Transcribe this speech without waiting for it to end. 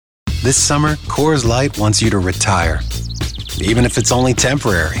This summer, Coors Light wants you to retire, even if it's only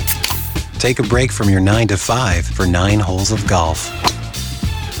temporary. Take a break from your 9 to 5 for 9 holes of golf.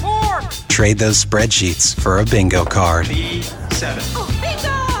 Trade those spreadsheets for a bingo card. B7.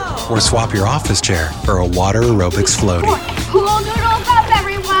 Oh, bingo! Or swap your office chair for a water aerobics floaty. Cool noodles up,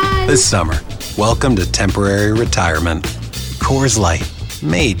 everyone! This summer, welcome to temporary retirement. Coors Light,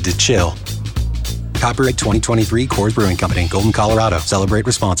 made to chill. Copyright 2023 Coors Brewing Company, Golden, Colorado. Celebrate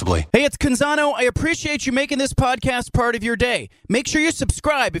responsibly. Hey, it's Canzano. I appreciate you making this podcast part of your day. Make sure you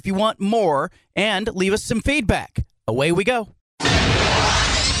subscribe if you want more and leave us some feedback. Away we go.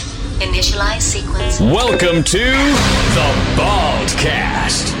 Initialize sequence. Welcome to The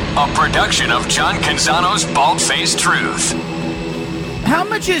Baldcast, a production of John Canzano's Bald-Faced Truth. How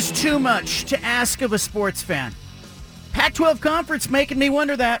much is too much to ask of a sports fan? Pac-12 Conference making me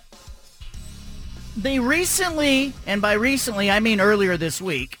wonder that. They recently, and by recently I mean earlier this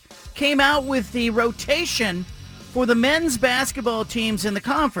week, came out with the rotation for the men's basketball teams in the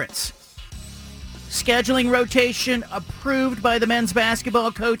conference. Scheduling rotation approved by the men's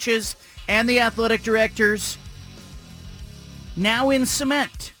basketball coaches and the athletic directors. Now in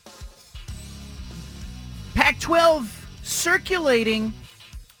cement. Pac-12 circulating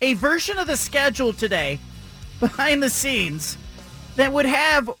a version of the schedule today behind the scenes that would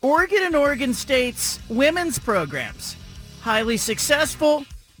have Oregon and Oregon State's women's programs. Highly successful,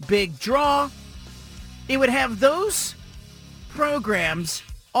 big draw. It would have those programs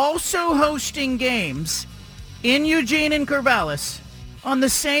also hosting games in Eugene and Corvallis on the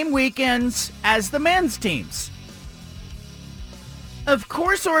same weekends as the men's teams. Of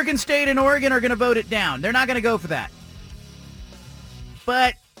course, Oregon State and Oregon are going to vote it down. They're not going to go for that.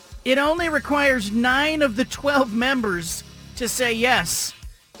 But it only requires 9 of the 12 members to say yes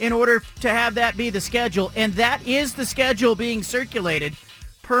in order to have that be the schedule. And that is the schedule being circulated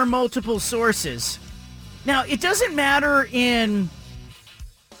per multiple sources. Now, it doesn't matter in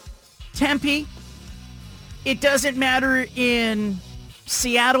Tempe. It doesn't matter in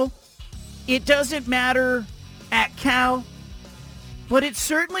Seattle. It doesn't matter at Cal. But it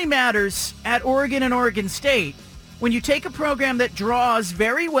certainly matters at Oregon and Oregon State when you take a program that draws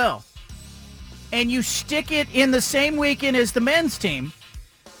very well and you stick it in the same weekend as the men's team.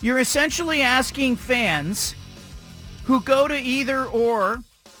 You're essentially asking fans who go to either or,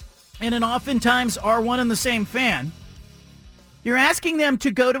 and then oftentimes are one and the same fan, you're asking them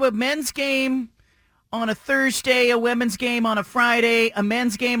to go to a men's game on a Thursday, a women's game on a Friday, a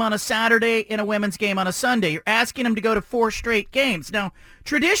men's game on a Saturday, and a women's game on a Sunday. You're asking them to go to 4 straight games. Now,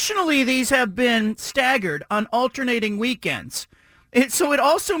 traditionally, these have been staggered on alternating weekends. So it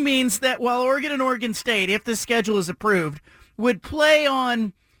also means that while Oregon and Oregon State, if the schedule is approved, would play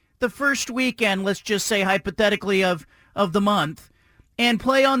on the first weekend, let's just say hypothetically of the month, and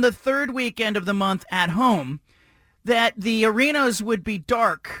play on the third weekend of the month at home, that the arenas would be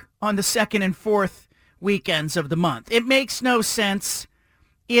dark on the second and fourth weekends of the month. It makes no sense.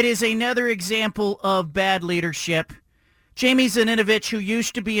 It is another example of bad leadership. Jamie Zaninovich, who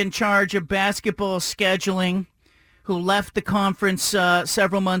used to be in charge of basketball scheduling, who left the conference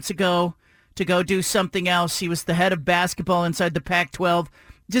several months ago to go do something else. He was the head of basketball inside the Pac-12.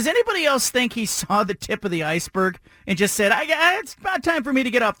 Does anybody else think he saw the tip of the iceberg and just said, it's about time for me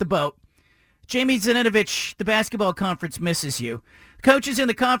to get off the boat? Jamie Zaninovich, the basketball conference misses you. Coaches in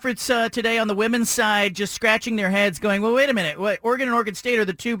the conference today on the women's side just scratching their heads going, well, wait a minute. Oregon and Oregon State are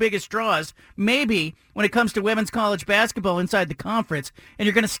the 2 biggest draws, maybe, when it comes to women's college basketball inside the conference, and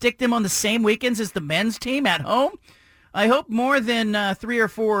you're going to stick them on the same weekends as the men's team at home? I hope more than 3 or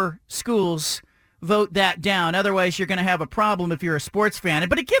 4 schools vote that down. Otherwise, you're going to have a problem if you're a sports fan.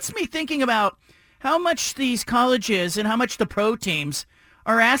 But it gets me thinking about how much these colleges and how much the pro teams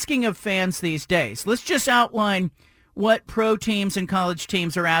are asking of fans these days. Let's just outline what pro teams and college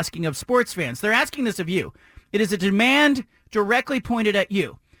teams are asking of sports fans. They're asking this of you. It is a demand directly pointed at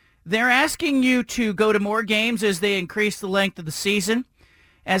you. They're asking you to go to more games as they increase the length of the season,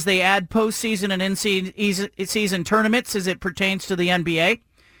 as they add postseason and in-season tournaments as it pertains to the NBA.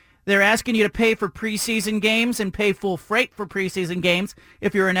 They're asking you to pay for preseason games and pay full freight for preseason games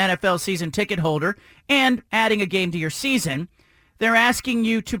if you're an NFL season ticket holder, and adding a game to your season. They're asking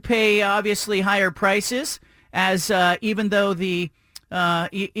you to pay, obviously, higher prices, as even though the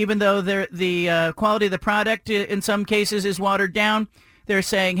quality of the product in some cases is watered down, they're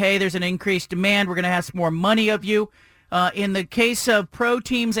saying, hey, there's an increased demand. We're going to ask more money of you. In the case of pro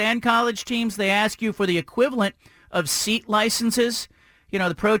teams and college teams, they ask you for the equivalent of seat licenses. You know,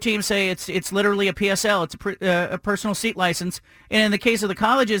 the pro teams say it's literally a PSL. It's a personal seat license. And in the case of the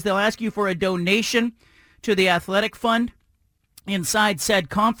colleges, they'll ask you for a donation to the athletic fund. inside said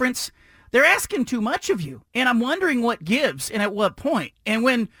conference, they're asking too much of you. And I'm wondering what gives and at what point. And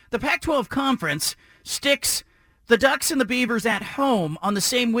when the Pac-12 conference sticks the Ducks and the Beavers at home on the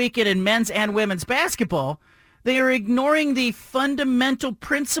same weekend in men's and women's basketball, they are ignoring the fundamental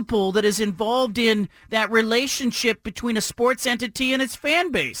principle that is involved in that relationship between a sports entity and its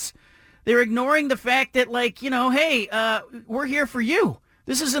fan base. They're ignoring the fact that, hey, we're here for you.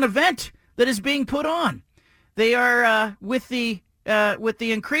 This is an event that is being put on. They are, with the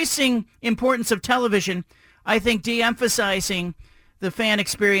increasing importance of television, I think de-emphasizing the fan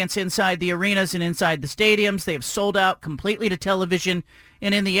experience inside the arenas and inside the stadiums. They have sold out completely to television.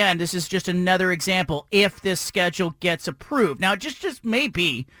 And in the end, this is just another example if this schedule gets approved. Now, it just may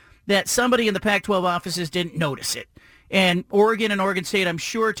be that somebody in the Pac-12 offices didn't notice it. And Oregon and Oregon State, I'm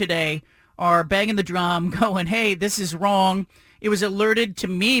sure today, are banging the drum going, hey, this is wrong. It was alerted to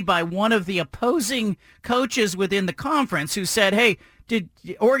me by one of the opposing coaches within the conference who said, hey,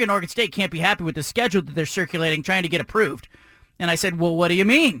 Oregon State can't be happy with the schedule that they're circulating, trying to get approved. And I said, well, what do you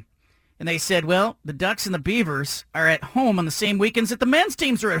mean? And they said, well, the Ducks and the Beavers are at home on the same weekends that the men's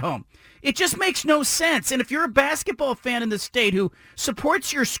teams are at home. It just makes no sense. And if you're a basketball fan in the state who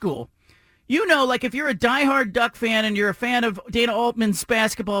supports your school, you know, like if you're a diehard Duck fan and you're a fan of Dana Altman's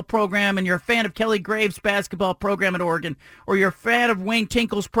basketball program and you're a fan of Kelly Graves' basketball program at Oregon, or you're a fan of Wayne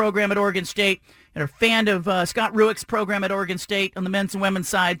Tinkle's program at Oregon State, and a fan of Scott Ruick's program at Oregon State on the men's and women's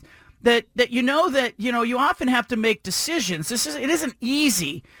side, that you often have to make decisions. It isn't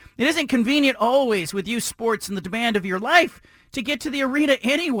easy. It isn't convenient always with youth sports and the demand of your life to get to the arena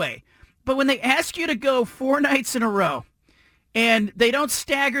anyway. But when they ask you to go 4 nights in a row and they don't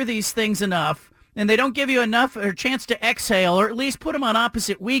stagger these things enough and they don't give you enough or chance to exhale or at least put them on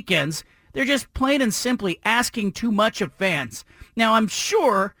opposite weekends, they're just plain and simply asking too much of fans. Now, I'm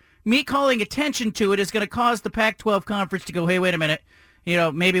sure me calling attention to it is going to cause the Pac-12 conference to go, hey, wait a minute.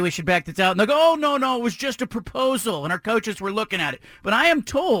 Maybe we should back this out. And they'll go, oh, no, it was just a proposal, and our coaches were looking at it. But I am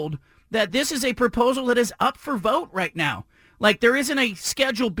told that this is a proposal that is up for vote right now. Like, there isn't a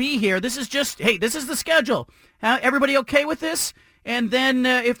Schedule B here. This is just, hey, this is the schedule. Everybody okay with this? And then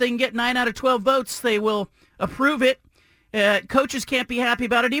if they can get 9 out of 12 votes, they will approve it. Coaches can't be happy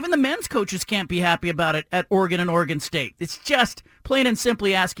about it. Even the men's coaches can't be happy about it at Oregon and Oregon State. It's just plain and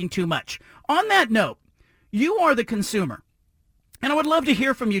simply asking too much. On that note, you are the consumer. And I would love to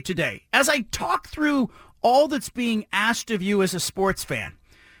hear from you today as I talk through all that's being asked of you as a sports fan.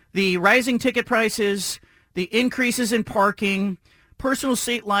 The rising ticket prices, the increases in parking, personal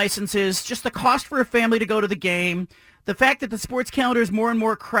seat licenses, just the cost for a family to go to the game, the fact that the sports calendar is more and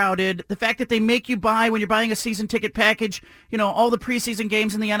more crowded, the fact that they make you buy when you're buying a season ticket package, all the preseason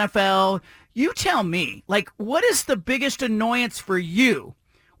games in the NFL. You tell me, what is the biggest annoyance for you?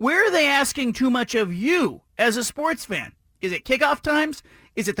 Where are they asking too much of you as a sports fan? Is it kickoff times?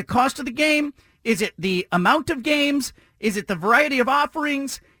 Is it the cost of the game? Is it the amount of games? Is it the variety of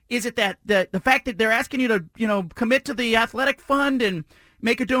offerings? Is it that the fact that they're asking you to, commit to the athletic fund and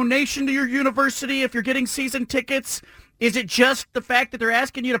make a donation to your university if you're getting season tickets? Is it just the fact that they're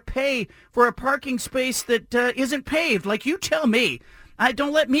asking you to pay for a parking space that isn't paved? You tell me.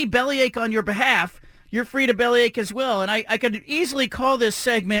 Don't let me bellyache on your behalf. You're free to bellyache as well. And I could easily call this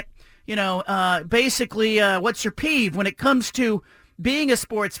segment, basically, what's your peeve when it comes to being a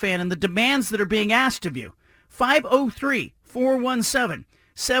sports fan and the demands that are being asked of you.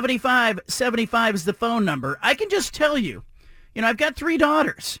 503-417-7575 is the phone number. I can just tell you, I've got 3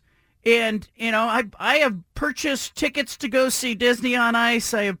 daughters. And, I have purchased tickets to go see Disney on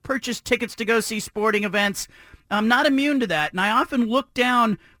Ice. I have purchased tickets to go see sporting events. I'm not immune to that. And I often look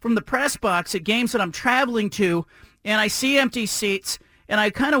down from the press box at games that I'm traveling to, and I see empty seats. And I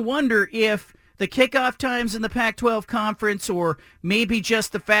kind of wonder if the kickoff times in the Pac-12 conference, or maybe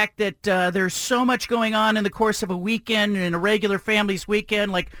just the fact that there's so much going on in the course of a weekend and a regular family's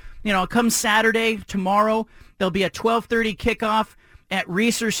weekend, come Saturday, tomorrow, there'll be a 12:30 kickoff at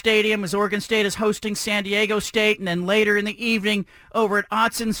Reser Stadium as Oregon State is hosting San Diego State, and then later in the evening over at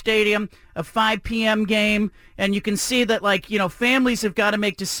Autzen Stadium, a 5 p.m. game. And you can see that, families have got to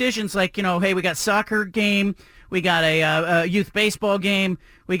make decisions hey, we got soccer game, we got a youth baseball game,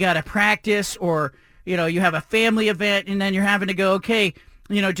 we got a practice, or, you have a family event, and then you're having to go, okay,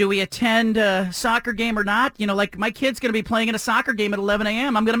 do we attend a soccer game or not? My kid's going to be playing in a soccer game at 11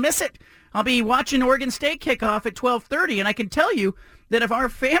 a.m. I'm going to miss it. I'll be watching Oregon State kickoff at 12:30, and I can tell you that if our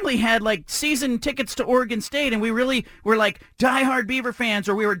family had season tickets to Oregon State and we really were diehard Beaver fans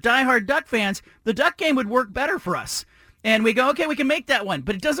or we were diehard Duck fans, the Duck game would work better for us. And we go, okay, we can make that one.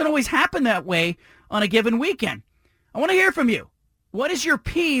 But it doesn't always happen that way on a given weekend. I want to hear from you. What is your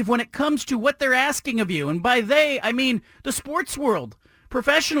peeve when it comes to what they're asking of you? And by they, I mean the sports world,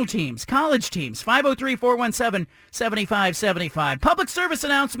 professional teams, college teams, 503-417-7575. Public service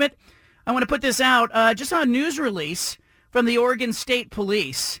announcement. I want to put this out. Just on a news release from the Oregon State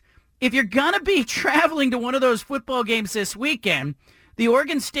Police. If you're going to be traveling to one of those football games this weekend, the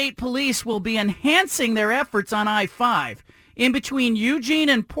Oregon State Police will be enhancing their efforts on I-5 in between Eugene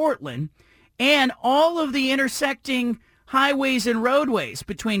and Portland and all of the intersecting highways and roadways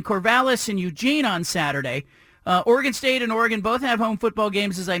between Corvallis and Eugene on Saturday. Oregon State and Oregon both have home football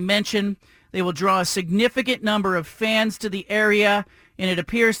games, as I mentioned. They will draw a significant number of fans to the area, and it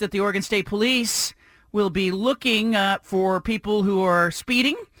appears that the Oregon State Police will be looking for people who are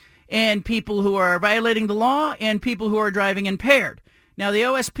speeding and people who are violating the law and people who are driving impaired. Now, the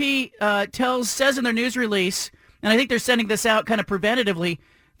OSP says in their news release, and I think they're sending this out kind of preventatively,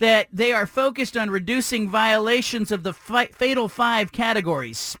 that they are focused on reducing violations of the fatal 5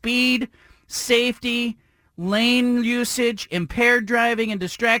 categories: speed, safety, lane usage, impaired driving, and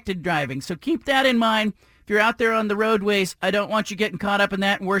distracted driving. So keep that in mind. If you're out there on the roadways, I don't want you getting caught up in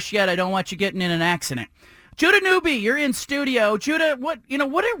that. And worse yet, I don't want you getting in an accident. Judah Newby, you're in studio. Judah, what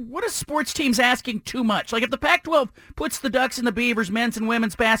are sports teams asking too much? Like if the Pac-12 puts the Ducks and the Beavers men's and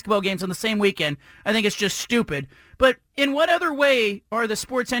women's basketball games on the same weekend, I think it's just stupid. But in what other way are the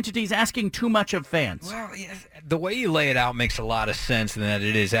sports entities asking too much of fans? Well, yes, the way you lay it out makes a lot of sense in that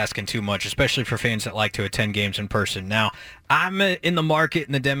it is asking too much, especially for fans that like to attend games in person. Now, I'm in the market,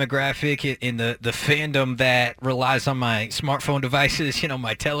 in the demographic, in the fandom that relies on my smartphone devices,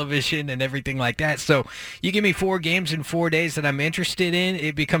 my television and everything like that. So you give me 4 games in 4 days that I'm interested in,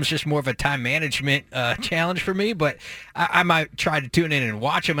 it becomes just more of a time management challenge for me. But I might try to tune in and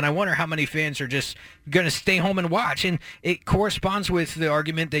watch them, and I wonder how many fans are just going to stay home and watch. And it corresponds with the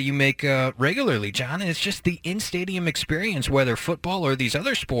argument that you make regularly, John. And it's just the in-stadium experience, whether football or these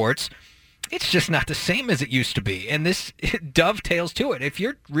other sports. It's just not the same as it used to be. And this dovetails to it. If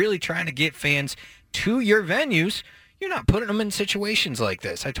you're really trying to get fans to your venues, you're not putting them in situations like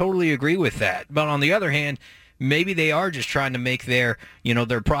this. I totally agree with that. But on the other hand, maybe they are just trying to make their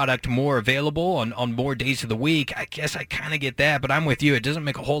product more available on more days of the week. I guess I kind of get that, but I'm with you. It doesn't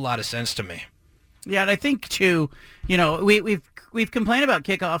make a whole lot of sense to me. Yeah, and I think, too, we've complained about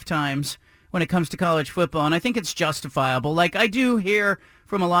kickoff times when it comes to college football, and I think it's justifiable. Like, I do hear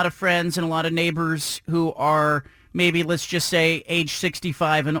from a lot of friends and a lot of neighbors who are maybe, let's just say, age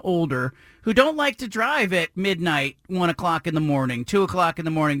 65 and older, who don't like to drive at midnight, 1 o'clock in the morning, 2 o'clock in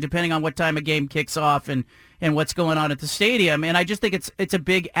the morning, depending on what time a game kicks off and what's going on at the stadium. And I just think it's a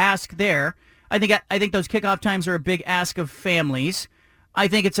big ask there. I think those kickoff times are a big ask of families. I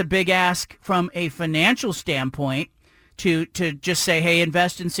think it's a big ask from a financial standpoint to just say, hey,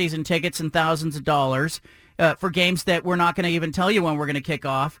 invest in season tickets and thousands of dollars for games that we're not going to even tell you when we're going to kick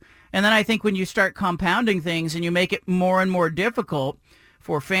off. And then I think when you start compounding things and you make it more and more difficult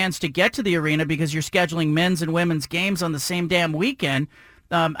for fans to get to the arena because you're scheduling men's and women's games on the same damn weekend,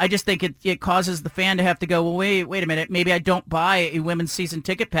 I just think it causes the fan to have to go, well, wait a minute, maybe I don't buy a women's season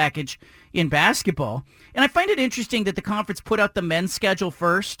ticket package in basketball. And I find it interesting that the conference put out the men's schedule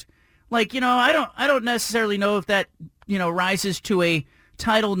first. Like, I don't necessarily know if that, rises to a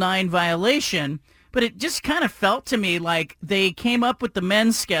Title IX violation, but it just kind of felt to me like they came up with the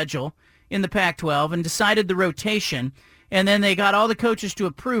men's schedule in the Pac-12 and decided the rotation, and then they got all the coaches to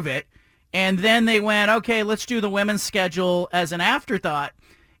approve it, and then they went, okay, let's do the women's schedule as an afterthought.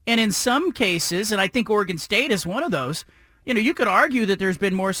 And in some cases, and I think Oregon State is one of those, you could argue that there's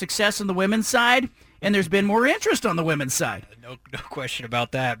been more success on the women's side and there's been more interest on the women's side. No question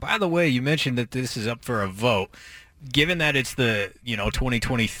about that. By the way, you mentioned that this is up for a vote. Given that it's the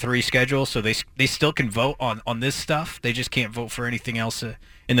 2023 schedule, so they still can vote on this stuff. They just can't vote for anything else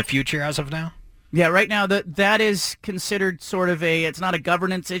in the future as of now. Yeah, right now that is considered sort of it's not a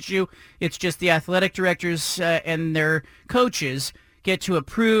governance issue. It's just the athletic directors and their coaches get to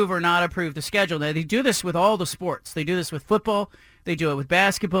approve or not approve the schedule. Now, they do this with all the sports. They do this with football. They do it with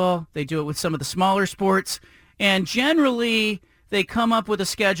basketball. They do it with some of the smaller sports. And generally, they come up with a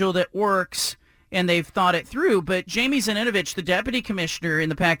schedule that works, and they've thought it through. But Jamie Zaninovich, the deputy commissioner in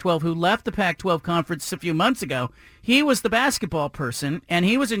the Pac-12 who left the Pac-12 conference a few months ago, he was the basketball person, and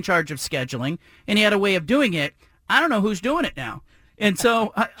he was in charge of scheduling, and he had a way of doing it. I don't know who's doing it now. And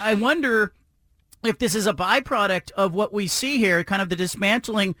so I wonder if this is a byproduct of what we see here, kind of the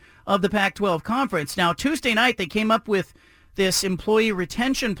dismantling of the Pac-12 conference. Now, Tuesday night, they came up with this employee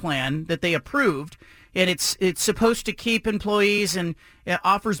retention plan that they approved, and it's supposed to keep employees and it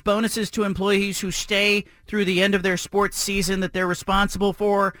offers bonuses to employees who stay through the end of their sports season that they're responsible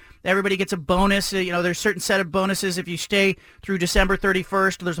for. Everybody gets a bonus. There's a certain set of bonuses if you stay through December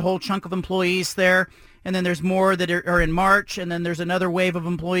 31st. There's a whole chunk of employees there, and then there's more that are in March, and then there's another wave of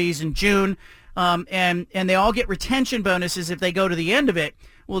employees in June, and they all get retention bonuses if they go to the end of it.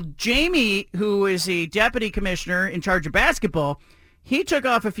 Well, Jamie, who is the deputy commissioner in charge of basketball, he took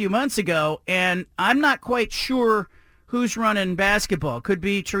off a few months ago, and I'm not quite sure who's running basketball. Could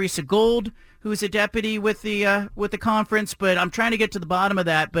be Teresa Gould, who's a deputy with the conference, but I'm trying to get to the bottom of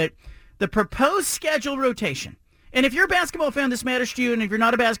that. But the proposed schedule rotation, and if you're a basketball fan, this matters to you, and if you're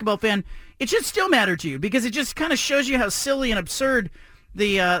not a basketball fan, it should still matter to you because it just kind of shows you how silly and absurd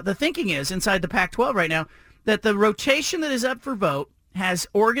the thinking is inside the Pac-12 right now, that the rotation that is up for vote has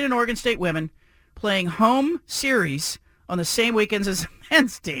Oregon and Oregon State women playing home series on the same weekends as the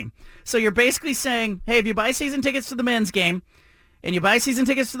men's team. So you're basically saying, hey, if you buy season tickets to the men's game and you buy season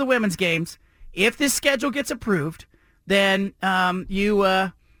tickets to the women's games, if this schedule gets approved, then you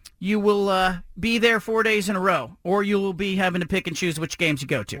will be there 4 days in a row, or you will be having to pick and choose which games you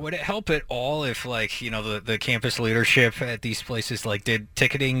go to. Would it help at all if, the campus leadership at these places, did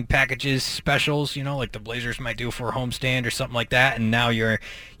ticketing packages specials, like the Blazers might do for a homestand or something like that, and now you're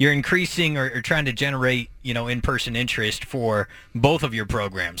increasing or trying to generate, in-person interest for both of your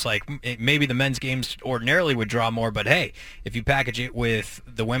programs? Maybe the men's games ordinarily would draw more, but hey, if you package it with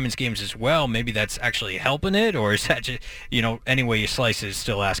the women's games as well, maybe that's actually helping it, or is that just, any way you slice it is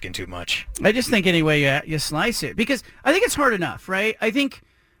still asking too much? I just think any way you slice it, because I think it's hard enough, right? I think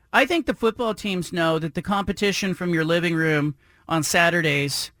the football teams know that the competition from your living room on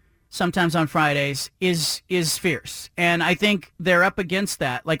Saturdays, sometimes on Fridays, is fierce. And I think they're up against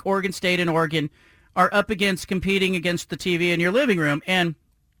that. Like Oregon State and Oregon are up against competing against the TV in your living room. And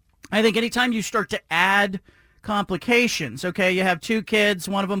I think anytime you start to add complications, okay, you have two kids,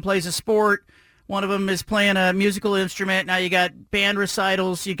 one of them plays a sport, one of them is playing a musical instrument, now you got band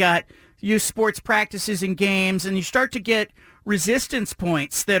recitals, you got youth sports practices and games, and you start to get resistance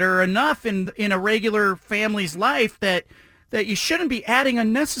points that are enough in a regular family's life that you shouldn't be adding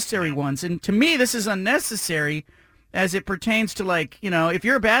unnecessary ones. And to me, this is unnecessary as it pertains to, if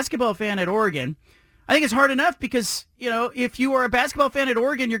you're a basketball fan at Oregon, I think it's hard enough because, if you are a basketball fan at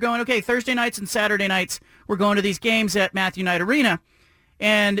Oregon, you're going, okay, Thursday nights and Saturday nights, we're going to these games at Matthew Knight Arena.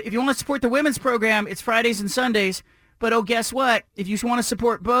 And if you want to support the women's program, it's Fridays and Sundays. But, guess what? If you want to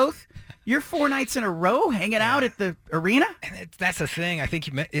support both, you're 4 nights in a row hanging out at the arena? And that's the thing. I think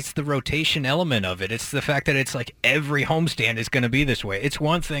it's the rotation element of it. It's the fact that it's like every homestand is going to be this way. It's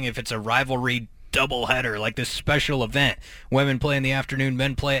one thing if it's a rivalry doubleheader, like this special event. Women play in the afternoon,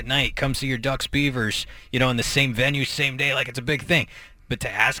 men play at night. Come see your Ducks Beavers, in the same venue, same day. Like, it's a big thing. But to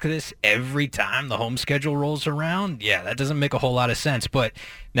ask this every time the home schedule rolls around, yeah, that doesn't make a whole lot of sense. But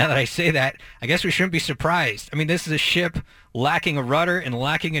now that I say that, I guess we shouldn't be surprised. I mean, this is a ship lacking a rudder and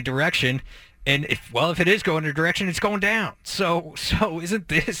lacking a direction. And if it is going in a direction, it's going down. So isn't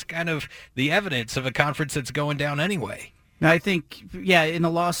this kind of the evidence of a conference that's going down anyway? I think, in the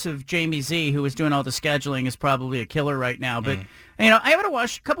loss of Jamie Z, who was doing all the scheduling, is probably a killer right now. But, I have a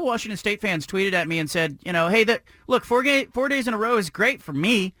couple Washington State fans tweeted at me and said, hey, look, 4 days in a row is great for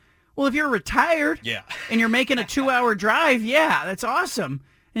me. Well, if you're retired and you're making a 2-hour drive, that's awesome.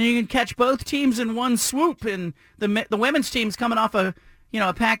 And you can catch both teams in one swoop. And the women's team's coming off a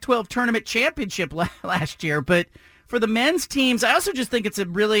Pac-12 tournament championship last year. But for the men's teams, I also just think it's a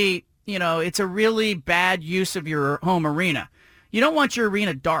really bad use of your home arena. You don't want your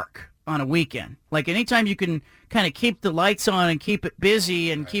arena dark on a weekend. Like, anytime you can kind of keep the lights on and keep it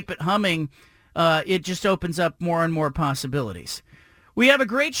busy and keep it humming, it just opens up more and more possibilities. We have a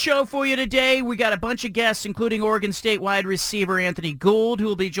great show for you today. We got a bunch of guests, including Oregon State wide receiver Anthony Gould, who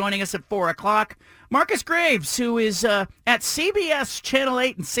will be joining us at 4 o'clock. Marcus Greaves, who is at CBS Channel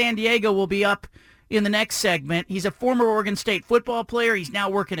 8 in San Diego, will be up in the next segment. He's a former Oregon State football player. He's now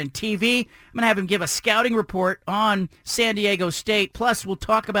working in TV. I'm going to have him give a scouting report on San Diego State. Plus, we'll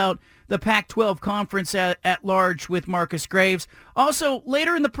talk about the Pac-12 conference at large with Marcus Greaves. Also,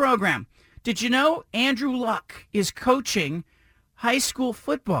 later in the program, did you know Andrew Luck is coaching high school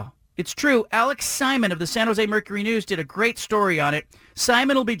football? It's true. Alex Simon of the San Jose Mercury News did a great story on it.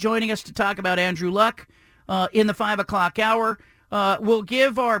 Simon will be joining us to talk about Andrew Luck in the 5 o'clock hour. We'll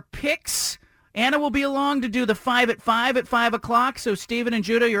give our picks. Anna will be along to do the 5 at 5 o'clock. So Stephen and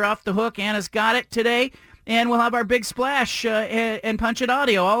Judah, you're off the hook. Anna's got it today. And we'll have our big splash and Punch It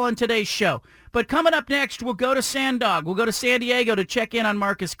Audio all on today's show. But coming up next, we'll go to Sandog. We'll go to San Diego to check in on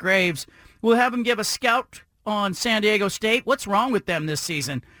Marcus Greaves. We'll have him give a scout on San Diego State. What's wrong with them this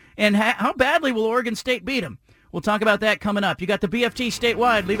season? And how badly will Oregon State beat them? We'll talk about that coming up. You got the BFT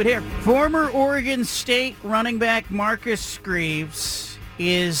statewide. Leave it here. Former Oregon State running back Marcus Greaves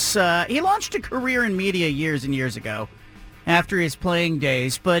he launched a career in media years and years ago after his playing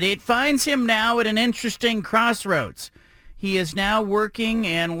days, but it finds him now at an interesting crossroads. He is now working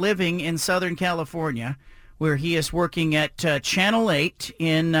and living in Southern California, where he is working at Channel 8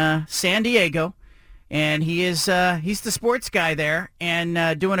 in San Diego. And he's the sports guy there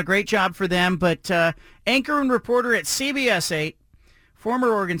and doing a great job for them. But anchor and reporter at CBS 8, former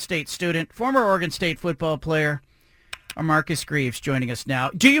Oregon State student, former Oregon State football player, Marcus Greaves joining us now.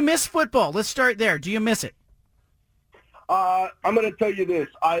 Do you miss football? Let's start there. Do you miss it? I'm going to tell you this.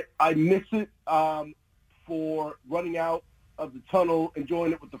 I miss it for running out of the tunnel,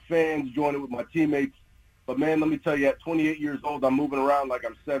 enjoying it with the fans, enjoying it with my teammates. But, man, let me tell you, at 28 years old, I'm moving around like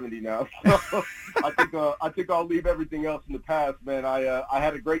I'm 70 now. So I think I'll leave everything else in the past, man. I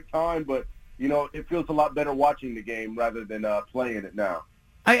had a great time, but, it feels a lot better watching the game rather than playing it now.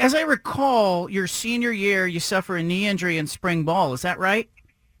 As I recall, your senior year, you suffer a knee injury in spring ball. Is that right?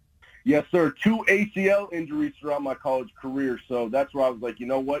 Yes, sir. 2 ACL injuries throughout my college career. So that's where I was like, you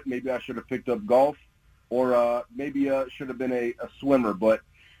know what, maybe I should have picked up golf or maybe should have been a swimmer. But,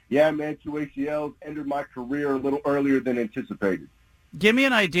 yeah, man, 2 ACLs ended my career a little earlier than anticipated. Give me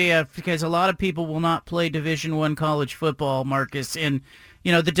an idea, because a lot of people will not play Division I college football, Marcus. And,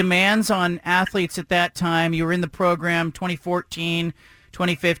 the demands on athletes at that time, you were in the program 2014,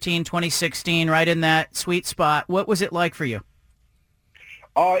 2015, 2016, right in that sweet spot. What was it like for you?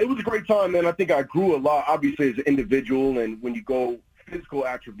 It was a great time, man. I think I grew a lot, obviously, as an individual. And when you go physical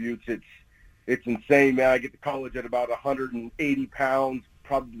attributes, it's insane, man. I get to college at about 180 pounds,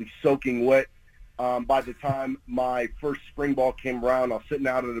 probably soaking wet. By the time my first spring ball came around, I was sitting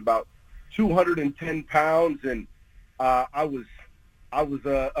out at about 210 pounds, and I was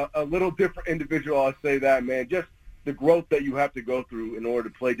a little different individual. I'll say that, man. Just the growth that you have to go through in order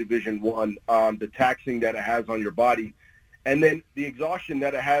to play Division I, the taxing that it has on your body, and then the exhaustion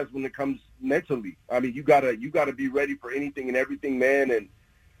that it has when it comes mentally. I mean, you gotta be ready for anything and everything, man. And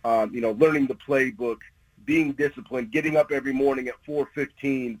learning the playbook, being disciplined, getting up every morning at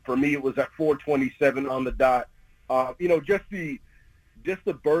 4:15. For me, it was at 4:27 on the dot. Just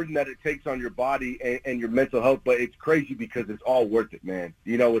the burden that it takes on your body and your mental health. But it's crazy because it's all worth it, man.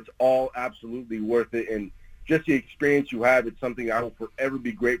 It's all absolutely worth it. And just the experience you have, it's something I will forever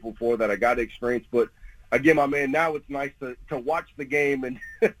be grateful for that I got to experience. But again, my man, now it's nice to watch the game and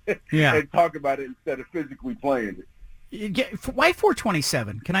and talk about it instead of physically playing it. Why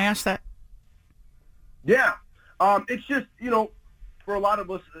 427? Can I ask that? Yeah. It's just, for a lot of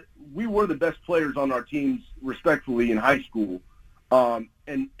us, we were the best players on our teams, respectfully, in high school.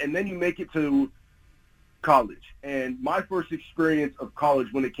 And then you make it to college. And my first experience of college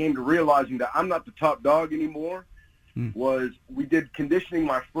when it came to realizing that I'm not the top dog anymore was we did conditioning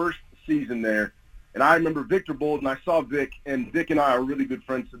my first season there. And I remember Victor Gould, and I saw Vic, and Vic and I are really good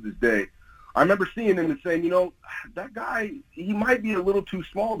friends to this day. I remember seeing him and saying, that guy, he might be a little too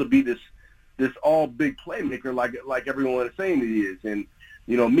small to be this all big playmaker like everyone is saying he is. And,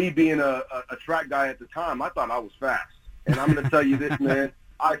 me being a track guy at the time, I thought I was fast. And I'm going to tell you this, man,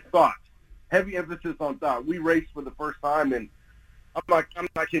 I thought. Heavy emphasis on thought. We raced for the first time, and I'm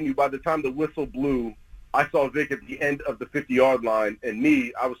not kidding you. By the time the whistle blew, I saw Vic at the end of the 50-yard line, and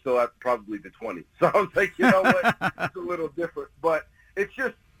me, I was still at probably the 20. So I was like, you know what, it's a little different. But it's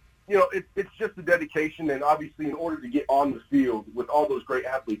just, it's just the dedication, and obviously in order to get on the field with all those great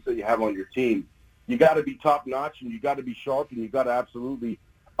athletes that you have on your team, you got to be top-notch, and you got to be sharp, and you got to absolutely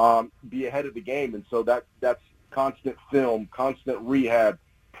be ahead of the game. And so that's constant film, constant rehab,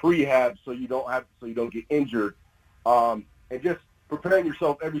 prehab, so you don't get injured, and just preparing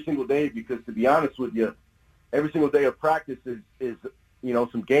yourself every single day, because to be honest with you, every single day of practice is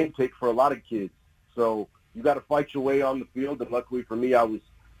some game tape for a lot of kids. So you got to fight your way on the field, and luckily for me, I was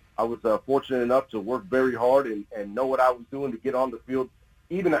fortunate enough to work very hard and know what I was doing to get on the field,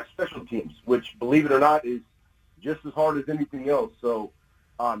 even at special teams, which, believe it or not, is just as hard as anything else. So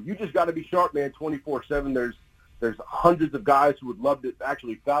you just got to be sharp, man, 24/7. There's hundreds of guys who would love to,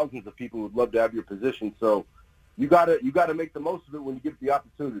 actually thousands of people who would love to have your position. So you gotta make the most of it when you get the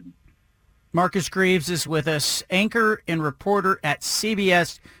opportunity. Marcus Greaves is with us, anchor and reporter at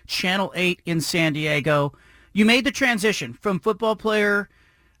CBS Channel 8 in San Diego. You made the transition from football player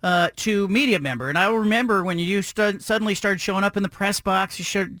to media member, and I remember when you suddenly started showing up in the press box, you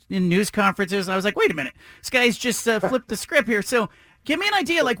showed in news conferences, and I was like, wait a minute, this guy's just flipped the script here. So give me an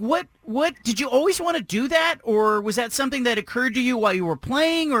idea, like what did you always want to do that, or was that something that occurred to you while you were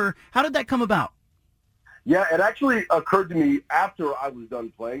playing, or how did that come about? Yeah, it actually occurred to me after I was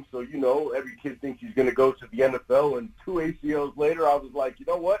done playing. So, every kid thinks he's going to go to the NFL, and 2 ACLs later, I was like, you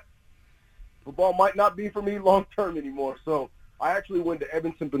know what? Football might not be for me long term anymore. So I actually went to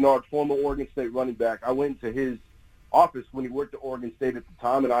Evanson Bernard, former Oregon State running back. I went to his office when he worked at Oregon State at the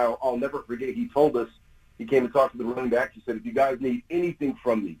time, and I'll never forget, he told us, he came to talk to the running back. He said, if you guys need anything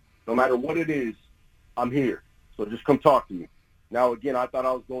from me, no matter what it is, I'm here. So just come talk to me. Now, again, I thought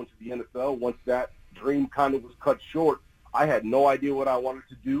I was going to the NFL. Once that dream kind of was cut short, I had no idea what I wanted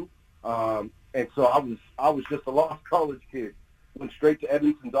to do. And so I was just a lost college kid. Went straight to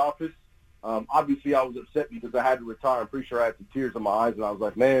Evanson's office. Obviously, I was upset because I had to retire. I'm pretty sure I had some tears in my eyes, and I was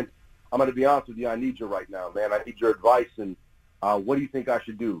like, man, I'm going to be honest with you. I need you right now, man. I need your advice, and what do you think I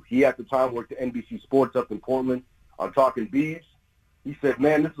should do? He, at the time, worked at NBC Sports up in Portland. I'm talking Greaves. He said,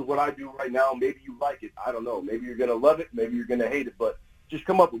 man, this is what I do right now. Maybe you like it. I don't know. Maybe you're going to love it. Maybe you're going to hate it. But just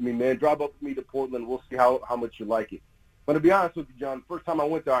come up with me, man. Drive up with me to Portland. We'll see how much you like it. But to be honest with you, John, the first time I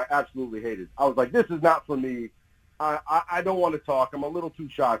went there, I absolutely hated it. I was like, this is not for me. I don't want to talk. I'm a little too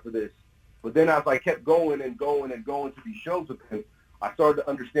shy for this. But then as I kept going and going and going to these shows with him, I started to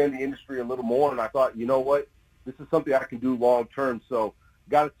understand the industry a little more, and I thought, you know what? This is something I can do long term. So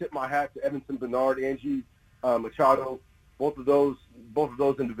got to tip my hat to Evanson Bernard, Angie Machado. Both of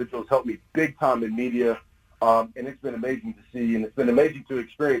those individuals helped me big time in media, and it's been amazing to see, and it's been amazing to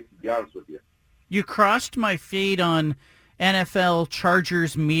experience, to be honest with you. You crossed my feed on NFL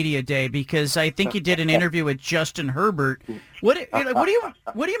Chargers Media Day because I think you did an interview with Justin Herbert. What do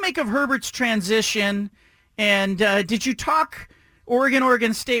you make of Herbert's transition? And did you talk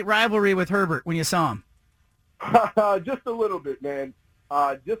Oregon State rivalry with Herbert when you saw him? Just a little bit, man.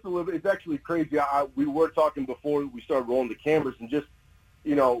 Just a little bit. It's actually crazy. We were talking before we started rolling the cameras, and just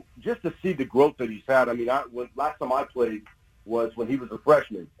to see the growth that he's had. I mean, last time I played was when he was a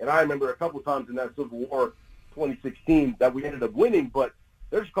freshman, and I remember a couple of times in that Civil War 2016 that we ended up winning, but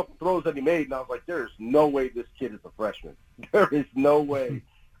there's a couple throws that he made, and I was like, there's no way this kid is a freshman. There is no way.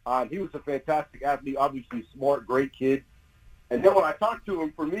 He was a fantastic athlete, obviously smart, great kid. And then when I talked to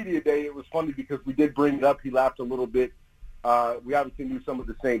him for Media Day, it was funny because we did bring it up. He laughed a little bit. We obviously knew some of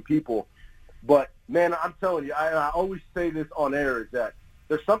the same people. But, man, I'm telling you, I always say this on air, is that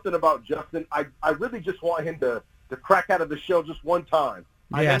there's something about Justin. I really just want him to crack out of the shell just one time.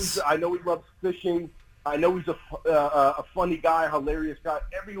 Yes. I know he loves fishing. I know he's a funny guy, hilarious guy.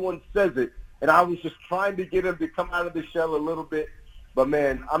 Everyone says it. And I was just trying to get him to come out of the shell a little bit. But,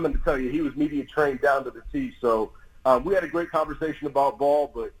 man, I'm going to tell you, he was media trained down to the T. So we had a great conversation about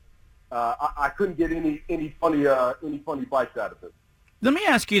ball, but I couldn't get any funny bites out of it. Let me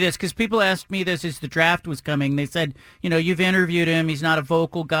ask you this, because people asked me this as the draft was coming. They said, you've interviewed him. He's not a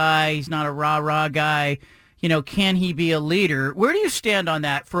vocal guy. He's not a rah-rah guy. Can he be a leader? Where do you stand on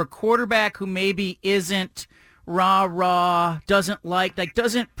that for a quarterback who maybe isn't rah-rah,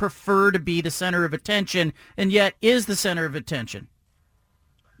 doesn't prefer to be the center of attention, and yet is the center of attention?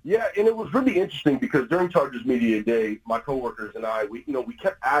 Yeah, and it was really interesting because during Chargers Media Day, my coworkers and I, we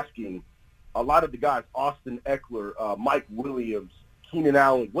kept asking a lot of the guys, Austin Eckler, Mike Williams, Keenan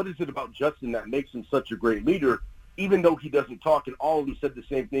Allen, what is it about Justin that makes him such a great leader, even though he doesn't talk? And all of them said the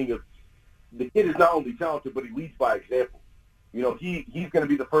same thing of the kid is not only talented, but he leads by example. He's going to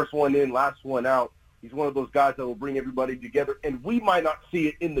be the first one in, last one out. He's one of those guys that will bring everybody together. And we might not see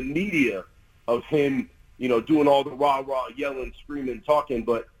it in the media of him, doing all the rah-rah, yelling, screaming, talking.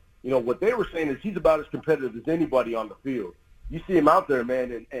 But, what they were saying is he's about as competitive as anybody on the field. You see him out there,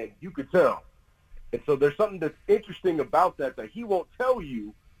 man, and you could tell. And so there's something that's interesting about that he won't tell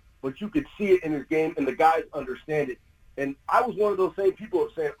you, but you could see it in his game, and the guys understand it. And I was one of those same people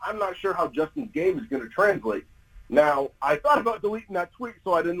saying, I'm not sure how Justin's game is going to translate. Now, I thought about deleting that tweet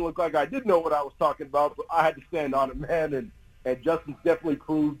so I didn't look like I did know what I was talking about, but I had to stand on it, man. And Justin's definitely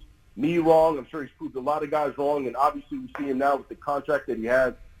proved me wrong. I'm sure he's proved a lot of guys wrong. And obviously we see him now with the contract that he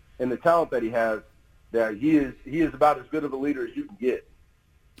has and the talent that he has, that he is about as good of a leader as you can get.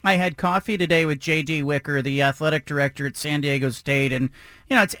 I had coffee today with J.D. Wicker, the athletic director at San Diego State, and,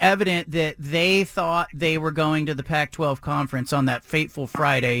 it's evident that they thought they were going to the Pac-12 conference on that fateful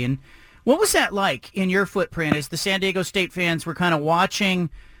Friday. And what was that like in your footprint as the San Diego State fans were kind of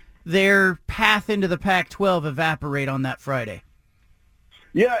watching their path into the Pac-12 evaporate on that Friday?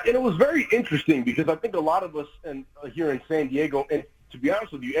 Yeah, and it was very interesting because I think a lot of us here in San Diego, and to be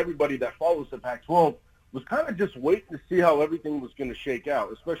honest with you, everybody that follows the Pac-12 was kind of just waiting to see how everything was going to shake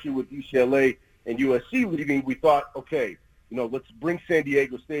out, especially with UCLA and USC leaving. We thought, okay, let's bring San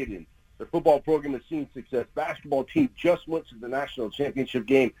Diego State in. Their football program has seen success. Basketball team just went to the national championship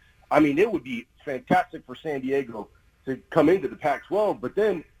game. I mean, it would be fantastic for San Diego to come into the Pac-12. But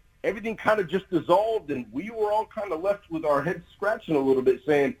then everything kind of just dissolved, and we were all kind of left with our heads scratching a little bit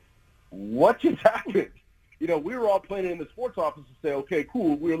saying, what just happened? We were all planning in the sports office to say, okay,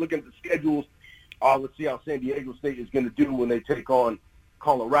 cool. We were looking at the schedules. Let's see how San Diego State is going to do when they take on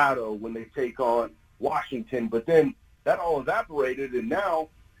Colorado, when they take on Washington. But then that all evaporated, and now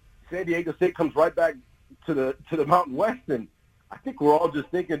San Diego State comes right back to the Mountain West, and I think we're all just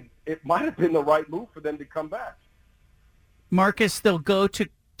thinking it might have been the right move for them to come back. Marcus, they'll go to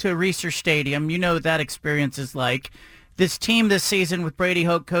Reser Stadium. You know what that experience is like. This team this season with Brady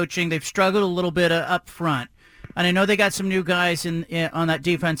Hoke coaching, they've struggled a little bit up front. And I know they got some new guys on that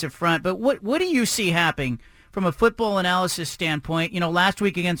defensive front. But what do you see happening from a football analysis standpoint? Last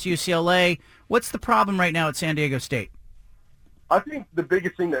week against UCLA, what's the problem right now at San Diego State? I think the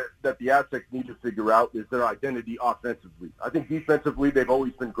biggest thing that the Aztecs need to figure out is their identity offensively. I think defensively they've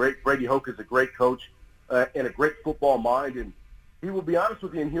always been great. Brady Hoke is a great coach and a great football mind. And he will be honest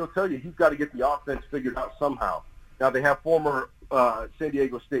with you, and he'll tell you he's got to get the offense figured out somehow. Now, they have former San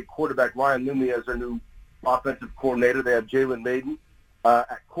Diego State quarterback Ryan Lindley as their new offensive coordinator. They have Jalen Maiden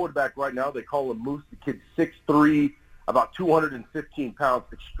at quarterback right now. They call him Moose. The kid's 6'3", about 215 pounds,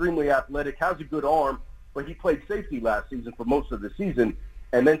 extremely athletic, has a good arm, but he played safety last season for most of the season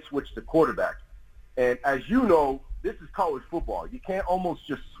and then switched to quarterback. And as you know, this is college football. You can't almost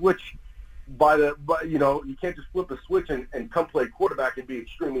just switch you can't just flip a switch and come play quarterback and be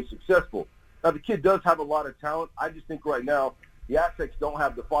extremely successful. Now, the kid does have a lot of talent. I just think right now the Aztecs don't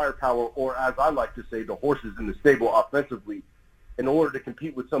have the firepower, or as I like to say, the horses in the stable offensively in order to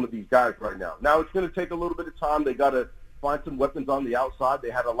compete with some of these guys right now. Now, it's going to take a little bit of time. They got to find some weapons on the outside. They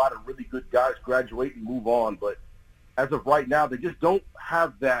had a lot of really good guys graduate and move on, but as of right now, they just don't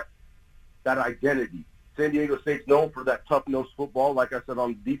have that identity. San Diego State's known for that tough-nosed football, like I said,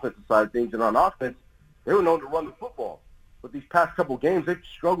 on the defensive side of things, and on offense, they were known to run the football. But these past couple games, they've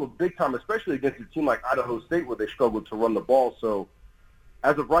struggled big time, especially against a team like Idaho State where they struggled to run the ball. So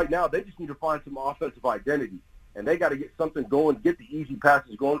as of right now, they just need to find some offensive identity, and they got to get something going, get the easy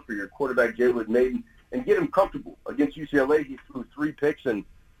passes going for your quarterback, Jalen Maiden, and get him comfortable. Against UCLA, he threw 3 picks, and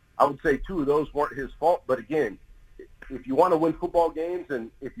I would say 2 of those weren't his fault. But again, if you want to win football games and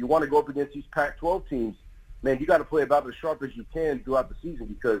if you want to go up against these Pac-12 teams, man, you got to play about as sharp as you can throughout the season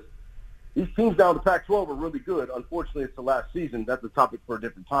because these teams down the Pac-12 are really good. Unfortunately, it's the last season. That's a topic for a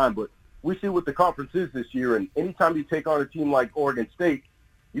different time. But we see what the conference is this year, and anytime you take on a team like Oregon State,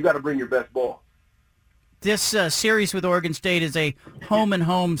 you got to bring your best ball. This series with Oregon State is a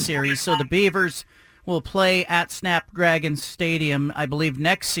home-and-home series, so the Beavers will play at Snapdragon Stadium, I believe,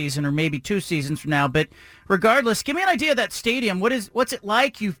 next season or maybe 2 seasons from now. But regardless, give me an idea of that stadium. What's it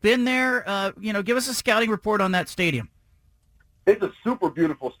like? You've been there. Give us a scouting report on that stadium. It's a super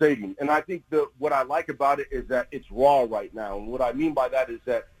beautiful stadium, and I think what I like about it is that it's raw right now. And what I mean by that is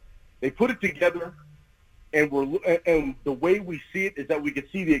that they put it together, and the way we see it is that we can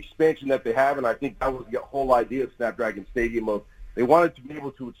see the expansion that they have, and I think that was the whole idea of Snapdragon Stadium. Of they wanted to be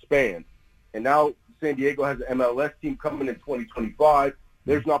able to expand, and now San Diego has an MLS team coming in 2025.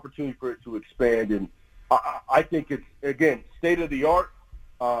 There's an opportunity for it to expand, and I think it's, again, state-of-the-art.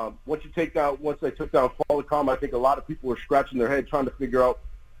 Once they took down Qualcomm, I think a lot of people were scratching their head trying to figure out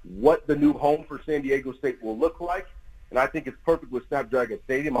what the new home for San Diego State will look like, and I think it's perfect with Snapdragon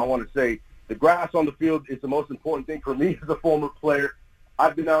Stadium. I want to say the grass on the field is the most important thing for me as a former player.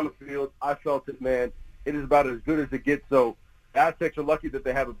 I've been on the field. I felt it, man. It is about as good as it gets. So the Aztecs are lucky that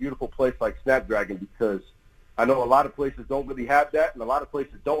they have a beautiful place like Snapdragon because I know a lot of places don't really have that, and a lot of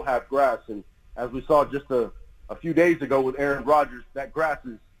places don't have grass. And as we saw just a few days ago with Aaron Rodgers, that grass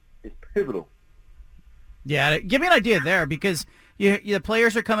is pivotal. Yeah, give me an idea there because the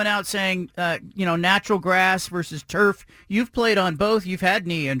players are coming out saying, natural grass versus turf. You've played on both. You've had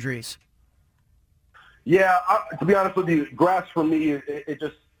knee injuries. Yeah, to be honest with you, grass for me,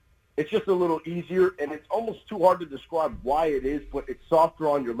 it's just a little easier, and it's almost too hard to describe why it is, but it's softer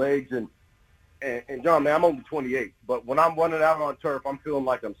on your legs. And John, man, I'm only 28, but when I'm running out on turf, I'm feeling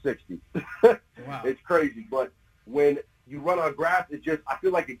like I'm 60. Wow. It's crazy, but when you run on grass, I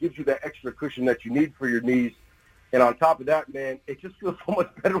feel like it gives you that extra cushion that you need for your knees. And on top of that, man, it just feels so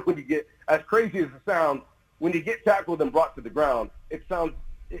much better when you get, as crazy as it sounds, when you get tackled and brought to the ground, it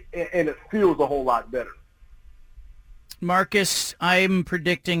feels a whole lot better. Marcus, I'm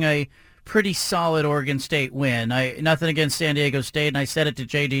predicting a pretty solid Oregon State win. Nothing against San Diego State, and I said it to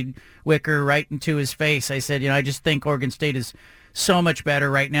J.D. Wicker right into his face. I said, I just think Oregon State is so much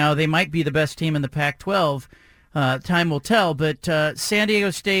better right now. They might be the best team in the Pac-12. Time will tell, but San Diego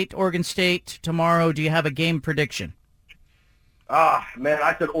State, Oregon State tomorrow, do you have a game prediction? Man,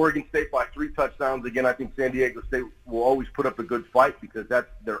 I said Oregon State by 3 touchdowns. Again, I think San Diego State will always put up a good fight because that's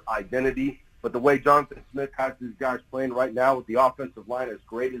their identity. But the way Jonathan Smith has his guys playing right now with the offensive line as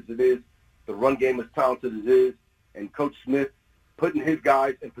great as it is, the run game as talented as it is, and Coach Smith putting his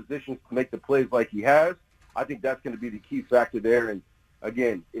guys in positions to make the plays like he has, I think that's going to be the key factor there. And,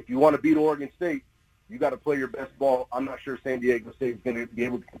 again, if you want to beat Oregon State, you got to play your best ball. I'm not sure San Diego State is going to be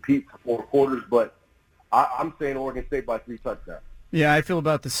able to compete for 4 quarters, but I'm saying Oregon State by 3 touchdowns. Yeah, I feel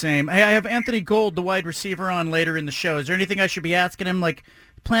about the same. Hey, I have Anthony Gould, the wide receiver, on later in the show. Is there anything I should be asking him? Like,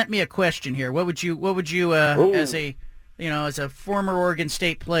 plant me a question here. What would you, as a former Oregon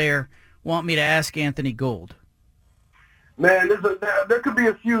State player, want me to ask Anthony Gould? Man, there could be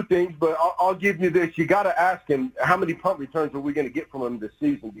a few things, but I'll give you this. You got to ask him how many punt returns are we going to get from him this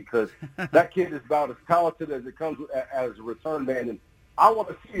season, because that kid is about as talented as it comes as a return man, and I want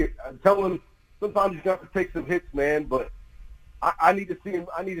to see it. I tell him sometimes he's got to take some hits, man, but I need to see him.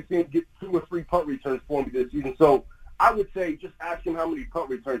 I need to see him get 2 or 3 punt returns for me this season. So I would say just ask him how many punt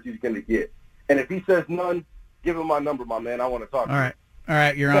returns he's going to get, and if he says none, give him my number, my man. I want to talk to him. All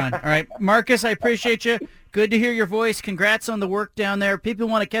right, you're on. All right, Marcus, I appreciate you. Good to hear your voice. Congrats on the work down there. People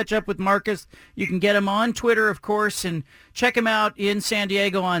want to catch up with Marcus. You can get him on Twitter, of course, and check him out in San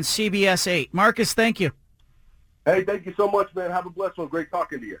Diego on CBS 8. Marcus, thank you. Hey, thank you so much, man. Have a blessed one. Great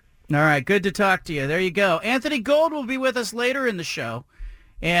talking to you. All right, good to talk to you. There you go. Anthony Gould will be with us later in the show,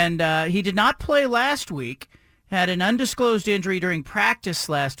 and he did not play last week. Had an undisclosed injury during practice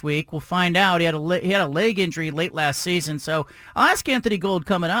last week. We'll find out. He had a leg injury late last season. So I'll ask Anthony Gould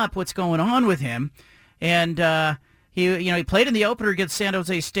coming up what's going on with him. And he played in the opener against San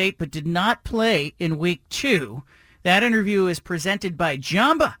Jose State, but did not play in week 2. That interview is presented by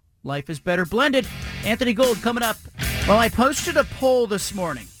Jamba. Life is better blended. Anthony Gould coming up. Well, I posted a poll this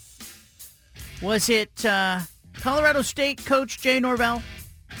morning. Was it Colorado State coach Jay Norvell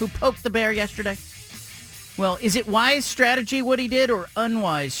who poked the bear yesterday? Well, is it wise strategy what he did or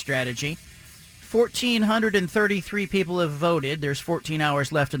unwise strategy? 1,433 people have voted. There's 14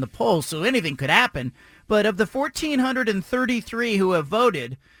 hours left in the poll, so anything could happen. But of the 1,433 who have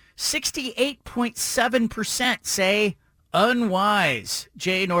voted, 68.7% say unwise.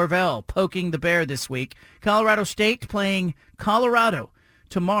 Jay Norvell poking the bear this week. Colorado State playing Colorado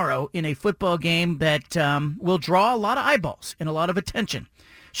tomorrow in a football game that will draw a lot of eyeballs and a lot of attention.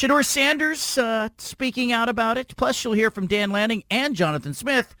 Shedeur Sanders speaking out about it. Plus, you'll hear from Dan Lanning and Jonathan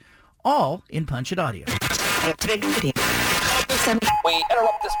Smith, all in Punch It Audio. We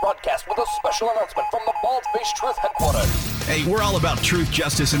interrupt this broadcast with a special announcement from the Bald-Faced Truth Headquarters. Hey, we're all about truth,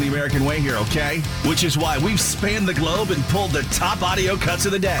 justice, and the American way here, okay? Which is why we've spanned the globe and pulled the top audio cuts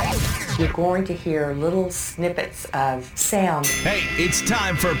of the day. You're going to hear little snippets of sound. Hey, it's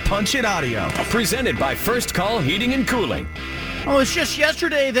time for Punch It Audio. Presented by First Call Heating and Cooling. Oh, it's just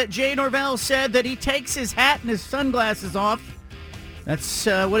yesterday that Jay Norvell said that he takes his hat and his sunglasses off. That's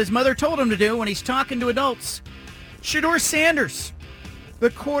what his mother told him to do when he's talking to adults. Shedeur Sanders, the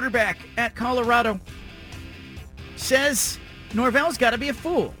quarterback at Colorado, says Norvell's got to be a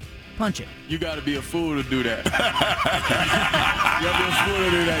fool. Punch it. You got to be a fool to do that. You got to be a fool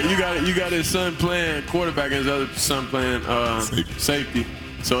to do that. You got his son playing quarterback and his other son playing safety.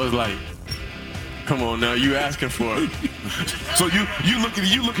 So it's like, come on now, you asking for it. So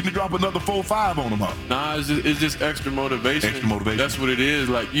you looking to drop another 4-5 on him, huh? Nah, it's just extra motivation. Extra motivation. That's what it is.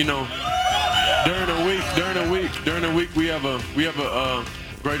 Like, you know, during the week we have a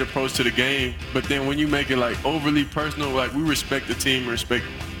great approach to the game. But then when you make it like overly personal, like we respect the team, respect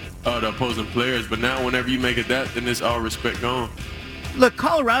the opposing players. But now whenever you make it that, then it's all respect gone. Look,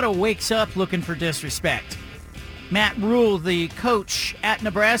 Colorado wakes up looking for disrespect. Matt Rule, the coach at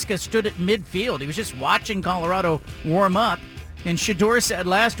Nebraska, stood at midfield. He was just watching Colorado warm up. And Shedeur said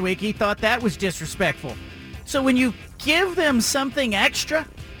last week he thought that was disrespectful. So when you give them something extra,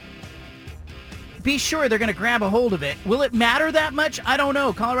 be sure they're going to grab a hold of it. Will it matter that much? I don't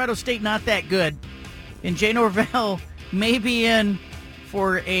know. Colorado State not that good. And Jay Norvell may be in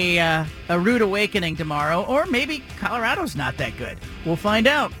for a rude awakening tomorrow. Or maybe Colorado's not that good. We'll find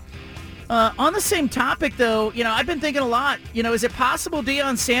out. On the same topic, though, I've been thinking a lot. Is it possible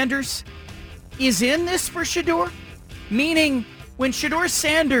Deion Sanders is in this for Shedeur? Meaning, when Shedeur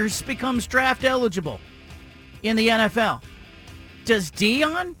Sanders becomes draft eligible in the NFL, does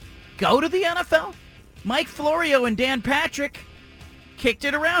Deion go to the NFL? Mike Florio and Dan Patrick kicked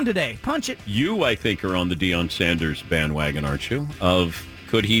it around today. Punch it. You, I think, are on the Deion Sanders bandwagon, aren't you? Of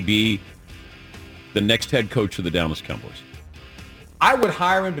could he be the next head coach of the Dallas Cowboys? I would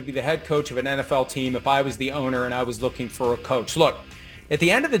hire him to be the head coach of an NFL team if I was the owner and I was looking for a coach. Look, At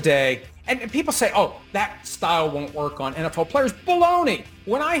the end of the day, and people say, oh, that style won't work on NFL players. Baloney.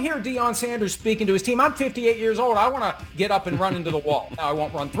 When I hear Deion Sanders speaking to his team, I'm 58 years old. I want to get up and run into the wall. Now, I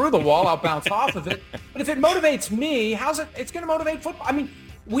won't run through the wall. I'll bounce off of it. But if it motivates me, it's going to motivate football. I mean,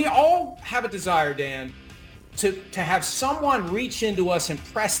 we all have a desire, Dan, to have someone reach into us and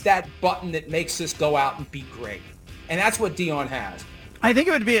press that button that makes us go out and be great. And that's what Deion has. I think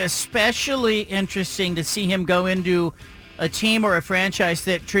it would be especially interesting to see him go into a team or a franchise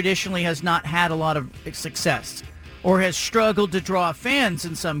that traditionally has not had a lot of success or has struggled to draw fans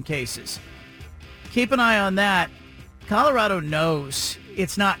in some cases. Keep an eye on that. Colorado knows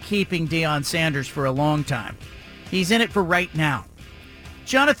it's not keeping Deion Sanders for a long time. He's in it for right now.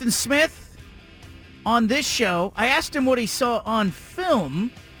 Jonathan Smith, on this show, I asked him what he saw on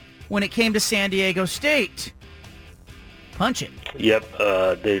film when it came to San Diego State. Punch it. Yep,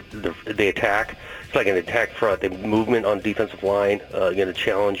 the attack. It's like an attack front. The movement on defensive line, going to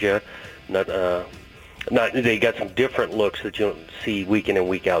challenge you. They got some different looks that you don't see week in and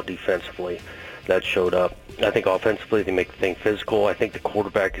week out defensively. That showed up. I think offensively they make the thing physical. I think the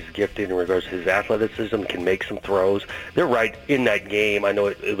quarterback is gifted in regards to his athleticism, can make some throws. They're right in that game. I know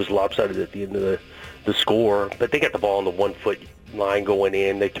it was lopsided at the end of the score, but they got the ball on the 1 foot line going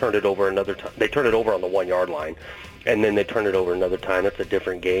in. They turned it over another time. They turned it over on the 1 yard line, and then they turned it over another time. That's a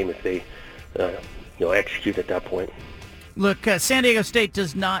different game if they execute at that point. Look, San Diego State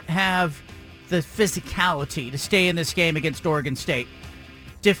does not have the physicality to stay in this game against Oregon State.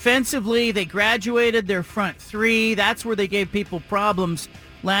 Defensively, they graduated their front three. That's where they gave people problems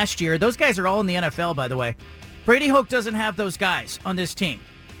last year. Those guys are all in the NFL, by the way. Brady Hoke doesn't have those guys on this team.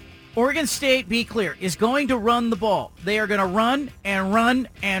 Oregon State, be clear, is going to run the ball. They are going to run and run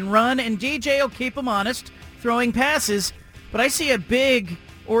and run, and DJ will keep them honest, throwing passes. But I see a big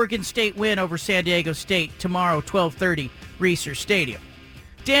Oregon State win over San Diego State tomorrow, 12:30, Reser Stadium.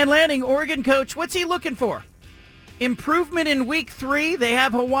 Dan Lanning, Oregon coach, what's he looking for? Improvement in week 3. They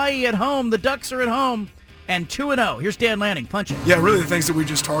have Hawaii at home. The Ducks are at home. And 2-0. Here's Dan Lanning. Punch it. Yeah, really the things that we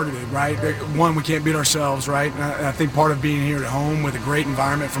just targeted, right? One, we can't beat ourselves, right? And I think part of being here at home with a great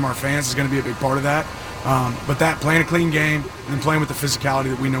environment from our fans is going to be a big part of that. But that, playing a clean game and playing with the physicality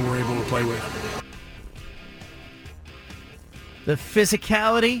that we know we're able to play with. The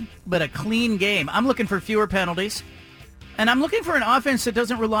physicality, but a clean game. I'm looking for fewer penalties. And I'm looking for an offense that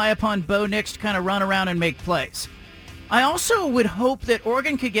doesn't rely upon Bo Nix to kind of run around and make plays. I also would hope that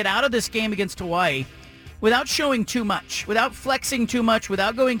Oregon could get out of this game against Hawaii without showing too much, without flexing too much,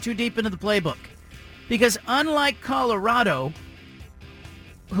 without going too deep into the playbook. Because unlike Colorado,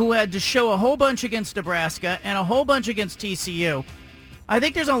 who had to show a whole bunch against Nebraska and a whole bunch against TCU, I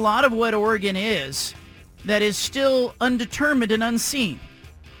think there's a lot of what Oregon is that is still undetermined and unseen.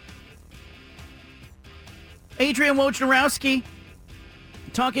 Adrian Wojnarowski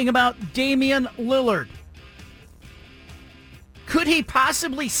talking about Damian Lillard. Could he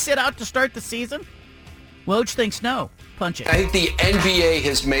possibly sit out to start the season? Woj thinks no. Punch it. I think the NBA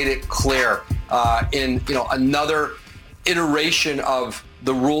has made it clear in another iteration of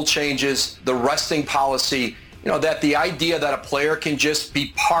the rule changes, the resting policy, that the idea that a player can just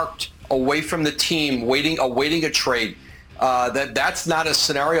be parked away from the team, awaiting a trade, that's not a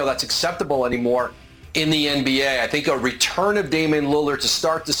scenario that's acceptable anymore in the NBA. I think a return of Damian Lillard to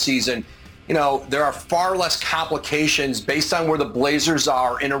start the season, there are far less complications based on where the Blazers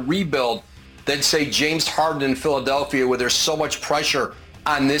are in a rebuild than, say, James Harden in Philadelphia, where there's so much pressure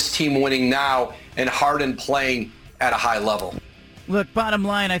on this team winning now and Harden playing at a high level. Look, bottom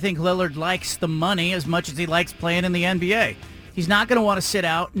line, I think Lillard likes the money as much as he likes playing in the NBA. He's not going to want to sit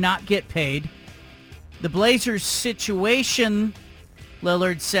out, not get paid. The Blazers' situation,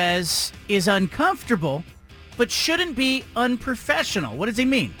 Lillard says, is uncomfortable, but shouldn't be unprofessional. What does he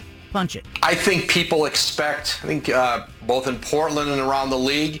mean? Punch it. I think people expect, both in Portland and around the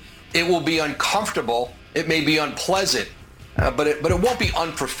league, it will be uncomfortable. It may be unpleasant, but it won't be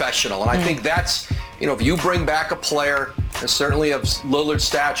unprofessional. And I think that's, if you bring back a player, and certainly of Lillard's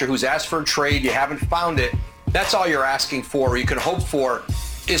stature, who's asked for a trade, you haven't found it, that's all you're asking for, or you can hope for,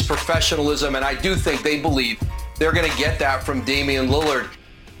 is professionalism. And I do think they believe they're going to get that from Damian Lillard.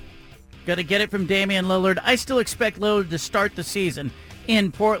 Going to get it from Damian Lillard. I still expect Lillard to start the season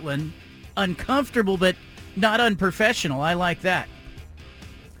in Portland. Uncomfortable, but not unprofessional. I like that.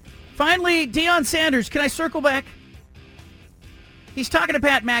 Finally, Deion Sanders. Can I circle back? He's talking to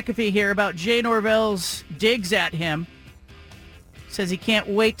Pat McAfee here about Jay Norvell's digs at him. says he can't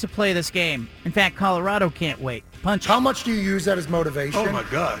wait to play this game. In fact, Colorado can't wait. Punch. How much do you use that as motivation? Oh my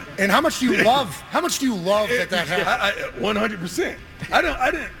God! And how much do you love? How much do you love that happened? 100%. I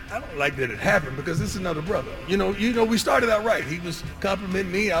don't like that it happened because this is another brother. You know, we started out right. He was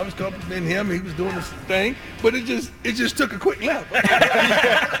complimenting me. I was complimenting him. He was doing his thing, but it just took a quick left.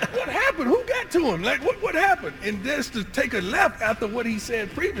 What happened? Who got to him? Like what happened? And just to take a left after what he said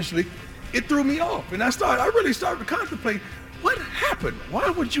previously, it threw me off. And I really started to contemplate, what happened? Why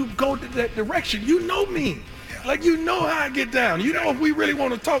would you go to that direction? You know me. Like, you know how I get down. You know, if we really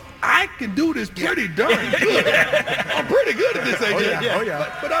want to talk, I can do this pretty darn good. I'm pretty good at this, AJ. Oh,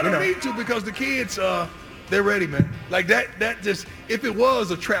 yeah. But I don't need to because the kids, they're ready, man. Like, that just, if it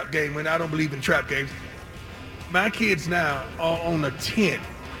was a trap game, and I don't believe in trap games, my kids now are on a 10.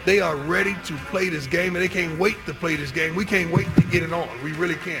 They are ready to play this game, and they can't wait to play this game. We can't wait to get it on. We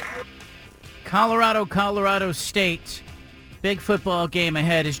really can't. Colorado State. Big football game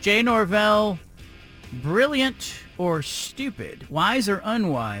ahead. Is Jay Norvell brilliant or stupid, wise or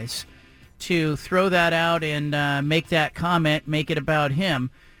unwise, to throw that out and make that comment, make it about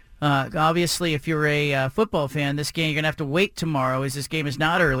him? Obviously, if you're a football fan, this game, you're going to have to wait tomorrow, as this game is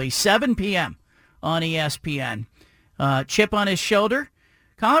not early. 7 p.m. on ESPN. Chip on his shoulder.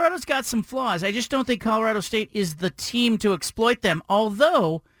 Colorado's got some flaws. I just don't think Colorado State is the team to exploit them,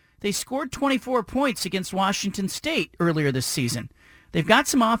 although they scored 24 points against Washington State earlier this season. They've got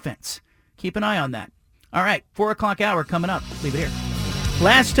some offense. Keep an eye on that. All right, 4 o'clock hour coming up. Leave it here.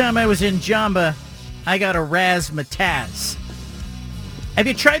 Last time I was in Jamba, I got a razzmatazz. Have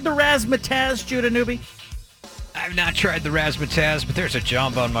you tried the razzmatazz, Judah Newby? I've not tried the razzmatazz, but there's a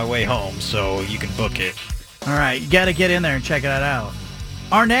Jamba on my way home, so you can book it. All right, you got to get in there and check it out.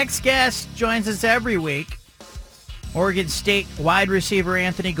 Our next guest joins us every week. Oregon State wide receiver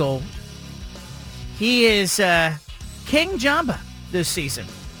Anthony Gould. He is King Jamba this season.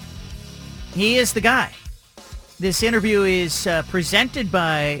 He is the guy. This interview is presented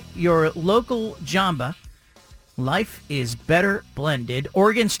by your local Jamba. Life is better blended.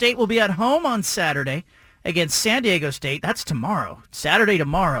 Oregon State will be at home on Saturday against San Diego State. That's tomorrow. Saturday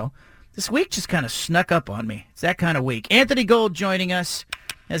tomorrow. This week just kind of snuck up on me. It's that kind of week. Anthony Gould joining us.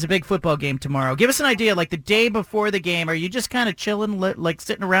 Has a big football game tomorrow. Give us an idea, like the day before the game, are you just kind of chilling, like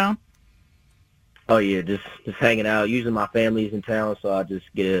sitting around? Oh yeah, just hanging out. Usually my family's in town, so I just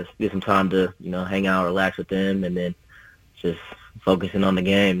get some time to hang out, relax with them, and then just focusing on the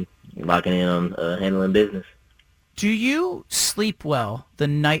game, locking in on handling business. Do you sleep well the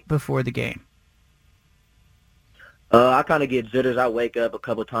night before the game? I kind of get jitters. I wake up a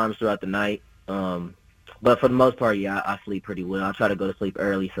couple times throughout the night. But for the most part, yeah, I sleep pretty well. I try to go to sleep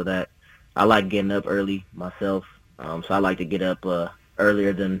early so that I like getting up early myself. So I like to get up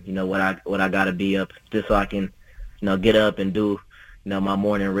earlier than what I got to be up, just so I can get up and do my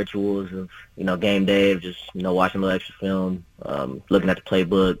morning rituals of game day, of just watching a little extra film, looking at the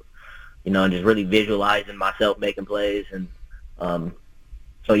playbook, and just really visualizing myself making plays. And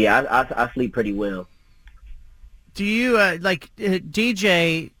so yeah, I sleep pretty well. Do you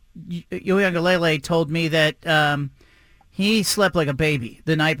DJ Uyunglele told me that he slept like a baby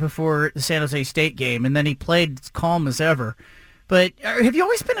the night before the San Jose State game, and then he played calm as ever. But have you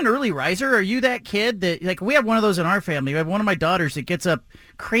always been an early riser? Are you that kid that, like, we have one of those in our family. We have one of my daughters that gets up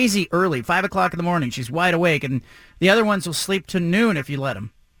crazy early, 5 o'clock in the morning. She's wide awake, and the other ones will sleep to noon if you let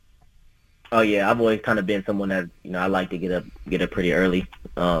them. Oh yeah, I've always kind of been someone that I like to get up pretty early.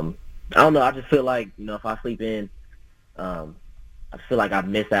 I don't know. I just feel like if I sleep in, I feel like I've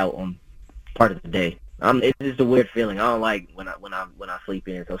missed out on part of the day. It's just a weird feeling. I don't like when I sleep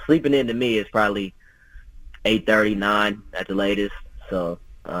in. So sleeping in to me is probably 8:30, 9 at the latest. So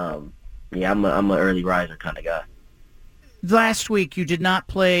yeah, I'm an early riser kind of guy. Last week you did not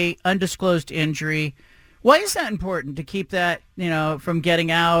play, undisclosed injury. Why is that important to keep that from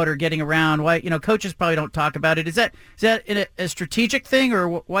getting out or getting around? Why coaches probably don't talk about it. Is that a strategic thing, or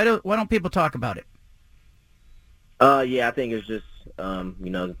why don't people talk about it? Yeah, I think it's just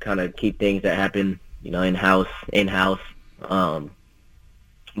kind of keep things that happen in-house. But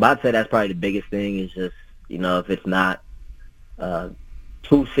I'd say that's probably the biggest thing is just if it's not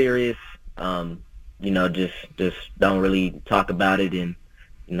too serious, just don't really talk about it, and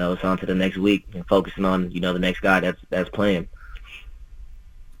it's on to the next week and focusing on the next guy that's playing.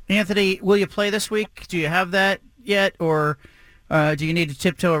 Anthony, will you play this week? Do you have that yet, or do you need to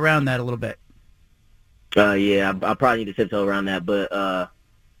tiptoe around that a little bit? Yeah, I probably need to tiptoe around that, but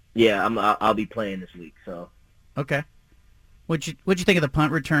yeah, I'll be playing this week. So okay. What'd you think of the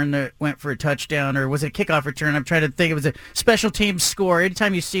punt return that went for a touchdown, or was it a kickoff return? I'm trying to think. It was a special teams score.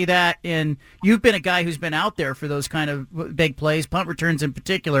 Anytime you see that, and you've been a guy who's been out there for those kind of big plays, punt returns in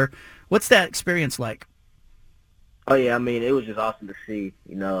particular, what's that experience like? Oh yeah, I mean, it was just awesome to see.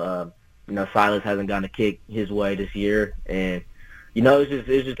 Silas hasn't gotten a kick his way this year, and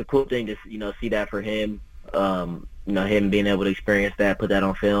it's just a cool thing to see that for him. Him being able to experience that, put that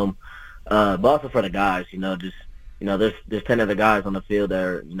on film, but also for the guys. There's 10 other guys on the field that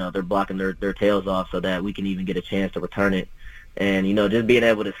are, they're blocking their tails off so that we can even get a chance to return it. And, just being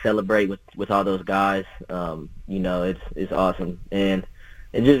able to celebrate with all those guys, it's awesome. And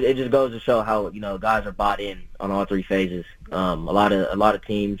it just goes to show how, guys are bought in on all three phases. A lot of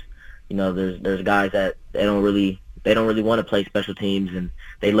teams, there's guys that they don't really want to play special teams, and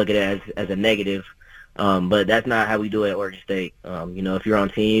they look at it as a negative. But that's not how we do it at Oregon State. If you're on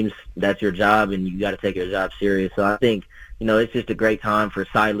teams, that's your job, and you got to take your job serious. So I think, it's just a great time for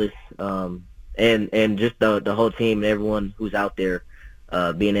Silas and just the whole team and everyone who's out there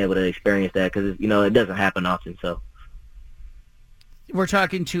being able to experience that, because, it doesn't happen often. So we're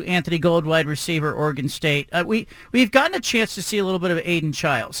talking to Anthony Gould, wide receiver, Oregon State. We've gotten a chance to see a little bit of Aiden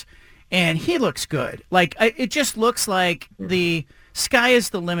Childs, and he looks good. It just looks like the sky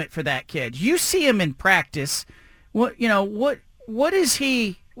is the limit for that kid. You see him in practice. What is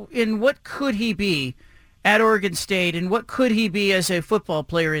he, and what could he be at Oregon State, and what could he be as a football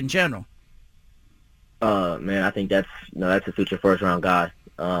player in general? Man, I think that's a future first-round guy.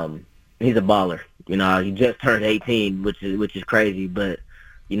 He's a baller. He just turned 18, which is crazy. But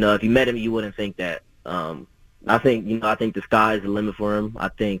if you met him, you wouldn't think that. I think the sky is the limit for him. I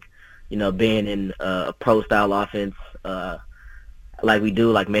think being in a pro-style offense, like we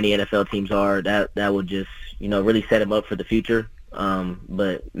do, like many NFL teams are, that would just, really set him up for the future.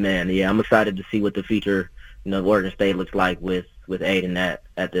 But man, yeah, I'm excited to see what the future, Oregon State looks like with Aiden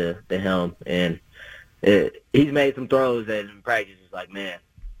at the helm. And he's made some throws that in practice is like, man,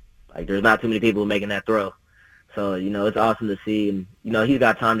 there's not too many people making that throw. So, it's awesome to see. And, he's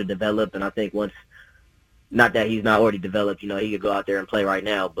got time to develop. And I think not that he's not already developed, he could go out there and play right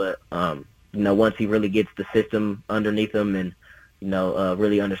now. But, once he really gets the system underneath him and,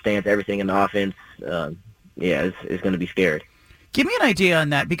 really understands everything in the offense, it's going to be scary. Give me an idea on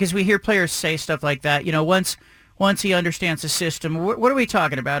that, because we hear players say stuff like that. Once he understands the system, what are we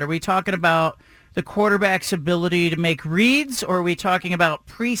talking about? Are we talking about the quarterback's ability to make reads, or are we talking about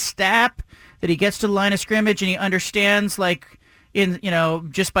pre-snap, that he gets to the line of scrimmage and he understands,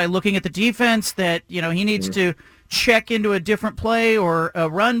 just by looking at the defense, that, he needs to check into a different play or a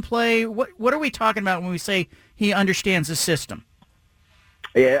run play? What are we talking about when we say he understands the system?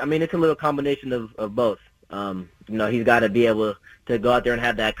 Yeah, I mean, it's a little combination of both. He's got to be able to go out there and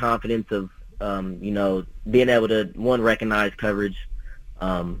have that confidence of, being able to, one, recognize coverage,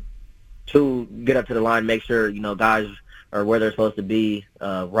 two, get up to the line, make sure, guys are where they're supposed to be,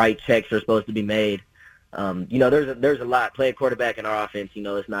 right checks are supposed to be made. There's a lot. Playing quarterback in our offense,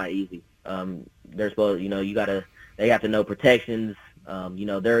 it's not easy. They're supposed, they have to know protections.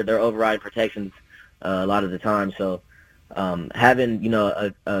 They're overriding protections a lot of the time. So having,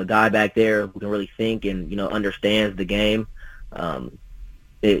 a guy back there who can really think and, understands the game,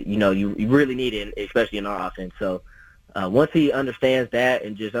 you really need it, especially in our offense. So once he understands that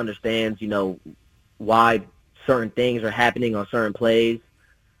and just understands, why certain things are happening on certain plays,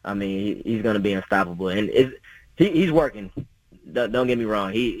 I mean, he's going to be unstoppable. And he's working. Don't get me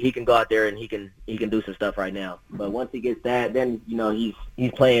wrong. He can go out there and he can do some stuff right now. But once he gets that, then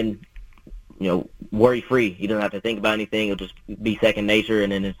he's playing, worry-free. He doesn't have to think about anything. It'll just be second nature,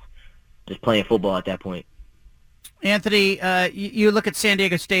 and then it's just playing football at that point. Anthony, you look at San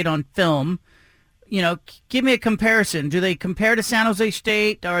Diego State on film. Give me a comparison. Do they compare to San Jose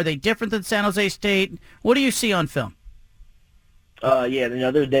State? Are they different than San Jose State? What do you see on film?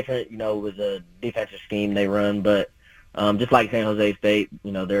 They're different, with the defensive scheme they run, but just like San Jose State,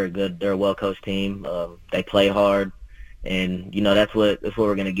 they're a well-coached team. They play hard, and that's what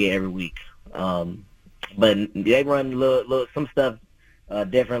we're gonna get every week. But they run some stuff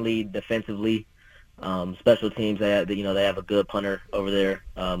differently defensively. Special teams, they have a good punter over there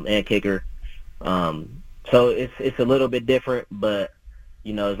and kicker. So it's a little bit different, but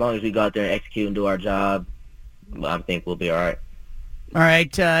as long as we go out there and execute and do our job, I think we'll be all right. All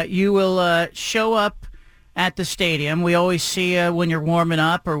right, you will show up at the stadium. We always see you when you're warming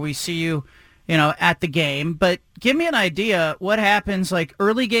up, or we see you, at the game. But give me an idea what happens,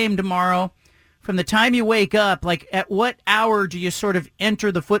 early game tomorrow. From the time you wake up, at what hour do you sort of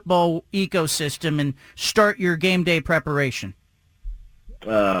enter the football ecosystem and start your game day preparation?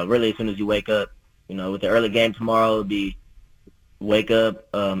 Really, as soon as you wake up. With the early game tomorrow, it'll be wake up,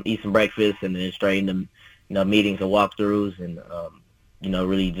 eat some breakfast, and then straight into, meetings and walkthroughs, and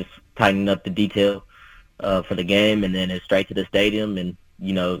really just tightening up the detail for the game, and then it's straight to the stadium and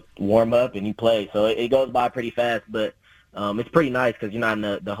warm up and you play. So it goes by pretty fast, but it's pretty nice because you're not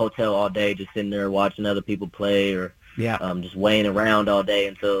in the hotel all day just sitting there watching other people play or just waiting around all day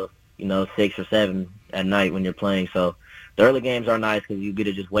until 6 or 7 at night when you're playing. So the early games are nice because you get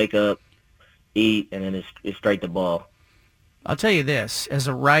to just wake up, eat, and then it's straight to ball. I'll tell you this, as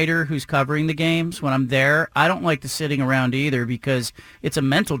a writer who's covering the games, when I'm there, I don't like the sitting around either because it's a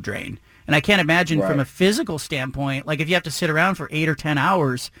mental drain. And I can't imagine from a physical standpoint, like if you have to sit around for 8 or 10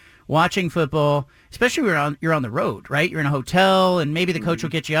 hours watching football, especially when you're on the road, right? You're in a hotel, and maybe the coach will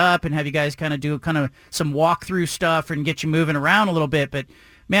get you up and have you guys kind of do some walkthrough stuff and get you moving around a little bit. But,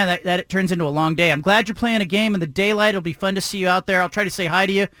 man, that turns into a long day. I'm glad you're playing a game in the daylight. It'll be fun to see you out there. I'll try to say hi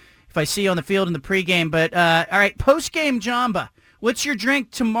to you if I see you on the field in the pregame. But, all right, post-game Jamba. What's your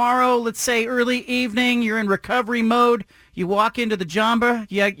drink tomorrow? Let's say early evening. You're in recovery mode. You walk into the Jamba.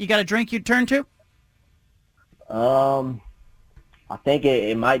 You got a drink you'd turn to? I think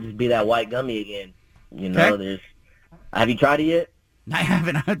it might just be that white gummy again. Have you tried it yet? I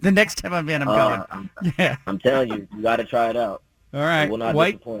haven't. The next time I'm in, I'm going. I'm telling you, you got to try it out. All right. It will not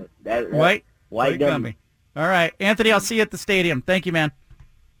white disappoint. White gummy. All right. Anthony, I'll see you at the stadium. Thank you, man.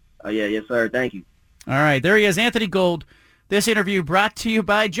 Oh, yeah. Yes, sir. Thank you. All right. There he is, Anthony Gould. This interview brought to you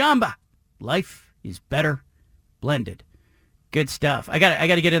by Jamba. Life is better blended. Good stuff. I got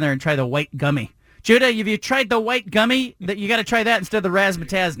to get in there and try the white gummy. Judah, have you tried the white gummy? That you got to try that instead of the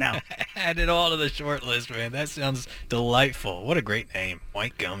razzmatazz now. Add it all to the short list, man. That sounds delightful. What a great name,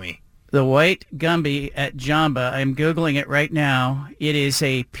 white gummy. The white gummy at Jamba. I'm Googling it right now. It is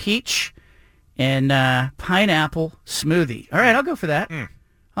a peach and pineapple smoothie. All right, I'll go for that. I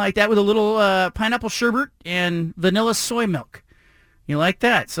like that with a little pineapple sherbet and vanilla soy milk. You like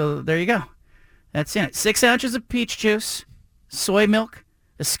that? So there you go. That's in it. 6 ounces of peach juice, soy milk,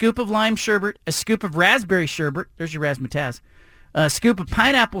 a scoop of lime sherbet, a scoop of raspberry sherbet. There's your razzmatazz. A scoop of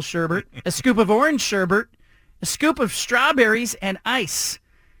pineapple sherbet, a scoop of orange sherbet, a scoop of strawberries, and ice.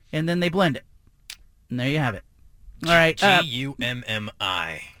 And then they blend it. And there you have it. All right.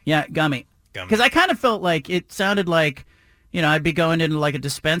 Gummi. Yeah, gummy. Because I kind of felt like it sounded like, I'd be going into like a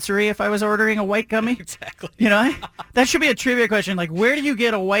dispensary if I was ordering a white gummy. Exactly. That should be a trivia question. Like, where do you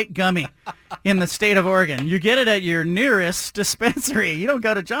get a white gummy in the state of Oregon? You get it at your nearest dispensary. You don't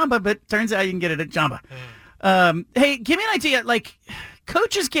go to Jamba, but turns out you can get it at Jamba. Hey, give me an idea. Like,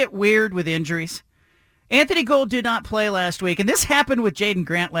 coaches get weird with injuries. Anthony Gould did not play last week, and this happened with Jaden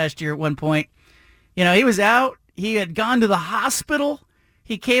Grant last year at one point. He was out. He had gone to the hospital.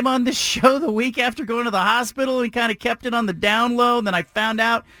 He came on this show the week after going to the hospital and kind of kept it on the down low. And then I found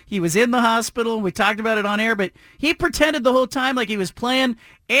out he was in the hospital. We talked about it on air, but he pretended the whole time like he was playing.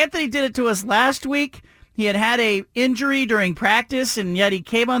 Anthony did it to us last week. He had a injury during practice, and yet he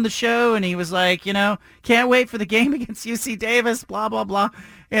came on the show and he was like, can't wait for the game against UC Davis, blah, blah, blah.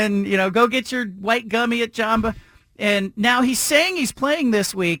 And, go get your white gummy at Jamba. And now he's saying he's playing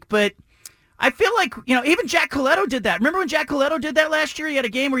this week, but I feel like, even Jack Coletto did that. Remember when Jack Coletto did that last year? He had a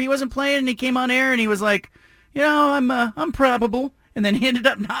game where he wasn't playing and he came on air and he was like, I'm probable. And then he ended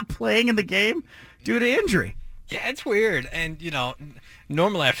up not playing in the game due to injury. Yeah, it's weird. And,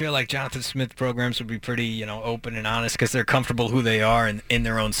 normally I feel like Jonathan Smith programs would be pretty, open and honest because they're comfortable who they are and in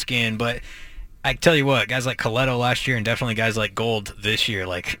their own skin. But I tell you what, guys like Coletto last year and definitely guys like Gould this year,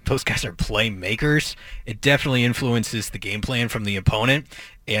 like those guys are playmakers. It definitely influences the game plan from the opponent.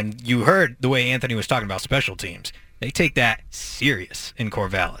 And you heard the way Anthony was talking about special teams. They take that serious in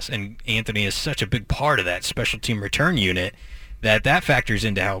Corvallis. And Anthony is such a big part of that special team return unit that factors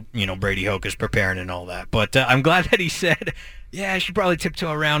into how, Brady Hoke is preparing and all that. But I'm glad that he said, yeah, I should probably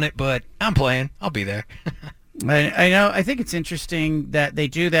tiptoe around it, but I'm playing. I'll be there. I know. I think it's interesting that they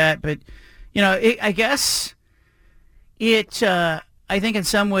do that, but I guess I think in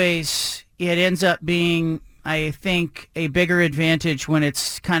some ways it ends up being, I think, a bigger advantage when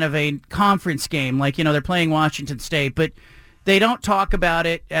it's kind of a conference game. Like, they're playing Washington State, but they don't talk about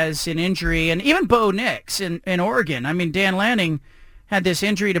it as an injury. And even Bo Nix in Oregon. I mean, Dan Lanning had this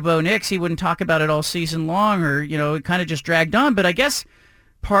injury to Bo Nix. He wouldn't talk about it all season long or, it kind of just dragged on. But I guess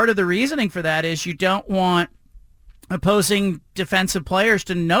part of the reasoning for that is you don't want opposing defensive players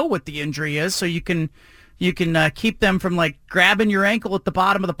to know what the injury is, so you can keep them from like grabbing your ankle at the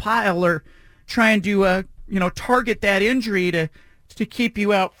bottom of the pile or trying to target that injury to keep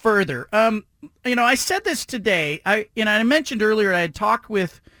you out further. I said this today. I mentioned earlier I had talked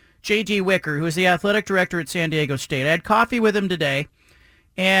with J.D. Wicker, who is the athletic director at San Diego State. I had coffee with him today,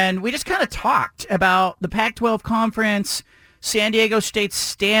 and we just kind of talked about the Pac-12 conference, San Diego State's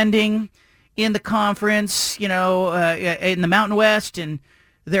standing in the conference, in the Mountain West, and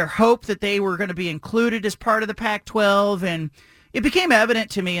their hope that they were going to be included as part of the Pac-12. And it became evident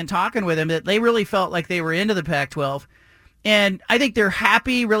to me in talking with them that they really felt like they were into the Pac-12. And I think they're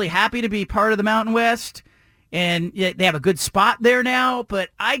really happy to be part of the Mountain West. And they have a good spot there now. But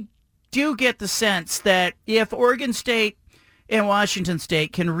I do get the sense that if Oregon State and Washington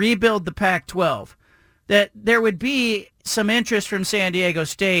State can rebuild the Pac-12, that there would be some interest from San Diego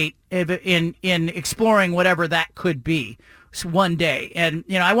State in exploring whatever that could be one day. And,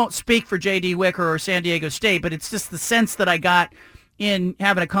 I won't speak for J.D. Wicker or San Diego State, but it's just the sense that I got in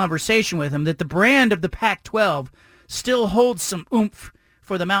having a conversation with him that the brand of the Pac-12 still holds some oomph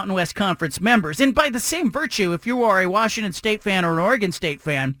for the Mountain West Conference members. And by the same virtue, if you are a Washington State fan or an Oregon State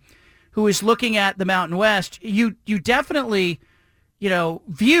fan who is looking at the Mountain West, you definitely,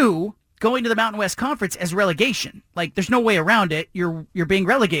 view going to the Mountain West Conference as relegation. Like, there's no way around it. You're being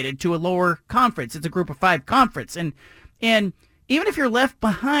relegated to a lower conference. It's a group of 5 conference. And even if you're left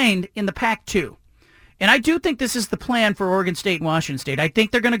behind in the Pac-2, and I do think this is the plan for Oregon State and Washington State. I think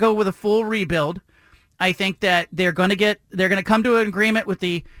they're going to go with a full rebuild. I think that they're going to come to an agreement with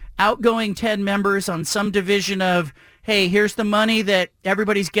the outgoing 10 members on some division of, hey, here's the money that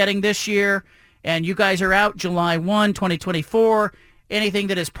everybody's getting this year, and you guys are out July 1, 2024. Anything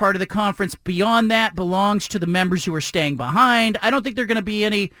that is part of the conference beyond that belongs to the members who are staying behind. I don't think there are going to be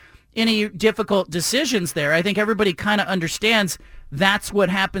any difficult decisions there. I think everybody kind of understands that's what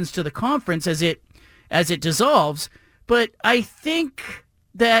happens to the conference as it dissolves. But I think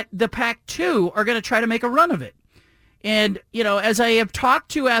that the Pac-2 are going to try to make a run of it. And, as I have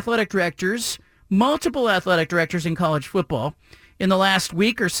talked to athletic directors, multiple athletic directors in college football in the last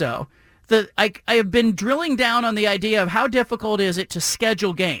week or so, I have been drilling down on the idea of how difficult is it to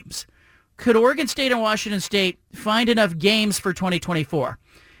schedule games. Could Oregon State and Washington State find enough games for 2024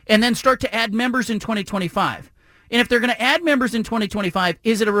 and then start to add members in 2025? And if they're going to add members in 2025,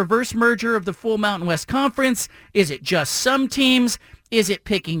 is it a reverse merger of the full Mountain West Conference? Is it just some teams? Is it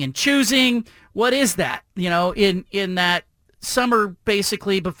picking and choosing? What is that, in that summer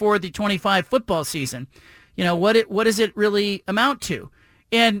basically before the 25 football season? What does it really amount to?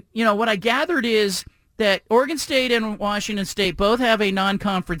 And, what I gathered is that Oregon State and Washington State both have a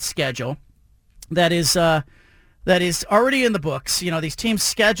non-conference schedule that is already in the books. These teams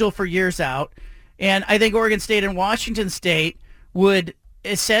schedule for years out. And I think Oregon State and Washington State would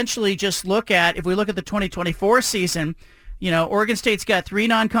essentially just if we look at the 2024 season, Oregon State's got 3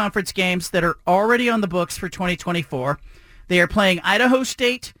 non-conference games that are already on the books for 2024. They are playing Idaho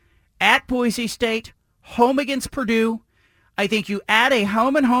State, at Boise State, home against Purdue. I think you add a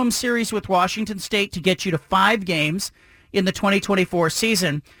home-and-home series with Washington State to get you to 5 games in the 2024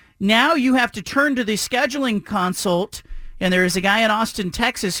 season. Now you have to turn to the scheduling consult, and there is a guy in Austin,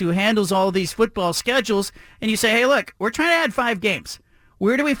 Texas, who handles all of these football schedules, and you say, hey, look, we're trying to add 5 games.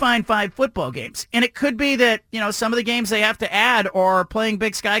 Where do we find 5 football games? And it could be that, some of the games they have to add are playing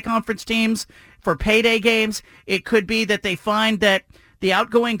Big Sky Conference teams for payday games. It could be that they find that the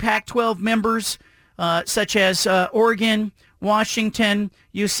outgoing Pac-12 members, such as Oregon, Washington,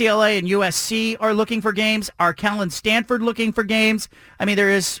 UCLA, and USC are looking for games. Are Cal and Stanford looking for games? I mean,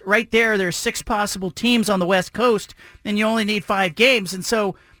 there's 6 possible teams on the West Coast, and you only need 5 games. And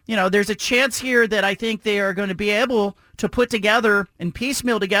so, there's a chance here that I think they are going to be able to put together and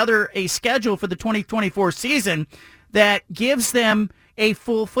piecemeal together a schedule for the 2024 season that gives them a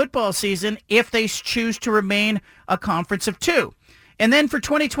full football season if they choose to remain a conference of 2. And then for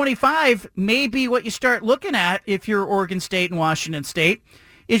 2025, maybe what you start looking at if you're Oregon State and Washington State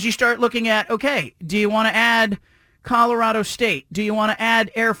is you start looking at, okay, do you want to add Colorado State? Do you want to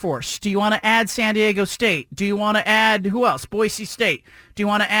add Air Force? Do you want to add San Diego State? Do you want to add, who else? Boise State. Do you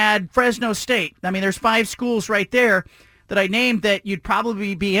want to add Fresno State? I mean, there's 5 schools right there that I named that you'd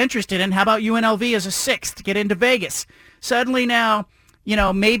probably be interested in. How about UNLV as a 6th? Get into Vegas. Suddenly now,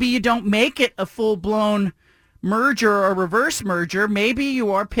 maybe you don't make it a full-blown merger or reverse merger. Maybe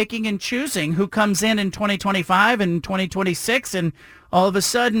you are picking and choosing who comes in 2025 and 2026, and all of a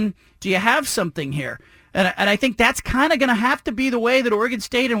sudden, do you have something here? And I think that's kind of going to have to be the way that Oregon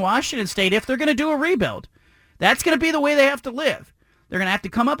State and Washington State, if they're going to do a rebuild, that's going to be the way they have to live. They're going to have to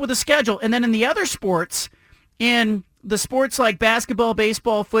come up with a schedule. And then in the other sports, in the sports like basketball,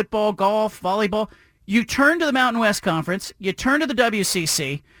 baseball, football, golf, volleyball, you turn to the Mountain West Conference, you turn to the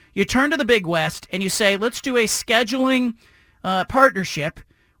WCC, you turn to the Big West, and you say, let's do a scheduling partnership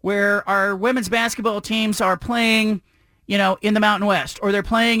where our women's basketball teams are playing, in the Mountain West, or they're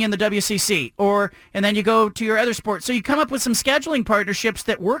playing in the WCC, and then you go to your other sports. So you come up with some scheduling partnerships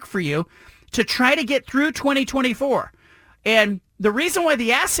that work for you to try to get through 2024. And the reason why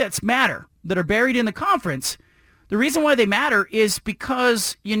the assets matter that are buried in the conference, the reason why they matter is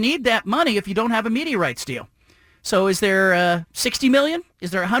because you need that money if you don't have a media rights deal. So is there 60 million?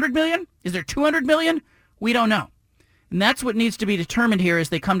 Is there 100 million? Is there 200 million? We don't know. And that's what needs to be determined here as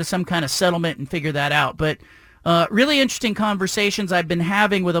they come to some kind of settlement and figure that out. But really interesting conversations I've been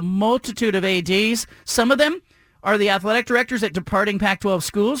having with a multitude of ADs. Some of them are the athletic directors at departing Pac-12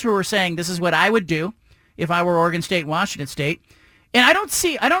 schools who are saying this is what I would do if I were Oregon State, Washington State. And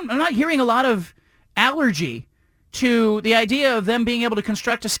I'm not hearing a lot of allergy to the idea of them being able to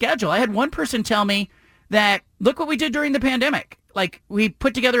construct a schedule. I had one person tell me that, look what we did during the pandemic. Like, we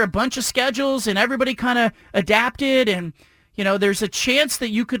put together a bunch of schedules and everybody kind of adapted, and, you know, there's a chance that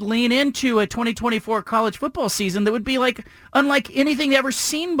you could lean into a 2024 college football season that would be like unlike anything ever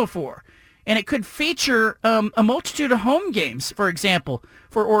seen before. And it could feature a multitude of home games, for example,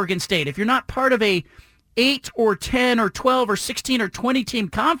 for Oregon State. If you're not part of a 8 or 10 or 12 or 16 or 20 team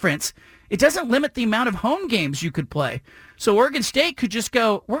conference, it doesn't limit the amount of home games you could play. So Oregon State could just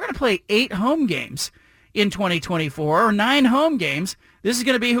go, we're going to play 8 home games in 2024 or 9 home games. This is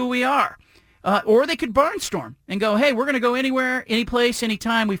going to be who we are. Or they could barnstorm and go, hey, we're going to go anywhere, any place,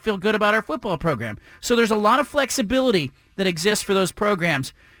 anytime. We feel good about our football program. So there's a lot of flexibility that exists for those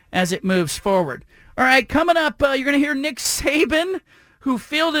programs as it moves forward. All right, coming up, you're going to hear Nick Saban, who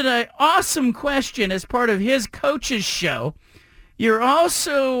fielded an awesome question as part of his coach's show. You're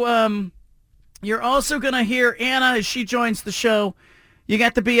also going to hear Anna as she joins the show. You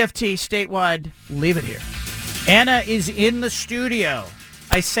got the BFT statewide. Leave it here. Anna is in the studio.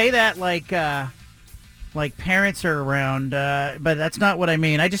 I say that like parents are around, but that's not what I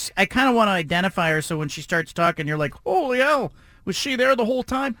mean. I kind of want to identify her so when she starts talking, you're like, holy hell, was she there the whole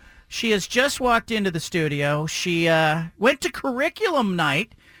time? She has just walked into the studio. She went to curriculum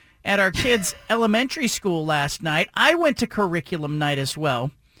night at our kids' elementary school last night. I went to curriculum night as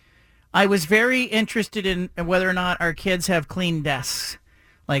well. I was very interested in whether or not our kids have clean desks.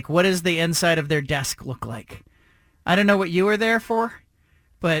 Like, what does the inside of their desk look like? I don't know what you were there for,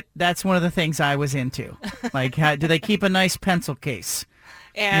 but that's one of the things I was into. Like, do they keep a nice pencil case?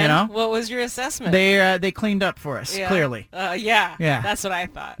 And you know? What was your assessment? They cleaned up for us, clearly. Yeah, that's what I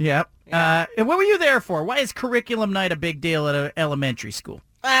thought. Yep. Yeah. And what were you there for? Why is curriculum night a big deal at an elementary school?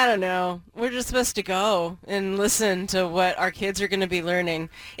 I don't know. We're just supposed to go and listen to what our kids are going to be learning.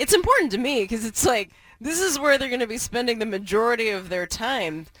 It's important to me because it's like, this is where they're going to be spending the majority of their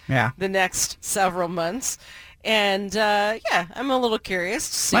time the next several months. And, I'm a little curious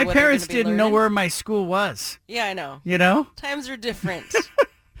to see my what parents they're gonna be didn't know learning. where my school was. Yeah, I know. You know? Times are different.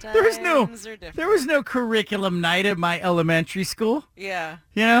 There was no curriculum night at my elementary school. Yeah.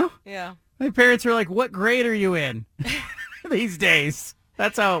 You know? Yeah. My parents were like, what grade are you in these days?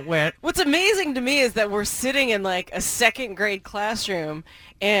 That's how it went. What's amazing to me is that we're sitting in like a second grade classroom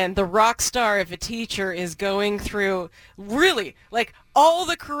and the rock star of a teacher is going through really like all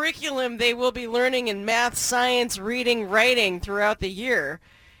the curriculum they will be learning in math, science, reading, writing throughout the year.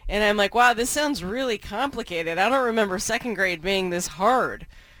 And I'm like, wow, this sounds really complicated. I don't remember second grade being this hard,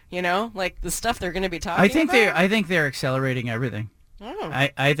 you know, like the stuff they're going to be talking about. I think they're accelerating everything. Oh.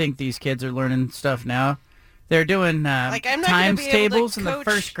 I think these kids are learning stuff now. They're doing like, I'm not times gonna be able tables to in coach,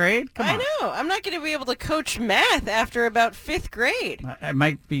 the first grade. Come on. I know. I'm not going to be able to coach math after about 5th grade. It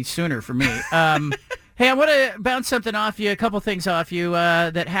might be sooner for me. Hey, I want to bounce something off you, a couple things off you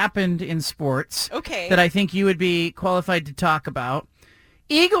that happened in sports. Okay. That I think you would be qualified to talk about.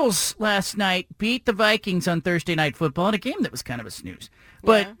 Eagles last night beat the Vikings on Thursday Night Football in a game that was kind of a snooze.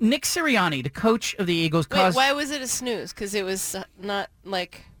 But Nick Sirianni, the coach of the Eagles, Wait, why was it a snooze? Because it was not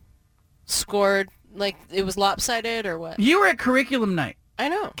like scored. Like, it was lopsided or what? You were at curriculum night. I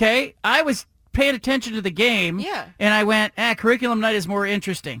know. Okay? I was paying attention to the game. Yeah. And I went, curriculum night is more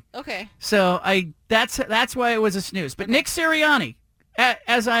interesting. Okay. So that's why it was a snooze. But Nick Sirianni,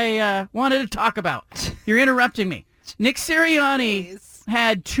 as I wanted to talk about, you're interrupting me. Nick Sirianni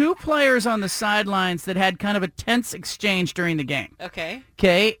had 2 players on the sidelines that had kind of a tense exchange during the game. Okay.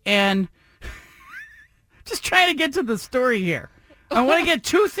 Okay? And just trying to get to the story here. I want to get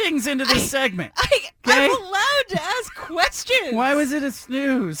 2 things into this segment. I'm allowed to ask questions. Why was it a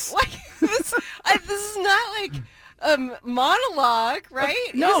snooze? This is not like a monologue,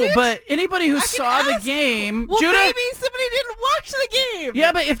 right? No, Is it? but anybody who saw the game... Well, Judah, maybe somebody didn't watch the game.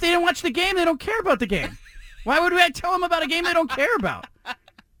 Yeah, but if they didn't watch the game, they don't care about the game. Why would I tell them about a game they don't care about?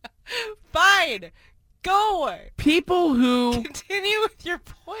 Fine. Go. People who... Continue with your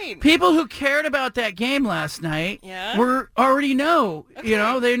point. People who cared about that game last night already know. Okay. You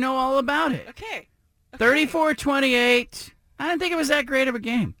know, they know all about it. Okay. 34-28. I didn't think it was that great of a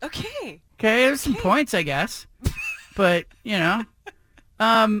game. Okay. Okay, there's some points, I guess. but, you know.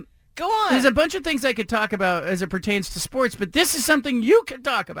 Go on. There's a bunch of things I could talk about as it pertains to sports, but this is something you could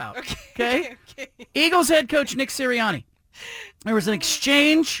talk about. Okay? Eagles head coach Nick Sirianni. There was an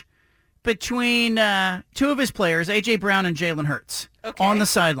exchange between two of his players, A.J. Brown and Jalen Hurts, on the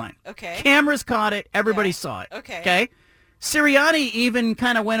sideline. Okay. Cameras caught it. Everybody saw it. Okay? Sirianni even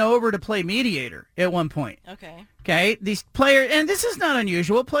kind of went over to play mediator at one point. Okay? These players, and this is not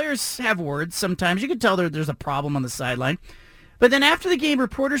unusual. Players have words sometimes. You can tell there's a problem on the sideline. But then after the game,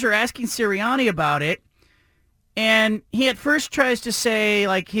 reporters are asking Sirianni about it, and he at first tries to say,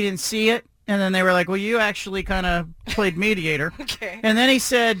 like, he didn't see it, and then they were like, well, you actually kind of played mediator. And then he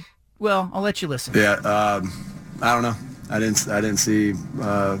said, well, I'll let you listen. Yeah, I don't know. I didn't see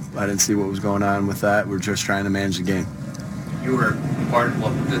what was going on with that. We're just trying to manage the game. You were part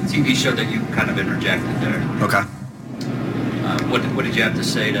of the TV show that you kind of interjected there. Okay. What did you have to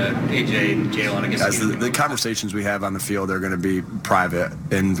say to AJ and Jalen? I guess guys, the conversations we have on the field are going to be private,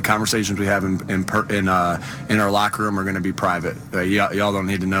 and the conversations we have in our locker room are going to be private. Y'all don't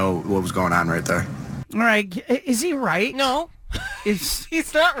need to know what was going on right there. All right, is he right? No,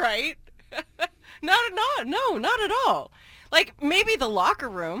 he's not right. No, not at all. Like, maybe the locker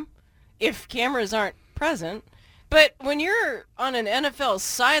room, if cameras aren't present. But when you're on an NFL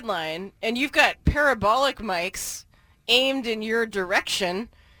sideline and you've got parabolic mics aimed in your direction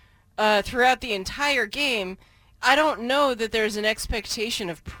throughout the entire game, I don't know that there's an expectation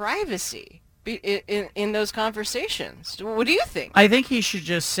of privacy in those conversations. What do you think? I think he should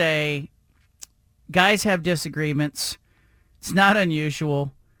just say, guys have disagreements. It's not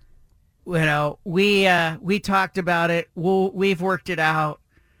unusual. You know, we talked about it. We've worked it out.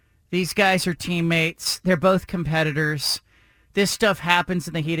 These guys are teammates. They're both competitors. This stuff happens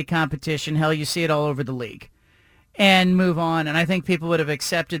in the heat of competition. Hell, you see it all over the league. And move on. And I think people would have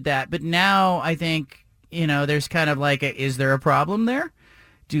accepted that. But now I think, you know, there's kind of like is there a problem there?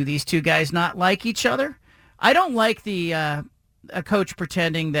 Do these two guys not like each other? I don't like a coach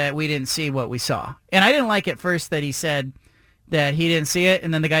pretending that we didn't see what we saw. And I didn't like at first that he said that he didn't see it.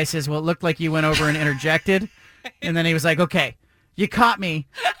 And then the guy says, well, it looked like you went over and interjected. And then he was like, okay, you caught me.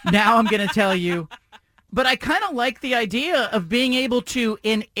 Now I'm going to tell you. But I kind of like the idea of being able to,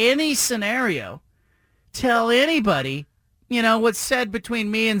 in any scenario, tell anybody, you know, what's said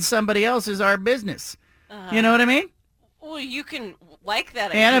between me and somebody else is our business. You know what I mean? Well, you can like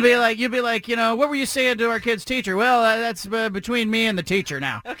that idea. And you'd be like, you know, what were you saying to our kid's teacher? Well, that's between me and the teacher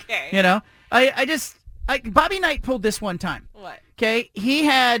now. Okay. You know, Bobby Knight pulled this one time. What? Okay. He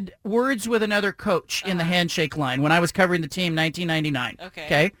had words with another coach in the handshake line when I was covering the team 1999.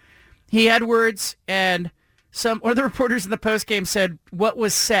 Okay. He had words, and one of the reporters in the postgame said, what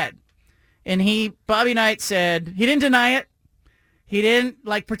was said? And Bobby Knight said, he didn't deny it. He didn't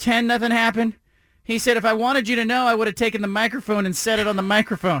pretend nothing happened. He said, if I wanted you to know, I would have taken the microphone and said it on the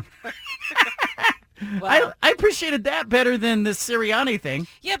microphone. Wow. I appreciated that better than the Sirianni thing.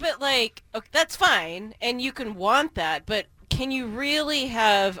 Yeah, but okay, that's fine, and you can want that, but can you really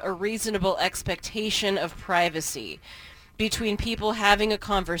have a reasonable expectation of privacy between people having a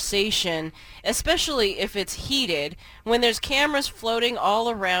conversation, especially if it's heated, when there's cameras floating all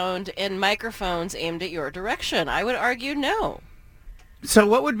around and microphones aimed at your direction? I would argue no. So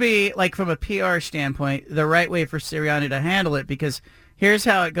what would be, from a PR standpoint, the right way for Sirianni to handle it? Because here's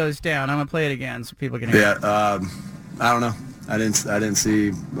how it goes down. I'm going to play it again so people can hear it. Yeah, I don't know. I didn't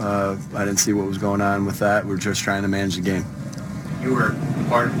see what was going on with that. We're just trying to manage the game. You were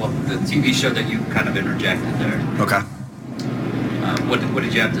part of the TV show that you kind of interjected there. Okay. What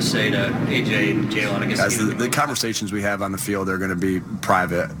did you have to say to AJ and Jalen? I guess guys, the conversations we have on the field are going to be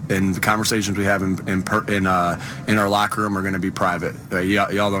private, and the conversations we have in our locker room are going to be private.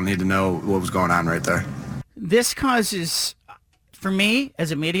 Y'all don't need to know what was going on right there. This causes, for me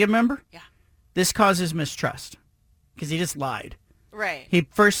as a media member, this causes mistrust because he just lied. Right. He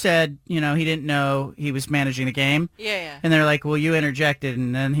first said, he didn't know he was managing the game. Yeah. And they're like, well, you interjected,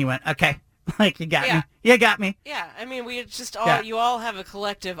 and then he went, okay. You got me. You got me. Yeah, I mean, we just all you all have a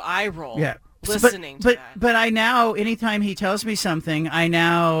collective eye roll. Yeah, listening to that. But I now, anytime he tells me something, I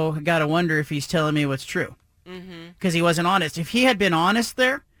now got to wonder if he's telling me what's true. Because he wasn't honest. If he had been honest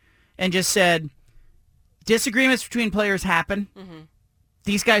there, and just said, disagreements between players happen.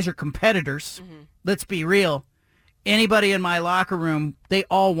 These guys are competitors. Let's be real. Anybody in my locker room, they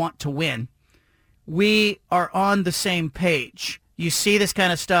all want to win. We are on the same page. You see this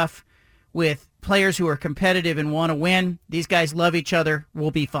kind of stuff with players who are competitive and want to win. These guys love each other.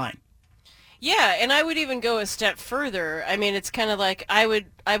 We'll be fine. Yeah, and I would even go a step further. I mean, it's kind of like I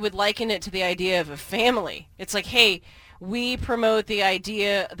would liken it to the idea of a family. It's like, hey, We promote the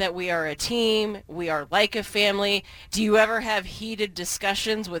idea that we are a team. We are like a family. Do you ever have heated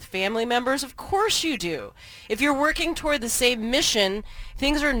discussions with family members? Of course you do. If you're working toward the same mission,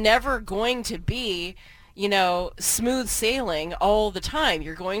 things are never going to be, smooth sailing all the time.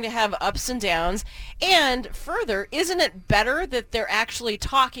 You're going to have ups and downs. And further, isn't it better that they're actually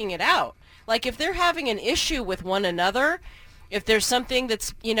talking it out? Like if they're having an issue with one another, if there's something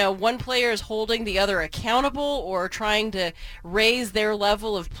that's, one player is holding the other accountable or trying to raise their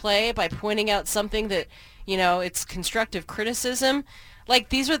level of play by pointing out something that, it's constructive criticism, like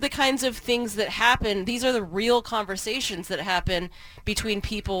these are the kinds of things that happen. These are the real conversations that happen between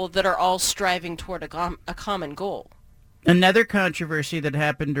people that are all striving toward a common goal. Another controversy that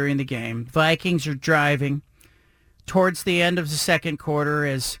happened during the game, Vikings are driving towards the end of the second quarter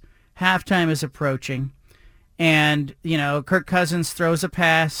as halftime is approaching. And, Kirk Cousins throws a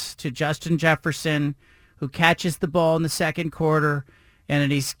pass to Justin Jefferson, who catches the ball in the second quarter.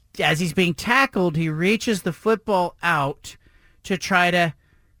 And as he's being tackled, he reaches the football out to try to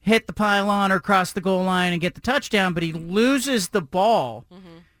hit the pylon or cross the goal line and get the touchdown, but he loses the ball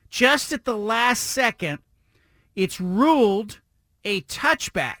just at the last second. It's ruled a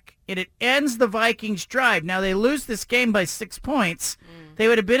touchback, and it ends the Vikings' drive. Now, they lose this game by 6 points. They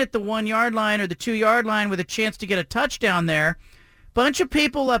would have been at the 1 yard line or the 2 yard line with a chance to get a touchdown there. Bunch of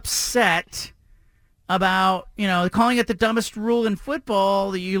people upset about, calling it the dumbest rule in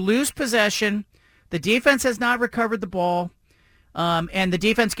football. You lose possession. The defense has not recovered the ball. And the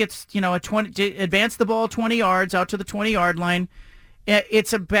defense gets, advance the ball 20 yards out to the 20-yard line.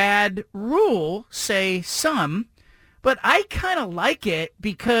 It's a bad rule, say some. But I kind of like it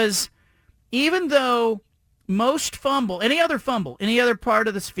because even though most any other part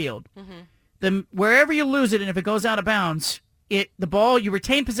of this field, wherever you lose it, and if it goes out of bounds, you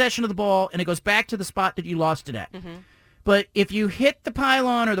retain possession of the ball, and it goes back to the spot that you lost it at. But if you hit the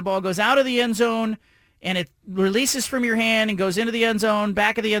pylon or the ball goes out of the end zone and it releases from your hand and goes into the end zone,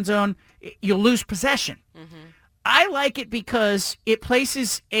 back of the end zone, you'll lose possession. I like it because it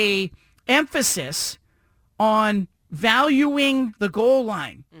places a emphasis on valuing the goal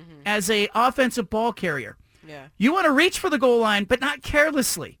line as a offensive ball carrier. Yeah. You want to reach for the goal line, but not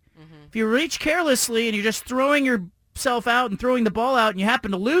carelessly. If you reach carelessly and you're just throwing yourself out and throwing the ball out and you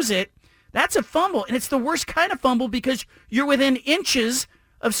happen to lose it, that's a fumble. And it's the worst kind of fumble because you're within inches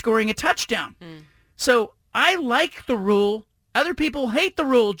of scoring a touchdown. So I like the rule. Other people hate the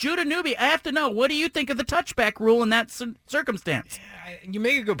rule. Judah Newby, I have to know, what do you think of the touchback rule in that circumstance? You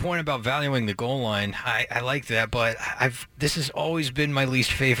make a good point about valuing the goal line. I like that, but this has always been my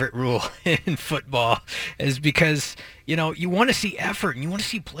least favorite rule in football, is because, you want to see effort and you want to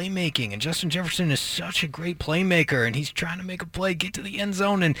see playmaking, and Justin Jefferson is such a great playmaker, and he's trying to make a play, get to the end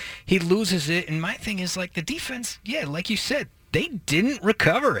zone, and he loses it. And my thing is, like, the defense, like you said, they didn't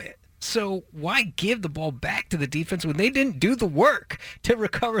recover it. So why give the ball back to the defense when they didn't do the work to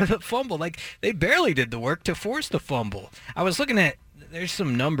recover the fumble? Like, they barely did the work to force the fumble. I was looking at, there's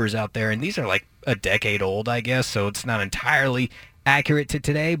some numbers out there, and these are like a decade old, I guess, so it's not entirely accurate to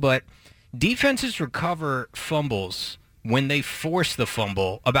today, but defenses recover fumbles when they force the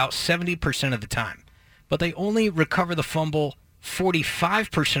fumble about 70% of the time. But they only recover the fumble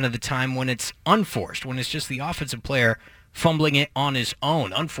 45% of the time when it's unforced, when it's just the offensive player fumbling it on his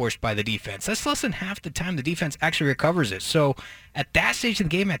own, unforced by the defense. That's less than half the time the defense actually recovers it. So at that stage of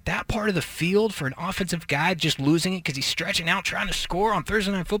the game, at that part of the field, for an offensive guy just losing it because he's stretching out trying to score on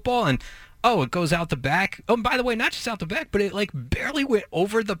Thursday Night Football, and it goes out the back. Oh, and by the way, not just out the back, but it like barely went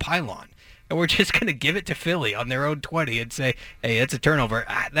over the pylon. And we're just going to give it to Philly on their own 20 and say, hey, it's a turnover.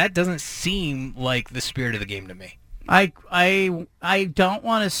 That doesn't seem like the spirit of the game to me. I don't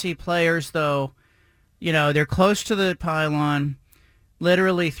want to see players, though, they're close to the pylon,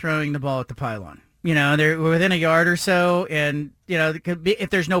 literally throwing the ball at the pylon. They're within a yard or so, and, it could be, if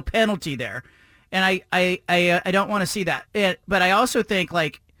there's no penalty there. And I don't want to see that. But I also think,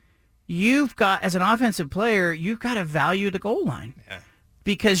 like, you've got, as an offensive player, you've got to value the goal line. Yeah.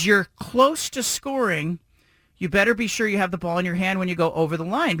 Because you're close to scoring, you better be sure you have the ball in your hand when you go over the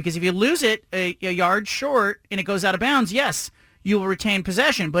line. Because if you lose it a yard short and it goes out of bounds, yes, you will retain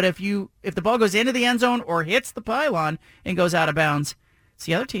possession. But if the ball goes into the end zone or hits the pylon and goes out of bounds, it's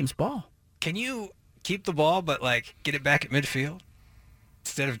the other team's ball. Can you keep the ball but, like, get it back at midfield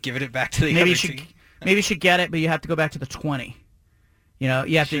instead of giving it back to the maybe other team? Maybe you should get it, but you have to go back to the 20. You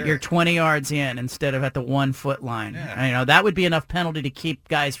have to, you're 20 yards in instead of at the 1 foot line. Yeah. That would be enough penalty to keep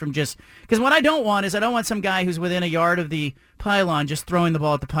guys from just, because what I don't want some guy who's within a yard of the pylon just throwing the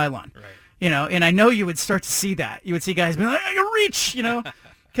ball at the pylon. Right. And I know you would start to see that. You would see guys be like, you reach,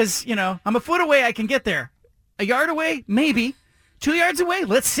 because, I'm a foot away, I can get there. A yard away? Maybe. 2 yards away?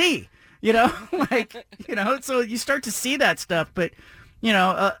 Let's see. So you start to see that stuff. But,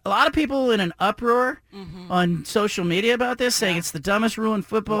 a lot of people in an uproar on social media about this, saying it's the dumbest rule in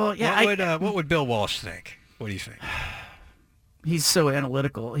football. What would Bill Walsh think? What do you think? He's so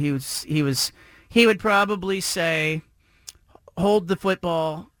analytical. He would probably say, hold the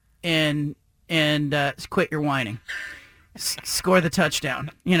football and quit your whining. Score the touchdown.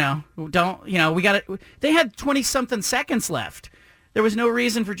 We got it. They had 20-something seconds left. There was no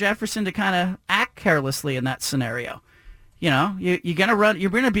reason for Jefferson to kind of act carelessly in that scenario. You're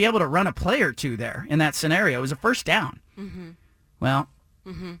going to be able to run a play or two there in that scenario. It was a first down. Mm-hmm. Well,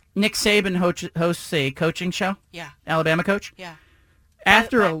 Nick Saban hosts a coaching show. Yeah. Alabama coach. Yeah. By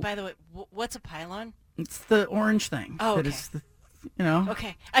the way, what's a pylon? It's the orange thing. Oh, okay. That is the,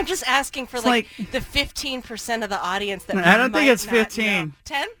 Okay. I'm just asking for the 15% of the audience that I don't think it's 15.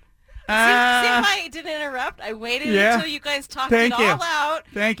 10? See if I didn't interrupt? I waited until you guys talked it all out.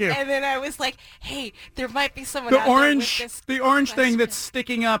 Thank you. And then I was like, hey, there might be someone the out orange, there with this The orange question. thing that's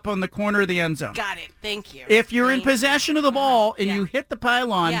sticking up on the corner of the end zone. Got it. Thank you. If you're in possession of the ball and you hit the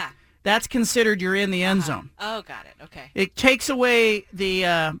pylon, that's considered you're in the end zone. Oh, got it. Okay. It takes away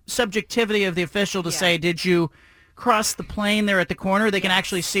the subjectivity of the official to say, did you cross the plane there at the corner? They can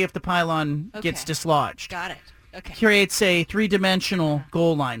actually see if the pylon gets dislodged. Got it. Okay. Creates a three-dimensional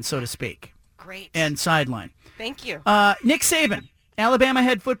goal line, so to speak. Great. And sideline. Thank you. Nick Saban, Alabama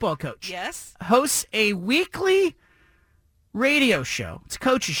head football coach. Yes. Hosts a weekly radio show. It's a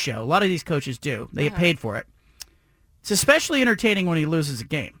coach's show. A lot of these coaches do. They get paid for it. It's especially entertaining when he loses a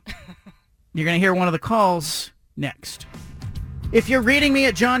game. You're going to hear one of the calls next. If you're reading me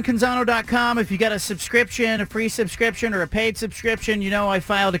at johncanzano.com, if you got a subscription, a free subscription, or a paid subscription, I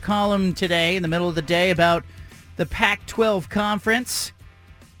filed a column today in the middle of the day about the Pac-12 Conference.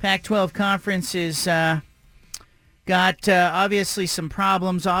 Pac-12 Conference is got obviously some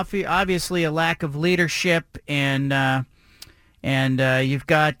problems, obviously a lack of leadership, and you've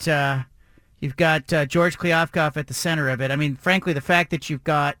got George Kliavkoff at the center of it. I mean, frankly, the fact that you've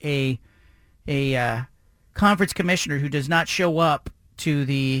got a conference commissioner who does not show up to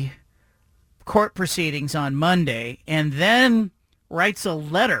the court proceedings on Monday and then writes a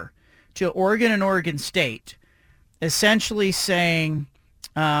letter to Oregon and Oregon State essentially saying,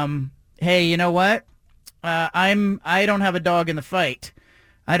 hey, you know what? I don't have a dog in the fight.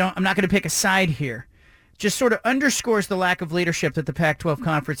 I'm not going to pick a side here. Just sort of underscores the lack of leadership that the Pac-12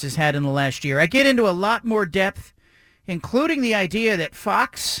 Conference has had in the last year. I get into a lot more depth, including the idea that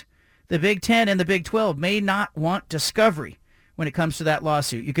Fox, the Big Ten, and the Big 12 may not want discovery when it comes to that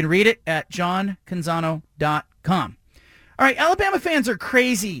lawsuit. You can read it at johncanzano.com. All right, Alabama fans are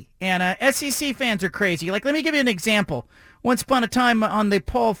crazy, and SEC fans are crazy. Let me give you an example. Once upon a time on the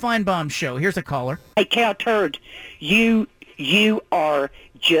Paul Feinbaum show. Here's a caller. Hey, Cal Turd, you are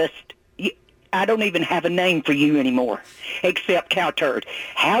just... I don't even have a name for you anymore, except Cal Turd.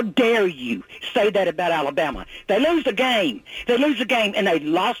 How dare you say that about Alabama? They lose a game, and they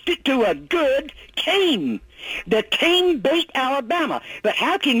lost it to a good team. The team beat Alabama. But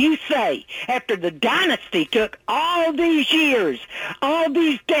how can you say, after the dynasty took all these years, all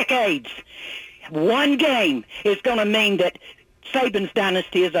these decades, one game is going to mean that Saban's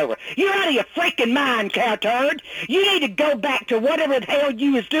dynasty is over? You're out of your freaking mind, cow turd. You need to go back to whatever the hell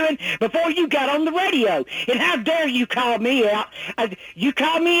you was doing before you got on the radio. And how dare you call me out? You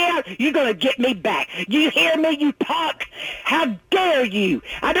call me out, you're going to get me back. You hear me, you punk? How dare you?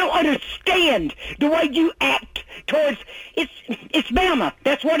 I don't understand the way you act towards... It's Bama.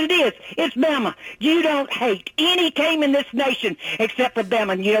 That's what it is. It's Bama. You don't hate any team in this nation except for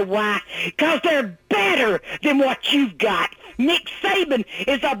Bama. And you know why? Because they're better than what you've got. Nick Saban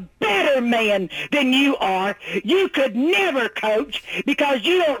is a better man than you are. You could never coach because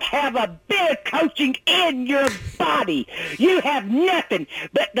you don't have a bit of coaching in your body. You have nothing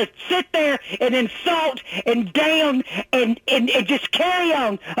but to sit there and insult and down and just carry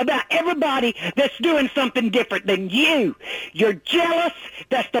on about everybody that's doing something different than you. You're jealous.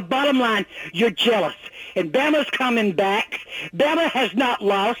 That's the bottom line. You're jealous. And Bama's coming back. Bama has not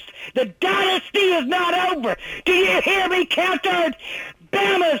lost. The dynasty is not over. Do you hear me, Counter?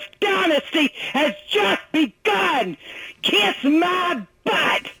 Bama's dynasty has just begun. Kiss my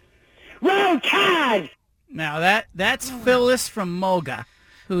butt. Roll Tide. Now that's Phyllis from Moga,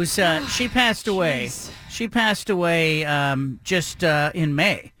 who's she passed away. She passed away just in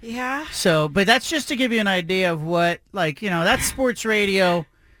May. Yeah. So, but that's just to give you an idea of what, that's sports radio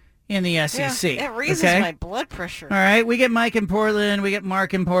in the SEC. Yeah, it raises my blood pressure. All right, we get Mike in Portland, we get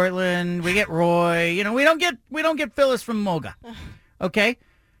Mark in Portland, we get Roy. We don't get Phyllis from Moga. Okay?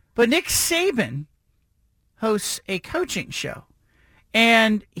 But Nick Saban hosts a coaching show,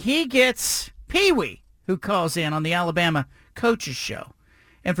 and he gets Pee-wee, who calls in on the Alabama coaches show.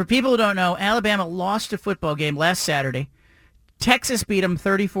 And for people who don't know, Alabama lost a football game last Saturday. Texas beat them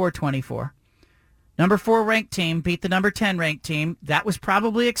 34-24. Number 4 ranked team beat the number 10 ranked team. That was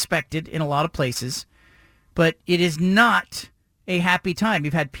probably expected in a lot of places, but it is not a happy time.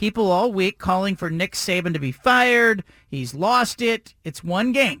 You've had people all week calling for Nick Saban to be fired. He's lost it. It's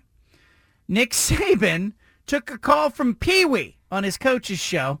one game. Nick Saban took a call from Pee-wee on his coach's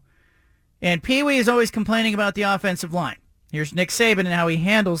show, and Pee-wee is always complaining about the offensive line. Here's Nick Saban and how he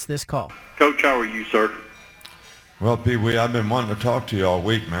handles this call. Coach, how are you, sir? Well, Pee-wee, I've been wanting to talk to you all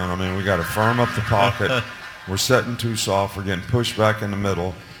week, man. I mean, we got to firm up the pocket. We're setting too soft. We're getting pushed back in the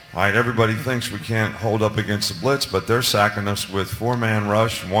middle. All right, everybody thinks we can't hold up against the blitz, but they're sacking us with 4-man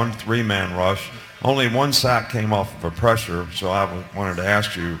rush, 1 3-man rush. Only 1 sack came off of a pressure, so I wanted to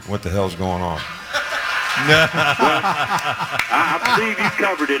ask you what the hell's going on. Well, I believe you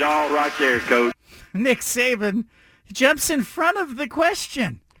covered it all right there, Coach. Nick Saban jumps in front of the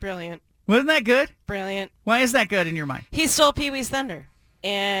question. Brilliant. Wasn't that good? Brilliant. Why is that good in your mind? He stole Pee-wee's thunder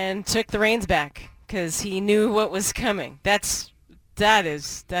and took the reins back because he knew what was coming. That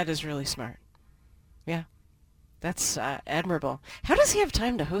is really smart. Yeah. That's admirable. How does he have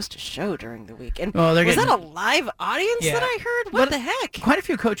time to host a show during the week? And was that a live audience that I heard? What the heck? Quite a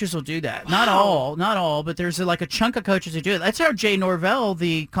few coaches will do that. Wow. Not all, but there's like a chunk of coaches who do it. That's how Jay Norvell,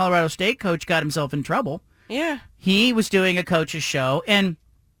 the Colorado State coach, got himself in trouble. Yeah. He was doing a coach's show, and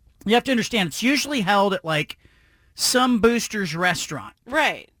you have to understand, it's usually held at like some booster's restaurant.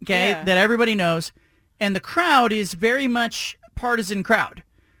 Right. Okay, yeah. that everybody knows. And the crowd is very much partisan crowd.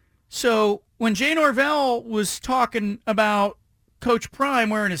 So when Jay Norvell was talking about Coach Prime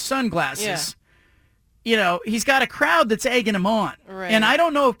wearing his sunglasses, you know, he's got a crowd that's egging him on. Right. And I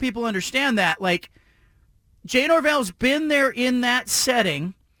don't know if people understand that. Like, Jay Norvell's been there in that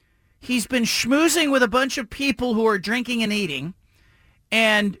setting. He's been schmoozing with a bunch of people who are drinking and eating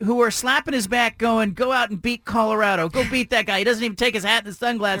and who are slapping his back going, go out and beat Colorado. Go beat that guy. He doesn't even take his hat and his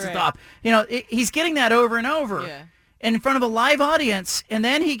sunglasses off. You know, he's getting that over and over. Yeah. In front of a live audience, and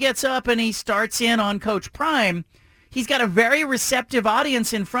then he gets up and he starts in on Coach Prime. He's got a very receptive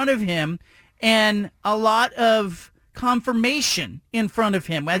audience in front of him and a lot of confirmation in front of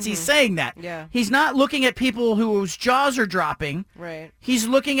him as he's saying that. Yeah. He's not looking at people whose jaws are dropping. Right. He's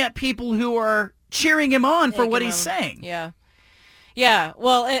looking at people who are cheering him on for what he's saying. Yeah. Yeah,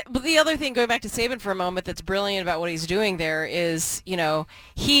 well, but the other thing, going back to Saban for a moment, that's brilliant about what he's doing there is, you know,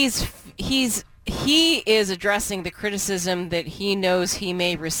 he is addressing the criticism that he knows he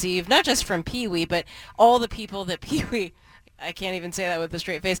may receive, not just from Pee-wee, but all the people that Pee-wee, I can't even say that with a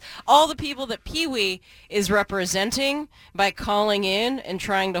straight face, all the people that Pee-wee is representing by calling in and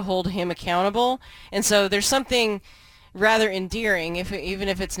trying to hold him accountable. And so there's something rather endearing, even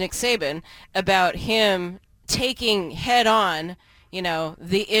if it's Nick Saban, about him taking head on, you know,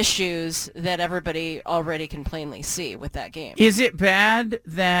 the issues that everybody already can plainly see with that game. Is it bad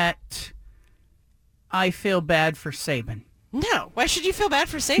that I feel bad for Saban? No. Why should you feel bad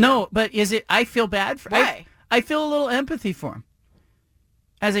for Saban? No, but is it I feel bad for Why? I feel a little empathy for him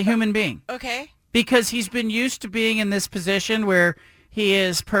as a human being. Okay. Because he's been used to being in this position where he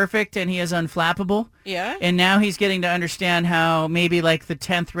is perfect and he is unflappable. Yeah. And now he's getting to understand how maybe like the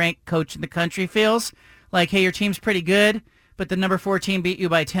 10th ranked coach in the country feels. Like, hey, your team's pretty good, but the number 4 team beat you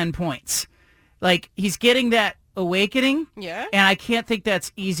by 10 points. Like, he's getting that awakening. Yeah. And I can't think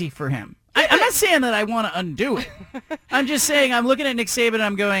that's easy for him. I'm not saying that I want to undo it. I'm just saying I'm looking at Nick Saban and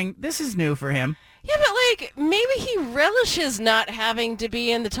I'm going, this is new for him. Yeah, but, like, maybe he relishes not having to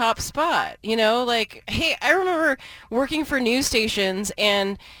be in the top spot, you know? Like, hey, I remember working for news stations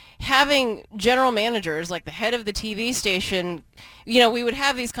and having general managers, like the head of the TV station, you know, we would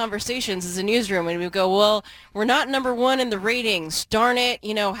have these conversations as a newsroom, and we would go, well, we're not number 1 in the ratings. Darn it,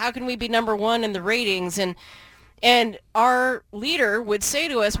 you know, how can we be number 1 in the ratings? And our leader would say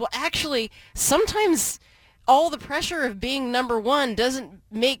to us, well, actually, sometimes all the pressure of being number 1 doesn't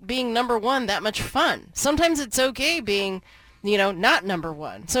make being number 1 that much fun. Sometimes it's okay being, you know, not number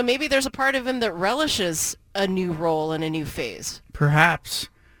 1. So maybe there's a part of him that relishes a new role and a new phase. Perhaps.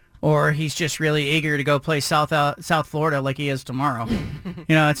 Or he's just really eager to go play South Florida like he is tomorrow.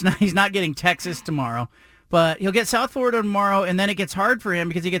 You know, he's not getting Texas tomorrow. But he'll get South Florida tomorrow, and then it gets hard for him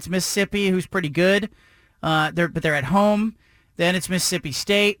because he gets Mississippi, who's pretty good. But they're at home. Then it's Mississippi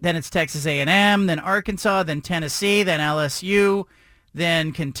State. Then it's Texas A&M. Then Arkansas. Then Tennessee. Then LSU.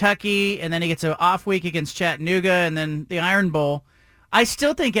 Then Kentucky. And then he gets an off week against Chattanooga. And then the Iron Bowl. I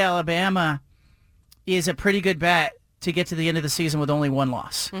still think Alabama is a pretty good bet to get to the end of the season with only 1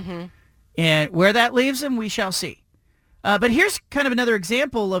 loss. Mm-hmm. And where that leaves him, we shall see. But here's kind of another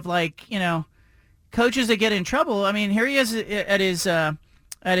example of coaches that get in trouble. I mean, here he is at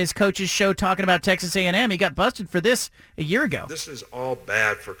his coach's show talking about Texas A&M. He got busted for this a year ago. This is all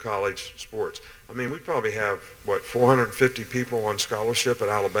bad for college sports. I mean, we probably have, 450 people on scholarship at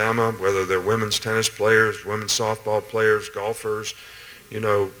Alabama, whether they're women's tennis players, women's softball players, golfers,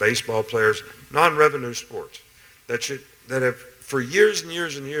 baseball players, non-revenue sports that have for years and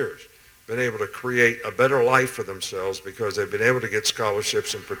years and years been able to create a better life for themselves because they've been able to get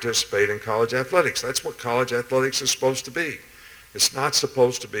scholarships and participate in college athletics. That's what college athletics is supposed to be. It's not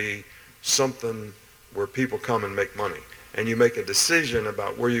supposed to be something where people come and make money. And you make a decision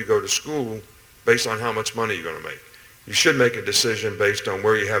about where you go to school based on how much money you're going to make. You should make a decision based on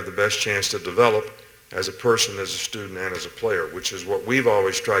where you have the best chance to develop as a person, as a student, and as a player, which is what we've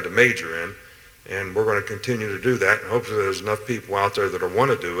always tried to major in. And we're going to continue to do that. And hopefully there's enough people out there that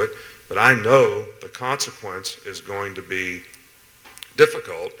want to do it. But I know the consequence is going to be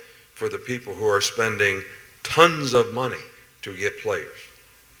difficult for the people who are spending tons of money to get players.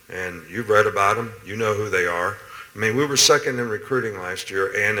 And you've read about them. You know who they are. I mean, we were second in recruiting last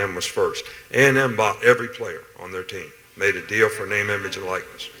year. A&M was first. A&M bought every player on their team, made a deal for name, image, and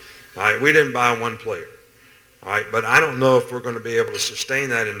likeness. All right, we didn't buy one player. All right, but I don't know if we're going to be able to sustain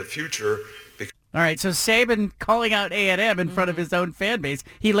that in the future. All right, so Saban calling out A&M in front of his own fan base.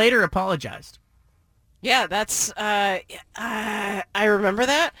 He later apologized. Yeah, that's I remember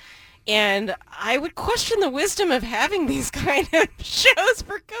that. And I would question the wisdom of having these kind of shows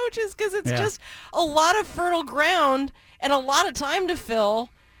for coaches because it's just a lot of fertile ground and a lot of time to fill.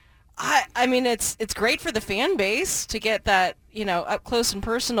 I mean, it's great for the fan base to get that, up close and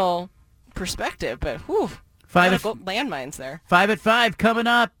personal perspective, but whew, landmines there. 5 at 5 coming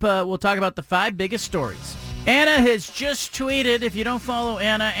up. We'll talk about the 5 biggest stories. Anna has just tweeted, if you don't follow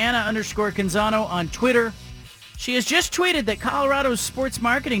Anna _Canzano on Twitter, she has just tweeted that Colorado's sports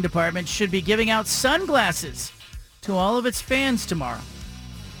marketing department should be giving out sunglasses to all of its fans tomorrow.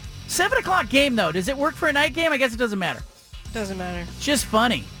 7 o'clock game, though. Does it work for a night game? I guess it doesn't matter. Doesn't matter. It's just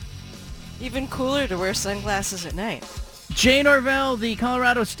funny. Even cooler to wear sunglasses at night. Jay Norvell, the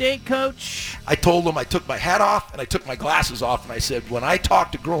Colorado State coach. I told him I took my hat off and I took my glasses off, and I said, when I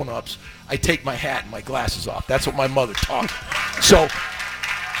talk to grown-ups, I take my hat and my glasses off. That's what my mother taught me. So,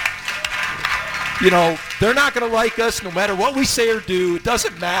 they're not going to like us no matter what we say or do. It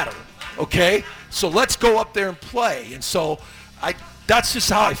doesn't matter, okay? So let's go up there and play. And so that's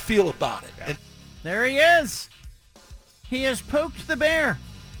just how I feel about it. And there he is. He has poked the bear.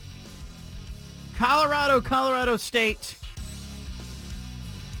 Colorado State.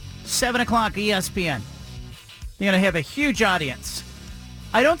 7 o'clock ESPN. They're going to have a huge audience.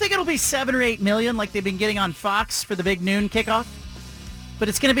 I don't think it'll be 7 or 8 million like they've been getting on Fox for the big noon kickoff. But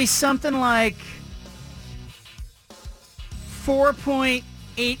it's going to be something like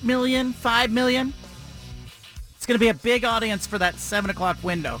 4.8 million, 5 million. It's going to be a big audience for that 7 o'clock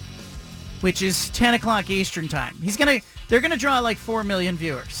window, which is 10 o'clock Eastern time. They're going to draw like 4 million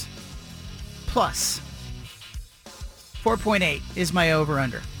viewers. Plus, 4.8 is my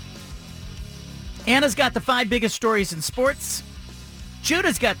over-under. Anna's got the 5 biggest stories in sports.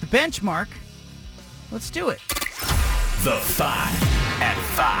 Judah's got the benchmark. Let's do it. The 5 at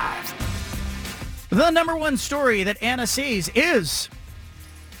 5. The number one story that Anna sees is...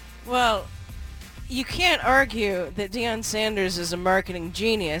 Well, you can't argue that Deion Sanders is a marketing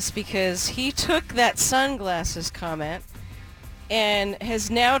genius because he took that sunglasses comment and has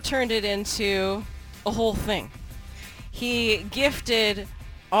now turned it into a whole thing. He gifted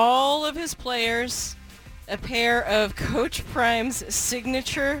all of his players a pair of Coach Prime's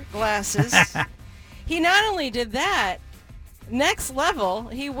signature glasses. He not only did that, next level,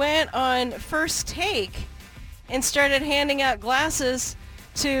 he went on First Take and started handing out glasses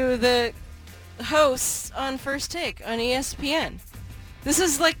to the hosts on First Take on ESPN. This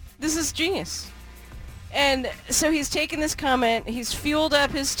is genius. And so he's taken this comment, he's fueled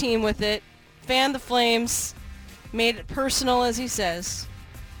up his team with it, fanned the flames, made it personal, as he says,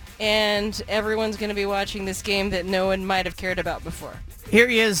 and everyone's going to be watching this game that no one might have cared about before. Here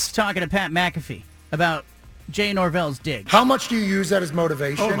he is talking to Pat McAfee about Jay Norvell's dig. How much do you use that as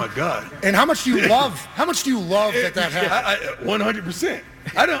motivation? Oh my God! And how much do you love? How much do you love that happened? 100%.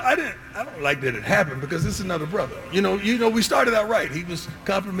 I don't like that it happened because it's another brother. We started out right. He was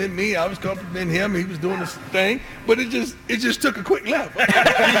complimenting me. I was complimenting him. He was doing this thing, but it just took a quick left. What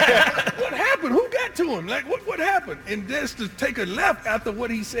happened? Who got to him? Like what happened? And just to take a left after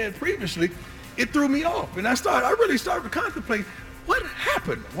what he said previously, it threw me off. And I really started to contemplate. What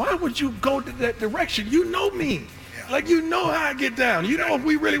happened? Why would you go to that direction? You know me. Like, you know how I get down. You know, if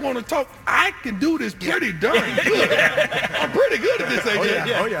we really want to talk, I can do this pretty darn good. I'm pretty good at this,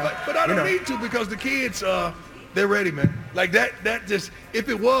 AJ. Oh, yeah. But I don't need to because the kids, they're ready, man. Like, that just, if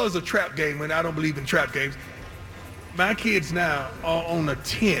it was a trap game, and I don't believe in trap games, my kids now are on a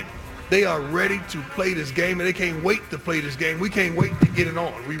 10. They are ready to play this game, and they can't wait to play this game. We can't wait to get it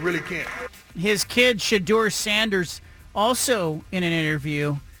on. We really can't. His kid, Shedeur Sanders, also in an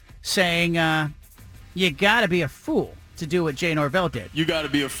interview saying, you got to be a fool to do what Jay Norvell did. You got to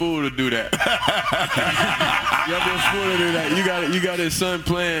be a fool to do that. You got to be a fool to do that. You got his son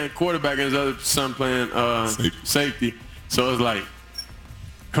playing quarterback and his other son playing safety. So it's like,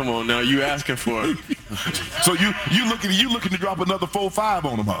 come on now, you asking for it. So you looking to drop another 4-5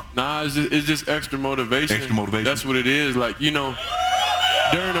 on him, huh? Nah, it's just extra motivation. Extra motivation. That's what it is. Like, you know,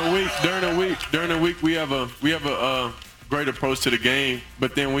 during the week we have a great approach to the game.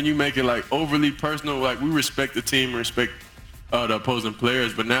 But then when you make it like overly personal, like we respect the team, respect the opposing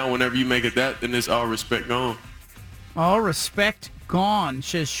players. But now whenever you make it that, then it's all respect gone. All respect gone,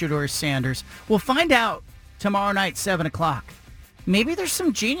 says Shedeur Sanders. We'll find out tomorrow night, 7 o'clock. Maybe there's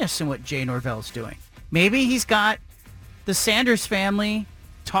some genius in what Jay Norvell's doing. Maybe he's got the Sanders family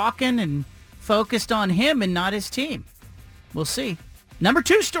talking and focused on him and not his team. We'll see. Number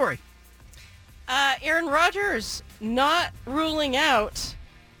 2 story. Aaron Rodgers not ruling out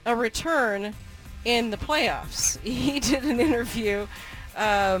a return in the playoffs. He did an interview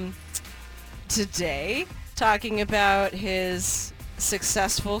today talking about his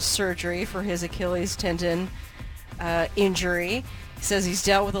successful surgery for his Achilles tendon injury. He says he's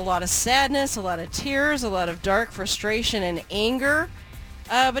dealt with a lot of sadness, a lot of tears, a lot of dark frustration and anger,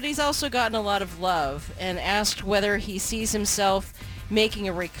 but he's also gotten a lot of love, and asked whether he sees himself making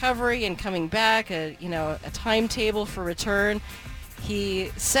a recovery and coming back, a timetable for return.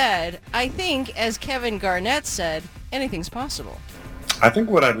 He said, I think, as Kevin Garnett said, anything's possible. I think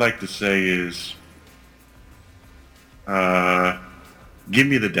what I'd like to say is, give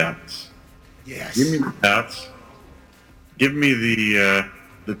me the doubts. Yes. Give me the doubts. Give me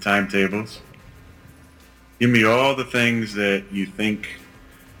the timetables. Give me all the things that you think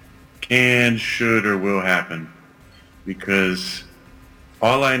can, should, or will happen. Because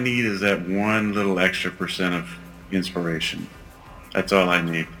all I need is that one little extra % of inspiration. That's all I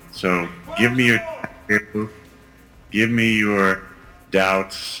need. So give me your timetable. Give me your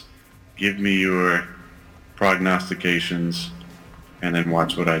doubts. Give me your prognostications. And then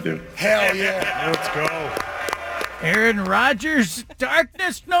watch what I do. Hell yeah. Let's go. Aaron Rodgers,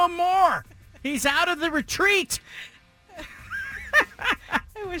 darkness no more. He's out of the retreat. I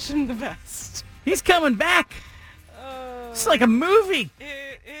wish him the best. He's coming back. It's like a movie.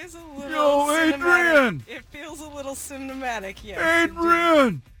 It is a little Yo, Adrian. It feels a little cinematic, yes.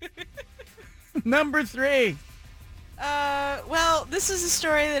 Adrian. Number 3. Well, this is a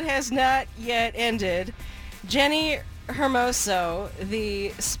story that has not yet ended. Jenny Hermoso, the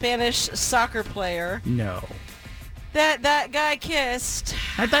Spanish soccer player. No. That guy kissed.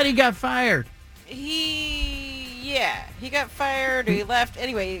 I thought he got fired. He got fired or he left.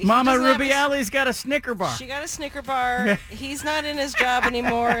 Anyway, Mama Rubiali's got a Snicker bar. She got a Snicker bar. He's not in his job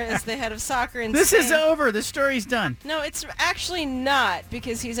anymore as the head of soccer in This Spain. is over. The story's done. No, it's actually not,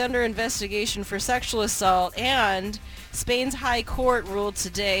 because he's under investigation for sexual assault, and Spain's high court ruled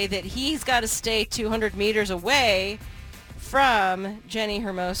today that he's got to stay 200 meters away from Jenny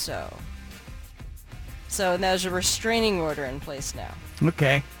Hermoso. So there's a restraining order in place now.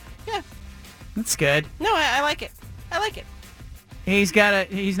 Okay. Yeah. That's good. No, I like it. I like it. He's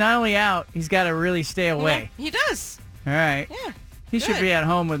not only out, he's got to really stay away. Yeah, he does. All right. Yeah. He should be at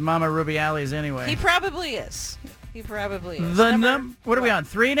home with Mama Rubiales anyway. He probably is. What are we on?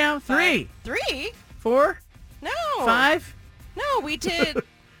 3 now? 3. 3? 4? No. 5? No, we did.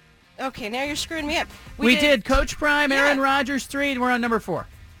 Okay, now you're screwing me up. We did Coach Prime, Aaron Rodgers, 3, and we're on number 4.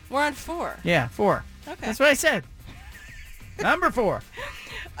 We're on 4. Yeah, 4. Okay. That's what I said. Number 4.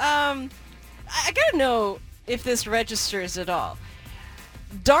 I gotta know if this registers at all.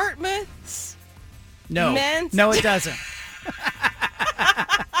 Dartmouth's men's... No, it doesn't.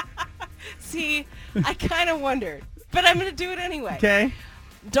 See, I kind of wondered, but I'm going to do it anyway. Okay.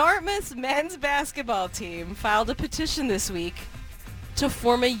 Dartmouth's men's basketball team filed a petition this week to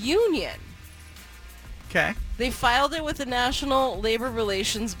form a union. Okay. They filed it with the National Labor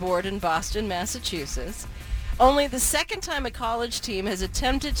Relations Board in Boston, Massachusetts. Only the second time a college team has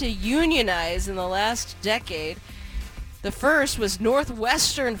attempted to unionize in the last decade. The first was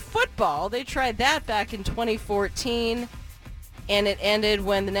Northwestern football. They tried that back in 2014, and it ended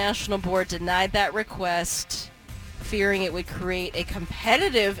when the National Board denied that request, fearing it would create a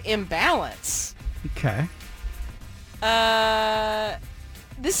competitive imbalance. Okay.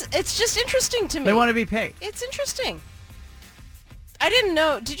 It's just interesting to me. They want to be paid. It's interesting. I didn't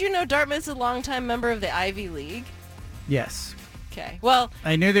know. Did you know Dartmouth's a longtime member of the Ivy League? Yes. Okay. Well,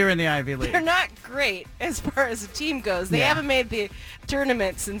 I knew they were in the Ivy League. they're not great as far as the team goes. They haven't made the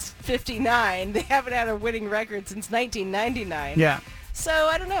tournament since '59. They haven't had a winning record since 1999. Yeah. So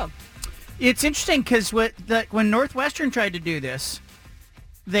I don't know. It's interesting because when Northwestern tried to do this,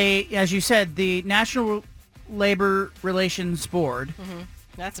 they, as you said, the National Labor Relations Board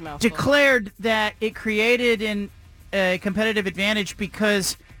That's a mouthful. declared that it created a competitive advantage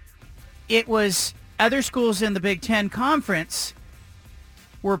because it was other schools in the Big Ten Conference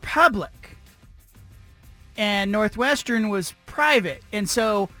were public and Northwestern was private. And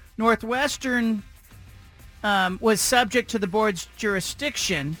so Northwestern was subject to the board's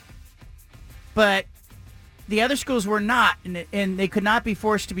jurisdiction, but the other schools were not, and they could not be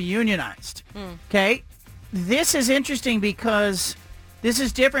forced to be unionized. Okay? This is interesting because this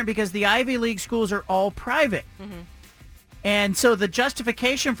is different because the Ivy League schools are all private. And so the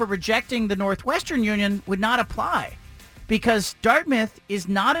justification for rejecting the Northwestern Union would not apply because Dartmouth is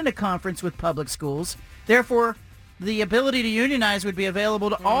not in a conference with public schools. Therefore, the ability to unionize would be available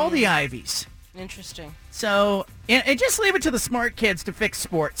to all the Ivies. Interesting. So, and just leave it to the smart kids to fix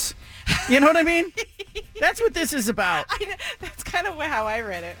sports. You know what I mean? That's what this is about. That's kind of how I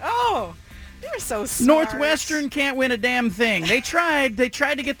read it. Oh, you're so smart. Northwestern can't win a damn thing. They tried to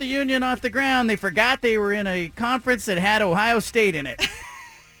get the union off the ground. They forgot they were in a conference that had Ohio State in it.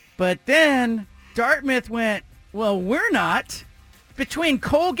 But then Dartmouth went, well, we're not. Between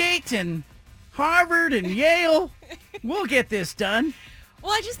Colgate and Harvard and Yale, we'll get this done.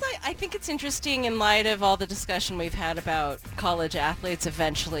 Well, I think it's interesting in light of all the discussion we've had about college athletes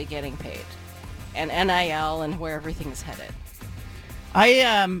eventually getting paid and NIL and where everything's headed.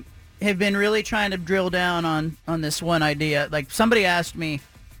 I have been really trying to drill down on this one idea. Like somebody asked me,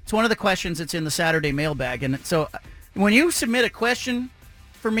 it's one of the questions that's in the Saturday mailbag. And so when you submit a question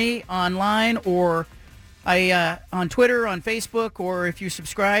for me online or on Twitter, on Facebook, or if you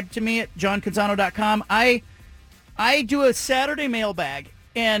subscribe to me at johncanzano.com, I do a Saturday mailbag,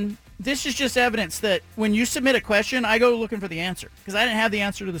 and this is just evidence that when you submit a question, I go looking for the answer because I didn't have the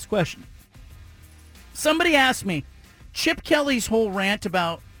answer to this question. Somebody asked me, Chip Kelly's whole rant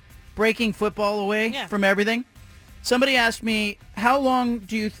about breaking football away from everything. Somebody asked me, how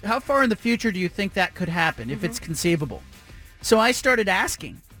far in the future do you think that could happen if it's conceivable? So I started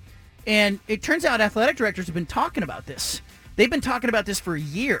asking, and it turns out athletic directors have been talking about this. They've been talking about this for a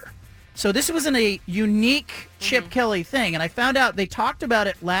year. So this wasn't a unique Chip Kelly thing, and I found out they talked about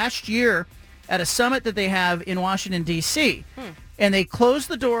it last year at a summit that they have in Washington, D.C., and they closed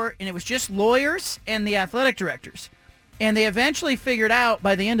the door, and it was just lawyers and the athletic directors. And they eventually figured out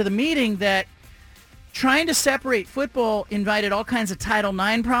by the end of the meeting that trying to separate football invited all kinds of Title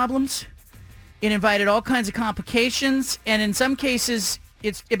IX problems. It invited all kinds of complications, and in some cases,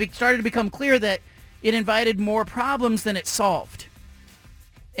 it started to become clear that it invited more problems than it solved.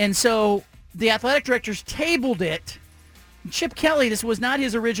 And so the athletic directors tabled it. Chip Kelly, this was not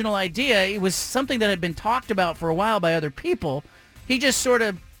his original idea. It was something that had been talked about for a while by other people. He just sort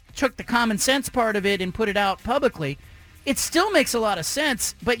of took the common sense part of it and put it out publicly. It still makes a lot of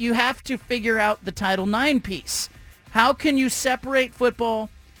sense, but you have to figure out the Title IX piece. How can you separate football,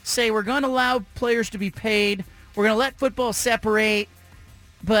 say we're going to allow players to be paid, we're going to let football separate,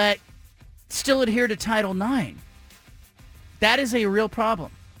 but still adhere to Title IX? That is a real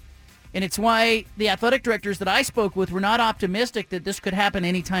problem. And it's why the athletic directors that I spoke with were not optimistic that this could happen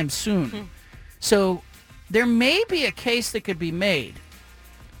anytime soon. So there may be a case that could be made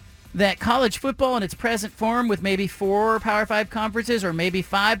that college football in its present form with maybe 4 Power 5 conferences or maybe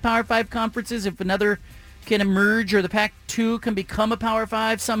 5 Power 5 conferences, if another can emerge or the Pac-2 can become a Power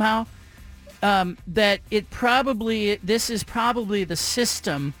 5 somehow, that this is probably the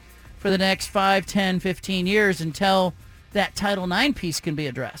system for the next 5, 10, 15 years until that Title IX piece can be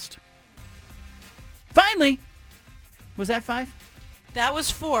addressed. Finally, was that 5? That was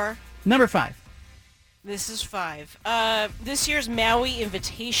 4. Number 5. This is 5. This year's Maui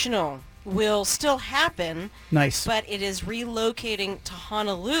Invitational will still happen. Nice. But it is relocating to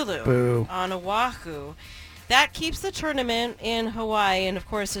Honolulu. Boo. On Oahu. That keeps the tournament in Hawaii, and of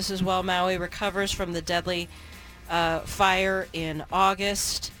course this is while Maui recovers from the deadly fire in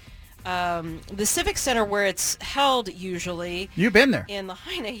August. The Civic Center, where it's held usually... You've been there. In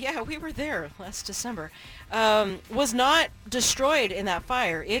Lahaina. Yeah, we were there last December. Was not destroyed in that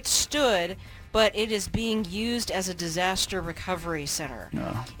fire. It stood, but it is being used as a disaster recovery center.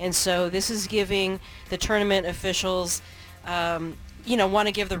 Oh. And so this is giving the tournament officials want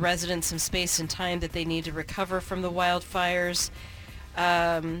to give the residents some space and time that they need to recover from the wildfires.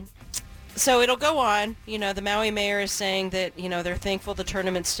 So it'll go on. The Maui mayor is saying that, they're thankful the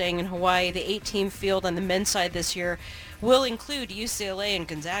tournament's staying in Hawaii. The 8-team field on the men's side this year will include UCLA and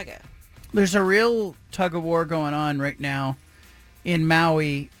Gonzaga. There's a real tug-of-war going on right now in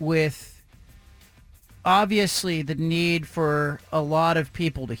Maui with obviously the need for a lot of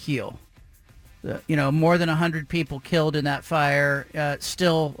people to heal. More than 100 people killed in that fire,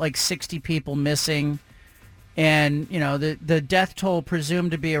 still like 60 people missing. And, the death toll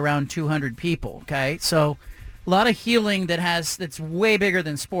presumed to be around 200 people, okay? So a lot of healing that's way bigger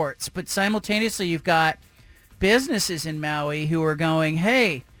than sports. But simultaneously, you've got businesses in Maui who are going,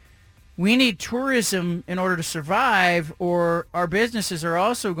 hey, we need tourism in order to survive, or our businesses are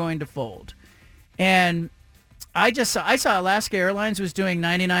also going to fold. And I saw Alaska Airlines was doing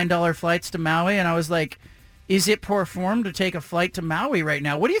 $99 flights to Maui, and I was like, is it poor form to take a flight to Maui right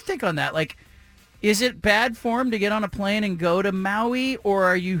now? What do you think on that? Like, is it bad form to get on a plane and go to Maui, or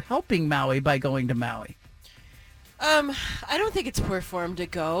are you helping Maui by going to Maui? I don't think it's poor form to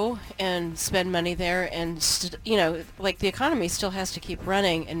go and spend money there, and the economy still has to keep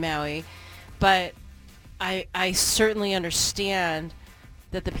running in Maui, but I certainly understand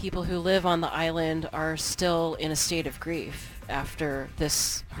that the people who live on the island are still in a state of grief after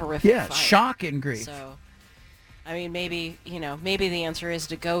this horrific fire. Shock and grief. So, I mean, maybe the answer is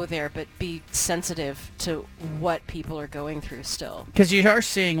to go there, but be sensitive to what people are going through still. Because you are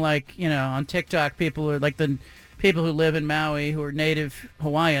seeing, on TikTok, people are the people who live in Maui who are native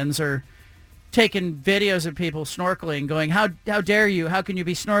Hawaiians are taking videos of people snorkeling, going, how dare you? How can you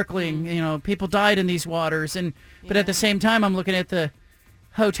be snorkeling? People died in these waters. But at the same time, I'm looking at the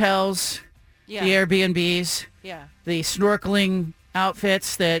hotels, the Airbnbs, the snorkeling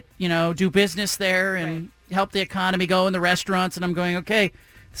outfits that, do business there and help the economy go in the restaurants. And I'm going, okay, at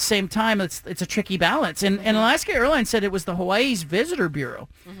the same time, it's a tricky balance. And Alaska Airlines said it was the Hawaii's Visitor Bureau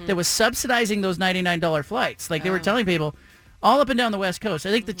that was subsidizing those $99 flights. They were telling people all up and down the West Coast.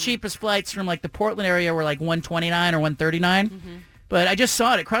 I think the cheapest flights from the Portland area were $129 or $139. But I just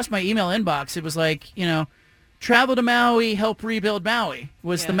saw it. It crossed my email inbox. It was travel to Maui, help rebuild Maui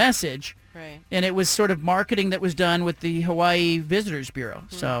was the message. Right. And it was sort of marketing that was done with the Hawaii Visitors Bureau.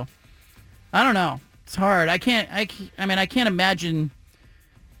 So I don't know. It's hard. I can't imagine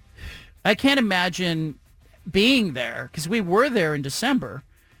being there, because we were there in December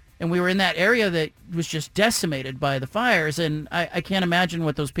and we were in that area that was just decimated by the fires, and I can't imagine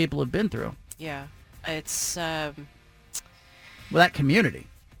what those people have been through. Yeah. It's well, that community.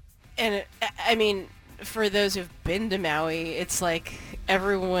 And for those who've been to Maui, it's like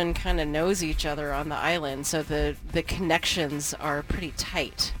everyone kind of knows each other on the island, so the connections are pretty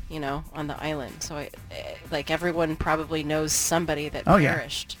tight, on the island. So everyone probably knows somebody that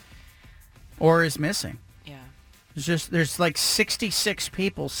perished or is missing. Yeah, there's 66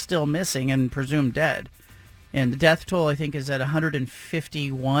 people still missing and presumed dead, and the death toll I think is at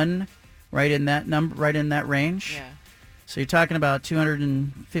 151, right in that number, right in that range. Yeah. So you're talking about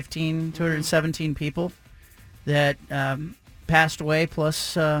 217 people that passed away,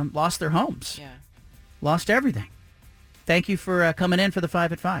 plus lost their homes. Yeah. Lost everything. Thank you for coming in for the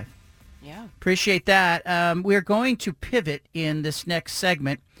 5 at 5. Yeah. Appreciate that. We're going to pivot in this next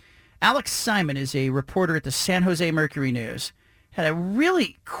segment. Alex Simon is a reporter at the San Jose Mercury News. Had a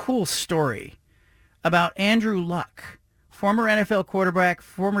really cool story about Andrew Luck, former NFL quarterback,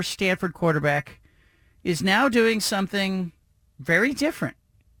 former Stanford quarterback, is now doing something very different.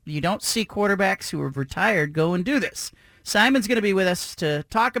 You don't see quarterbacks who have retired go and do this. Simon's going to be with us to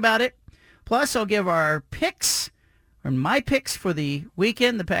talk about it. Plus, I'll give our picks, or my picks for the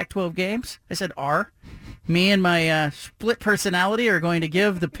weekend, the Pac-12 games. I said our. Me and my split personality are going to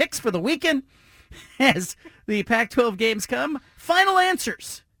give the picks for the weekend as the Pac-12 games come. Final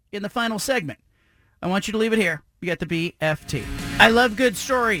answers in the final segment. I want you to leave it here. We got the BFT. I love good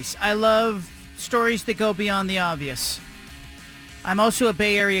stories. I love stories that go beyond the obvious. I'm also a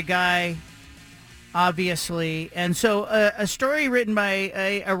Bay Area guy, obviously. And so a story written by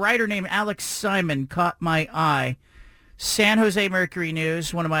a writer named Alex Simon caught my eye. San Jose Mercury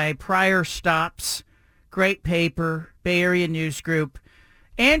News, one of my prior stops. Great paper, Bay Area News Group.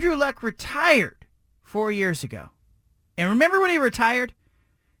 Andrew Luck retired 4 years ago. And remember when he retired?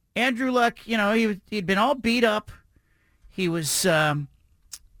 Andrew Luck, he'd been all beat up. He was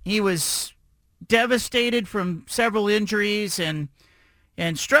devastated from several injuries and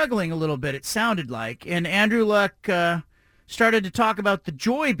struggling a little bit, it sounded like. And Andrew Luck started to talk about the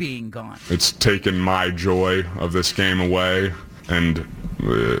joy being gone. It's taken my joy of this game away, and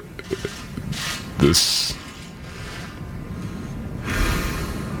this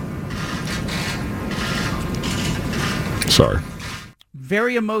Sorry.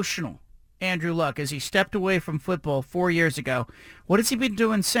 Very emotional, Andrew Luck, as he stepped away from football 4 years ago. What has he been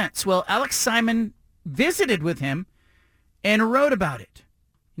doing since? Well, Alex Simon visited with him and wrote about it.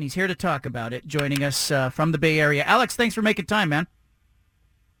 And he's here to talk about it, joining us from the Bay Area. Alex, thanks for making time, man.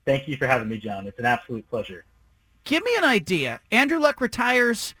 Thank you for having me, John. It's an absolute pleasure. Give me an idea. Andrew Luck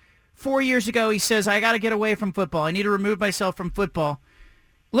retires 4 years ago. He says, I got to get away from football. I need to remove myself from football.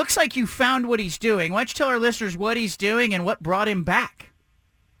 Looks like you found what he's doing. Why don't you tell our listeners what he's doing and what brought him back?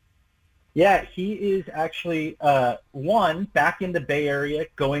 Yeah, he is actually, back in the Bay Area,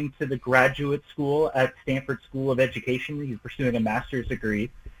 going to the graduate school at Stanford School of Education. He's pursuing a master's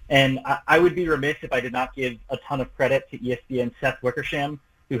degree. And I would be remiss if I did not give a ton of credit to ESPN's Seth Wickersham,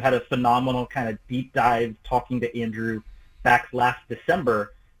 who had a phenomenal kind of deep dive talking to Andrew back last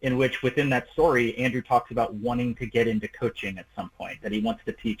December, in which within that story, Andrew talks about wanting to get into coaching at some point, that he wants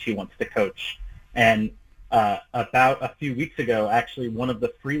to teach, he wants to coach. And about a few weeks ago, actually, one of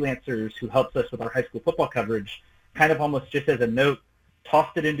the freelancers who helps us with our high school football coverage, kind of almost just as a note,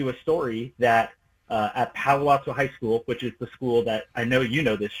 tossed it into a story that at Palo Alto High School, which is the school that I know you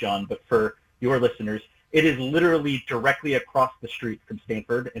know this, Sean, but for your listeners, it is literally directly across the street from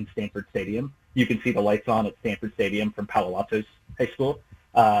Stanford and Stanford Stadium. You can see the lights on at Stanford Stadium from Palo Alto's high school.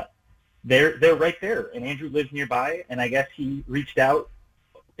 They're right there, and Andrew lives nearby, and I guess he reached out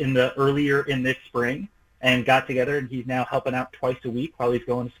earlier in this spring and got together, and he's now helping out twice a week while he's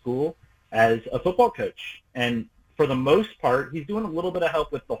going to school as a football coach. And for the most part, he's doing a little bit of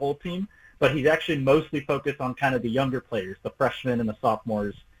help with the whole team, but he's actually mostly focused on kind of the younger players, the freshmen and the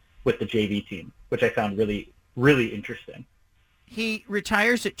sophomores with the JV team, which I found really, really interesting. He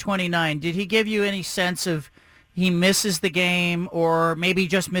retires at 29. Did he give you any sense of he misses the game, or maybe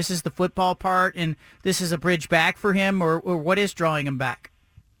just misses the football part and this is a bridge back for him, or what is drawing him back?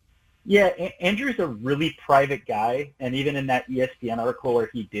 Yeah, Andrew's a really private guy, and even in that ESPN article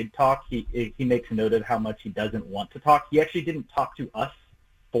where he did talk, he makes a note of how much he doesn't want to talk. He actually didn't talk to us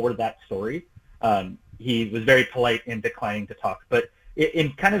for that story. He was very polite in declining to talk, but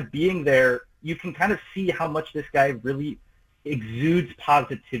in kind of being there, you can kind of see how much this guy really exudes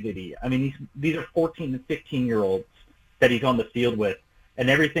positivity. I mean, these are 14 and 15-year-olds that he's on the field with,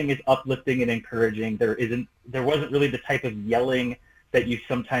 and everything is uplifting and encouraging. There wasn't really the type of yelling that you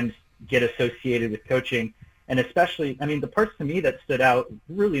sometimes get associated with coaching. And especially, I mean, the parts to me that stood out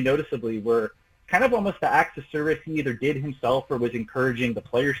really noticeably were kind of almost the acts of service he either did himself or was encouraging the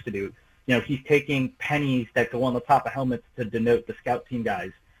players to do. You know, he's taking pennies that go on the top of helmets to denote the scout team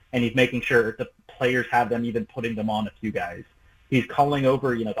guys, and he's making sure the players have them, even putting them on a few guys. He's calling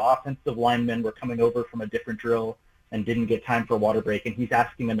over, the offensive linemen were coming over from a different drill and didn't get time for a water break, and he's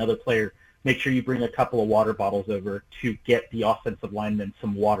asking another player, make sure you bring a couple of water bottles over to get the offensive linemen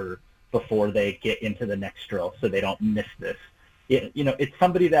some water before they get into the next drill so they don't miss this. It's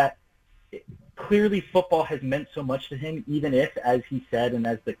somebody that clearly football has meant so much to him, even if, as he said, and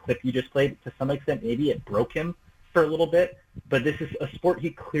as the clip you just played, to some extent maybe it broke him for a little bit. But this is a sport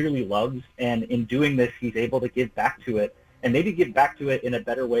he clearly loves, and in doing this, he's able to give back to it, and maybe give back to it in a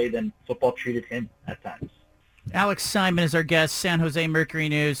better way than football treated him at times. Alex Simon is our guest, San Jose Mercury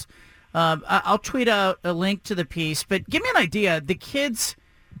News. I'll tweet out a link to the piece, but give me an idea. The kids,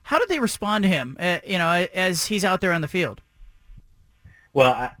 how do they respond to him, as he's out there on the field?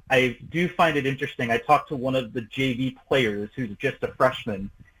 Well, I do find it interesting. I talked to one of the JV players who's just a freshman,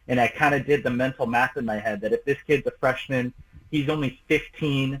 and I kind of did the mental math in my head that if this kid's a freshman, he's only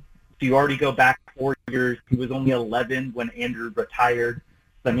 15, so you already go back 4 years. He was only 11 when Andrew retired.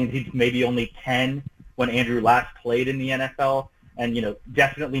 So that means he's maybe only 10 when Andrew last played in the NFL, and,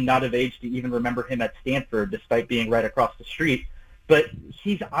 definitely not of age to even remember him at Stanford, despite being right across the street. But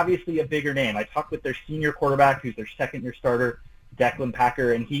he's obviously a bigger name. I talked with their senior quarterback, who's their second-year starter, Declan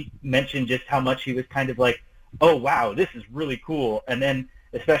Packer, and he mentioned just how much he was kind of like, oh, wow, this is really cool. And then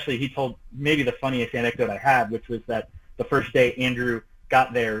especially he told maybe the funniest anecdote I had, which was that the first day Andrew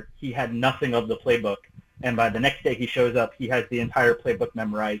got there, he had nothing of the playbook. And by the next day he shows up, he has the entire playbook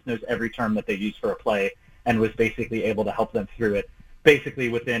memorized, knows every term that they use for a play, and was basically able to help them through it basically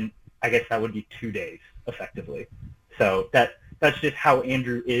within, I guess that would be 2 days, effectively. So that's just how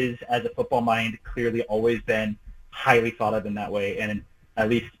Andrew is as a football mind, clearly always been highly thought of in that way. And at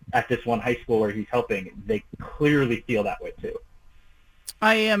least at this one high school where he's helping, they clearly feel that way too.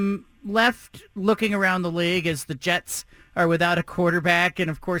 I am left looking around the league as the Jets are without a quarterback,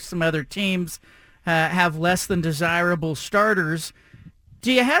 and of course some other teams have less than desirable starters.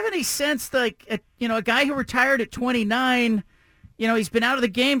 Do you have any sense that, a guy who retired at 29, he's been out of the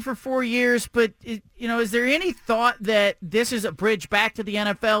game for 4 years, but, is there any thought that this is a bridge back to the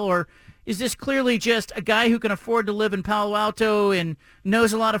NFL, or is this clearly just a guy who can afford to live in Palo Alto and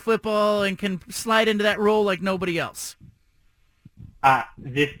knows a lot of football and can slide into that role like nobody else?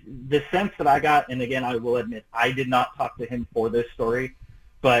 The sense that I got, and again, I will admit, I did not talk to him for this story,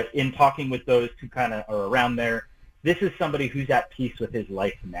 but in talking with those who kind of are around there, this is somebody who's at peace with his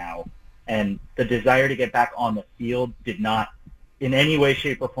life now. And the desire to get back on the field did not in any way,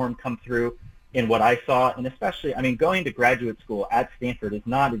 shape, or form come through in what I saw. And especially, I mean, going to graduate school at Stanford is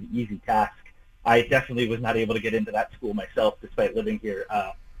not an easy task. I definitely was not able to get into that school myself despite living here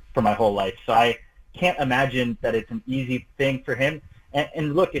for my whole life. So I can't imagine that it's an easy thing for him.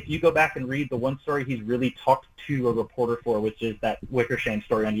 And look, if you go back and read the one story he's really talked to a reporter for, which is that Wickersham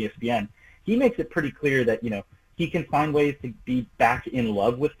story on ESPN, he makes it pretty clear that, he can find ways to be back in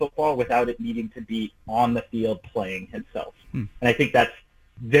love with football without it needing to be on the field playing himself. And I think that's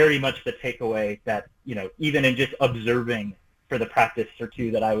very much the takeaway that, even in just observing for the practice or two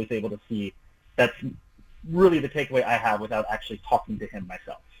that I was able to see, that's really the takeaway I have without actually talking to him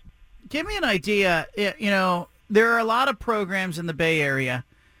myself. Give me an idea. There are a lot of programs in the Bay Area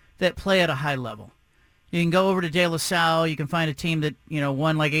that play at a high level. You can go over to De La Salle. You can find a team that,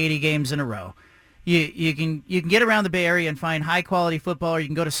 won like 80 games in a row. You can get around the Bay Area and find high-quality football, or you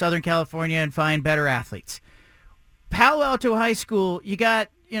can go to Southern California and find better athletes. Palo Alto High School, you got,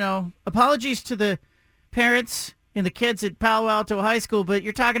 apologies to the parents and the kids at Palo Alto High School, but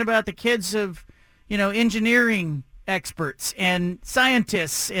you're talking about the kids of, engineering experts and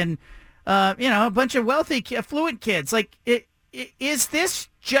scientists and, a bunch of wealthy, affluent kids. Like, is this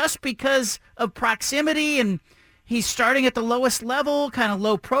just because of proximity and he's starting at the lowest level, kind of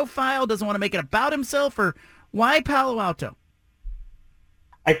low profile, doesn't want to make it about himself, or why Palo Alto?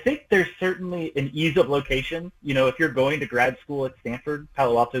 I think there's certainly an ease of location. If you're going to grad school at Stanford,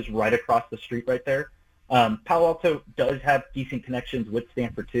 Palo Alto's right across the street right there. Palo Alto does have decent connections with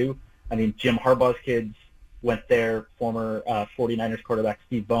Stanford too. I mean, Jim Harbaugh's kids went there. Former 49ers quarterback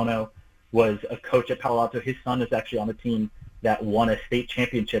Steve Bono was a coach at Palo Alto. His son is actually on the team that won a state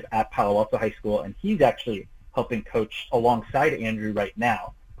championship at Palo Alto High School, and he's actually helping coach alongside Andrew right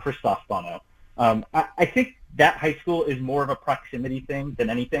now, Christoph Bono. I think that high school is more of a proximity thing than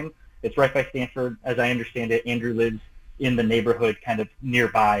anything. It's right by Stanford. As I understand it, Andrew lives in the neighborhood kind of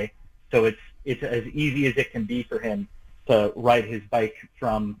nearby, so it's as easy as it can be for him to ride his bike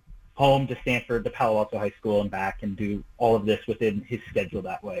from home to Stanford to Palo Alto High School and back and do all of this within his schedule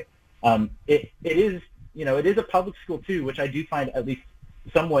that way. It is a public school too, which I do find at least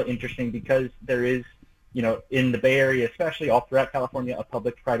somewhat interesting because there is, in the Bay Area, especially all throughout California, a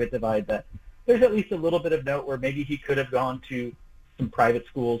public-private divide that there's at least a little bit of note where maybe he could have gone to some private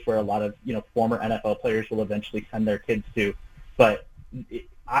schools where a lot of, former NFL players will eventually send their kids to. But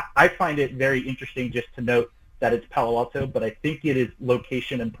I find it very interesting just to note that it's Palo Alto, but I think it is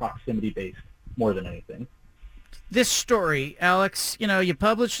location and proximity-based more than anything. This story, Alex, you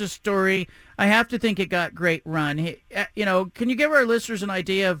published a story. I have to think it got great run. Can you give our listeners an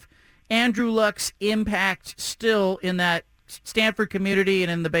idea of Andrew Luck's impact still in that Stanford community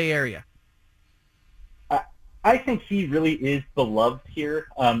and in the Bay Area? I think he really is beloved here.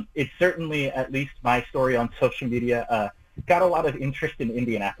 It's certainly, at least my story on social media, got a lot of interest in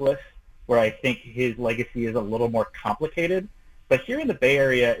Indianapolis, where I think his legacy is a little more complicated. But here in the Bay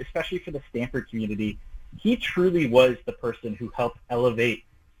Area, especially for the Stanford community, he truly was the person who helped elevate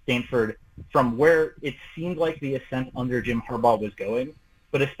Stanford from where it seemed like the ascent under Jim Harbaugh was going,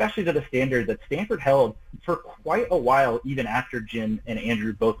 but especially to the standard that Stanford held for quite a while, even after Jim and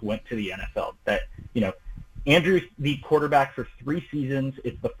Andrew both went to the NFL. That, Andrew's the quarterback for 3 seasons.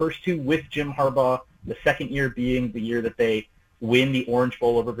 It's the first 2 with Jim Harbaugh, the second year being the year that they win the Orange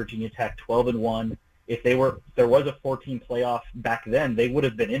Bowl over Virginia Tech, 12-1. If there was a 14 playoff back then, they would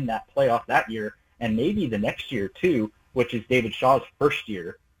have been in that playoff that year, and maybe the next year too, which is David Shaw's first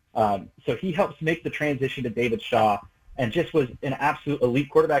year. So he helps make the transition to David Shaw and just was an absolute elite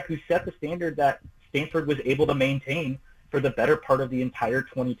quarterback who set the standard that Stanford was able to maintain for the better part of the entire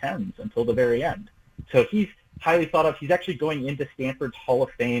 2010s until the very end. So he's highly thought of. He's actually going into Stanford's Hall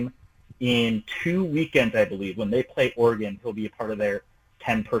of Fame in 2 weekends, I believe. When they play Oregon, he'll be a part of their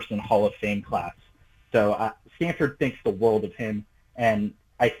 10-person Hall of Fame class. So Stanford thinks the world of him, and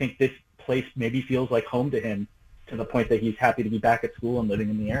I think this place maybe feels like home to him to the point that he's happy to be back at school and living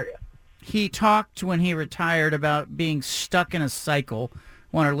in the area. He talked when he retired about being stuck in a cycle.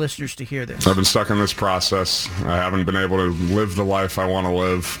 I want our listeners to hear this. I've been stuck in this process. I haven't been able to live the life I want to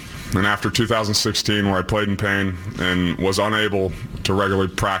live. And after 2016, where I played in pain and was unable to regularly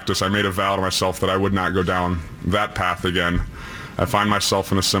practice, I made a vow to myself that I would not go down that path again. I find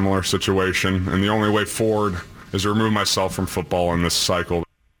myself in a similar situation, and the only way forward is to remove myself from football in this cycle.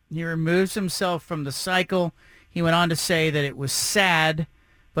 He removes himself from the cycle. He went on to say that it was sad,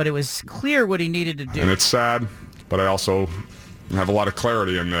 but it was clear what he needed to do. And it's sad, but I also have a lot of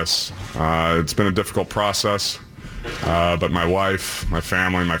clarity in this. It's been a difficult process, but my wife, my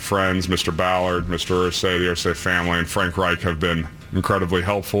family, my friends, Mr. Ballard, Mr. Irsay, the Irsay family, and Frank Reich have been incredibly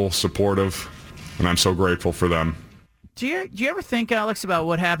helpful, supportive, and I'm so grateful for them. Do you ever think, Alex, about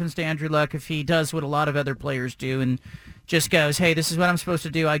what happens to Andrew Luck if he does what a lot of other players do and just goes, hey, this is what I'm supposed to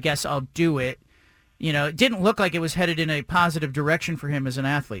do, I guess I'll do it? You know, it didn't look like it was headed in a positive direction for him as an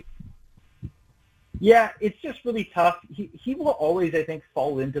athlete. Yeah, it's just really tough. He will always, I think,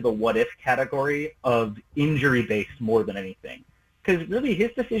 fall into the what-if category of injury-based more than anything. Because really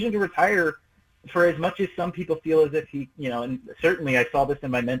his decision to retire, for as much as some people feel as if he, and certainly I saw this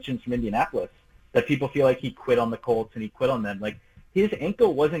in my mentions from Indianapolis, that people feel like he quit on the Colts and he quit on them. Like, his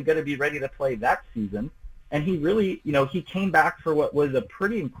ankle wasn't going to be ready to play that season. And he really, he came back for what was a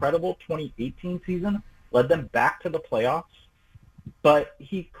pretty incredible 2018 season, led them back to the playoffs. But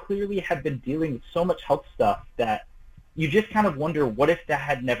he clearly had been dealing with so much health stuff that you just kind of wonder, what if that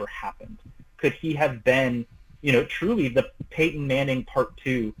had never happened? Could he have been, truly the Peyton Manning Part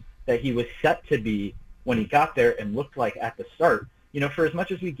 2 that he was set to be when he got there and looked like at the start? For as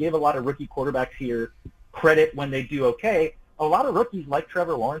much as we give a lot of rookie quarterbacks here credit when they do okay, a lot of rookies like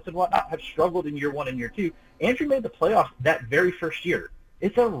Trevor Lawrence and whatnot have struggled in year one and year two. Andrew made the playoffs that very first year.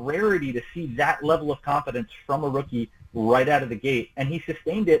 It's a rarity to see that level of confidence from a rookie right out of the gate, and he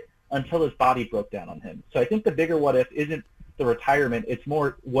sustained it until his body broke down on him. So I think the bigger what if isn't the retirement, it's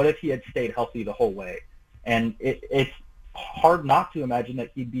more what if he had stayed healthy the whole way. And it's hard not to imagine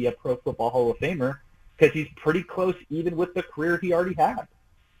that he'd be a Pro Football Hall of Famer because he's pretty close even with the career he already had.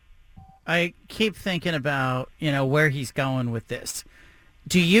 I keep thinking about, where he's going with this.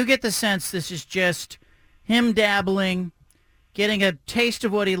 Do you get the sense this is just him dabbling, getting a taste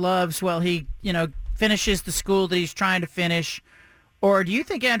of what he loves while he, finishes the school that he's trying to finish? Or do you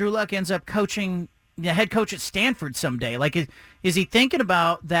think Andrew Luck ends up coaching, the head coach at Stanford someday? Like, is he thinking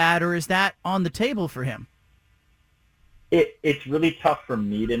about that, or is that on the table for him? It's really tough for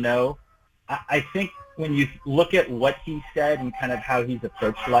me to know. I think when you look at what he said and kind of how he's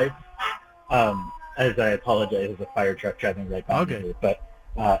approached life, as I apologize, there's a fire truck driving right by me here, but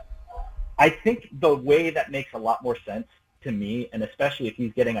I think the way that makes a lot more sense to me, and especially if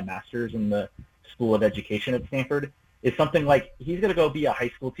he's getting a master's in the School of Education at Stanford, is something like he's going to go be a high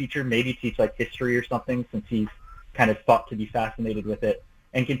school teacher, maybe teach like history or something, since he's kind of thought to be fascinated with it,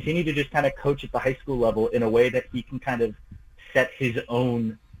 and continue to just kind of coach at the high school level in a way that he can kind of set his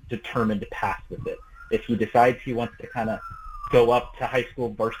own determined path with it. If he decides he wants to kind of go up to high school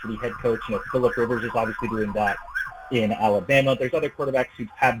varsity head coach, Phillip Rivers is obviously doing that in Alabama. There's other quarterbacks who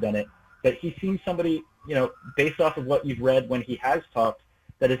have done it, but he seems somebody, based off of what you've read when he has talked,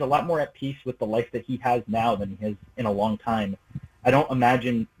 that is a lot more at peace with the life that he has now than he has in a long time. I don't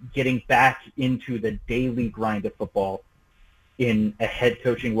imagine getting back into the daily grind of football in a head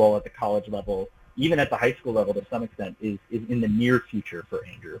coaching role at the college level, even at the high school level to some extent, is in the near future for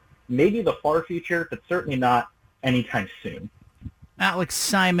Andrew. Maybe the far future, but certainly not anytime soon. Alex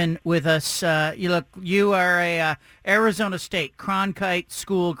Simon with us. You are a Arizona State Cronkite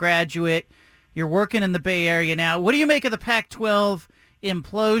School graduate. You're working in the Bay Area now. What do you make of the Pac-12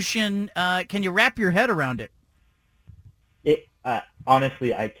 implosion? Can you wrap your head around it?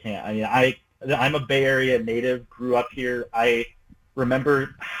 Honestly, I can't. I mean, I'm a Bay Area native, grew up here. I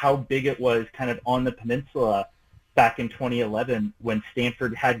remember how big it was kind of on the peninsula back in 2011 when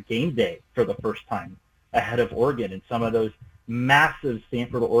Stanford had game day for the first time ahead of Oregon, and some of those massive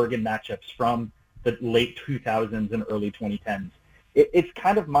Stanford-Oregon matchups from the late 2000s and early 2010s. It's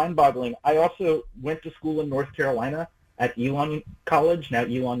kind of mind-boggling. I also went to school in North Carolina at Elon College, now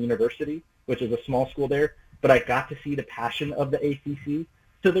Elon University, which is a small school there, but I got to see the passion of the ACC.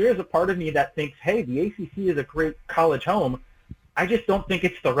 So there is a part of me that thinks, hey, the ACC is a great college home. I just don't think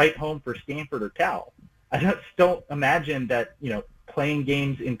it's the right home for Stanford or Cal. I just don't imagine that, playing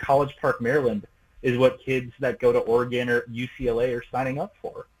games in College Park, Maryland is what kids that go to Oregon or UCLA are signing up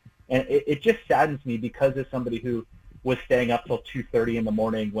for. And it just saddens me because as somebody who was staying up till 2:30 in the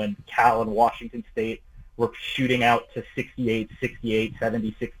morning when Cal and Washington State were shooting out to 68,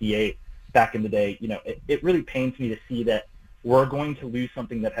 70, 68 back in the day. It really pains me to see that we're going to lose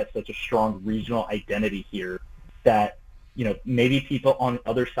something that has such a strong regional identity here that, maybe people on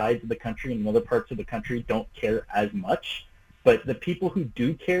other sides of the country and in other parts of the country don't care as much. But the people who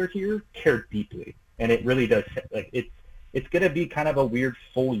do care here care deeply. And it really does. It's going to be kind of a weird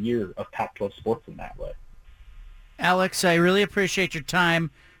full year of Pac-12 sports in that way. Alex, I really appreciate your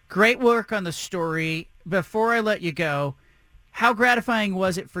time. Great work on the story. Before I let you go, how gratifying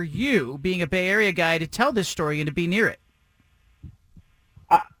was it for you, being a Bay Area guy, to tell this story and to be near it?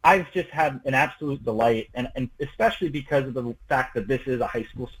 I've just had an absolute delight, and especially because of the fact that this is a high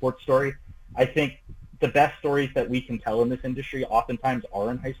school sports story. I think the best stories that we can tell in this industry oftentimes are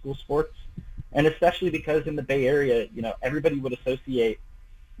in high school sports, and especially because in the Bay Area, everybody would associate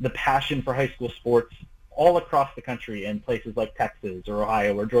the passion for high school sports all across the country in places like Texas or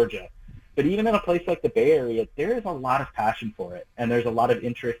Ohio or Georgia. But even in a place like the Bay Area, there is a lot of passion for it, and there's a lot of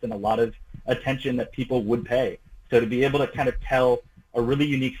interest and a lot of attention that people would pay. So to be able to kind of tell a really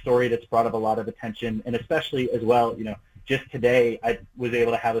unique story that's brought up a lot of attention, and especially as well, just today I was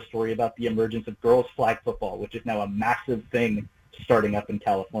able to have a story about the emergence of girls flag football, which is now a massive thing starting up in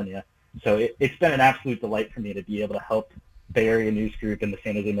California. So it's been an absolute delight for me to be able to help Bay Area News Group and the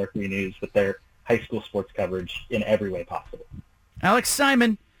San Jose Mercury News with their high school sports coverage in every way possible. Alex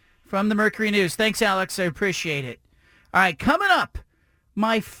Simon from the Mercury News. Thanks, Alex. I appreciate it. All right, coming up,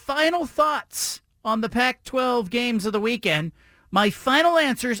 my final thoughts on the Pac-12 games of the weekend. My final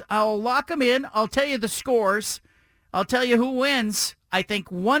answers, I'll lock them in. I'll tell you the scores. I'll tell you who wins. I think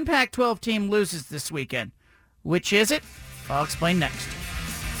one Pac-12 team loses this weekend. Which is it? I'll explain next.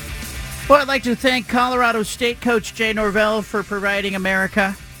 Well, I'd like to thank Colorado State coach Jay Norvell for providing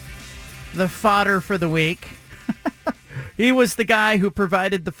America the fodder for the week. He was the guy who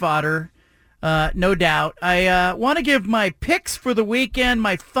provided the fodder, no doubt. I want to give my picks for the weekend,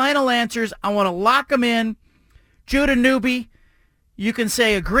 my final answers. I want to lock them in. Judah Newby, you can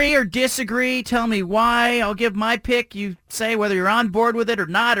say agree or disagree. Tell me why. I'll give my pick. You say whether you're on board with it or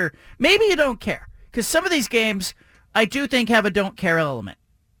not, or maybe you don't care. Because some of these games, I do think have a don't care element.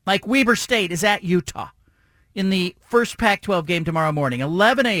 Like Weber State is at Utah in the first Pac-12 game tomorrow morning,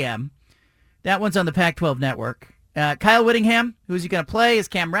 11 a.m. That one's on the Pac-12 network. Kyle Whittingham, who's he going to play? Is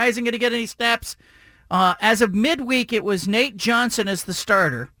Cam Rising going to get any snaps? As of midweek, it was Nate Johnson as the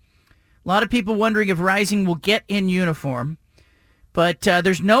starter. A lot of people wondering if Rising will get in uniform. But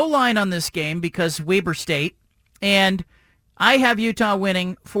there's no line on this game because Weber State. And I have Utah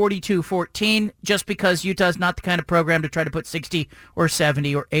winning 42-14 just because Utah's not the kind of program to try to put 60 or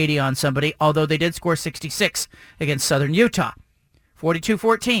 70 or 80 on somebody, although they did score 66 against Southern Utah.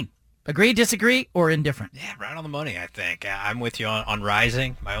 42-14. Agree, disagree, or indifferent? Yeah, right on the money, I think. I'm with you on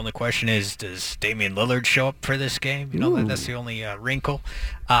Rising. My only question is, does Damian Lillard show up for this game? That's the only wrinkle.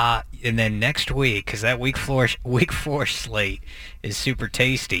 And then next week, because that week four slate is super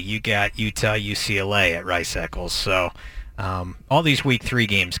tasty, you got Utah, UCLA at Rice Eccles. So all these week 3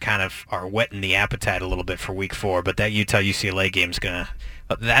 games kind of are whetting the appetite a little bit for week 4, but that Utah, UCLA game's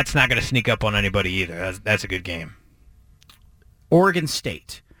that's not going to sneak up on anybody either. That's a good game. Oregon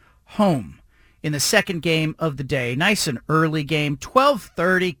State. Home in the second game of the day. Nice and early game.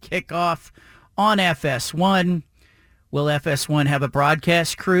 12:30 kickoff on FS1. Will FS1 have a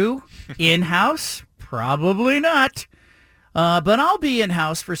broadcast crew in-house? Probably not. But I'll be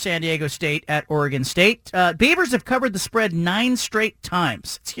in-house for San Diego State at Oregon State. Beavers have covered the spread 9 straight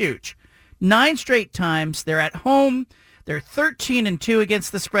times. It's huge. 9 straight times. They're at home. They're 13-2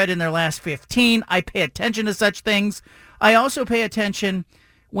 against the spread in their last 15. I pay attention to such things. I also pay attention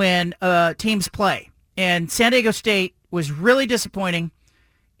when teams play. And San Diego State was really disappointing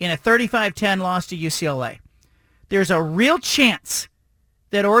in a 35-10 loss to UCLA. There's a real chance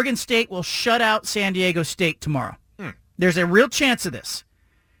that Oregon State will shut out San Diego State tomorrow. There's a real chance of this.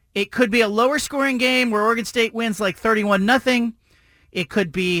 It could be a lower scoring game where Oregon State wins like 31-0. It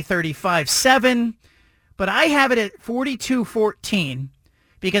could be 35-7. But I have it at 42-14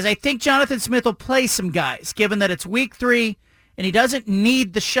 because I think Jonathan Smith will play some guys, given that it's week 3 and he doesn't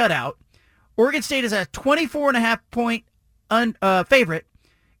need the shutout. Oregon State is a 24.5-point favorite,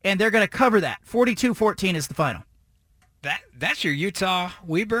 and they're going to cover that. 42-14 is the final. That's your Utah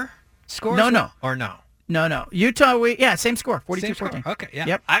Weber score? No. Or no? No. Utah, same score, 42-14. Okay, yeah.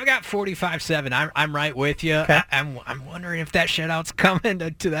 Yep. I've got 45-7. I'm right with you. Okay. I'm wondering if that shutout's coming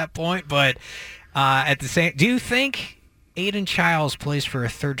to that point, but at the same, do you think Aiden Childs plays for a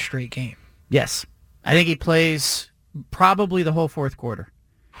 3rd straight game? Yes. I think he plays probably the whole 4th quarter.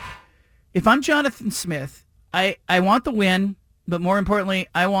 If I'm Jonathan Smith, I want the win, but more importantly,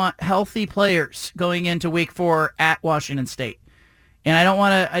 I want healthy players going into week 4 at Washington State. And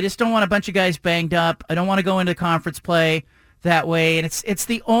I just don't want a bunch of guys banged up. I don't want to go into conference play that way. And it's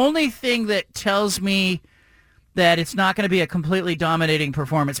the only thing that tells me that it's not going to be a completely dominating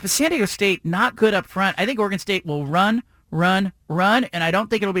performance. But San Diego State, not good up front. I think Oregon State will run, and I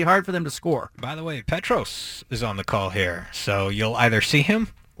don't think it'll be hard for them to score. By the way, Petros is on the call here, so you'll either see him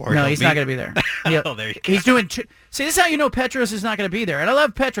or no, he's not going to be there. Oh, there you go. He's doing. See, this is how you know Petros is not going to be there. And I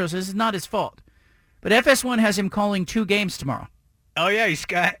love Petros. This is not his fault. But FS1 has him calling 2 games tomorrow. Oh, yeah, he's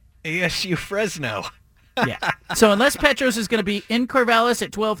got ASU Fresno. Yeah. So unless Petros is going to be in Corvallis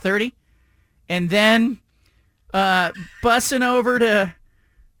at 12:30 and then bussing over to,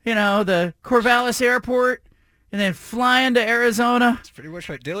 the Corvallis airport and then flying to Arizona. That's pretty much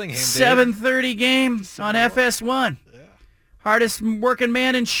what Dillingham did. 7:30 game on FS1. Yeah. Hardest working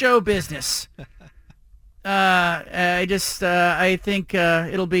man in show business. I think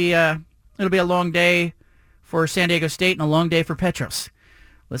it'll be a long day for San Diego State and a long day for Petros.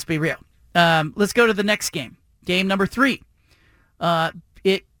 Let's be real. Let's go to the next game. Game number 3.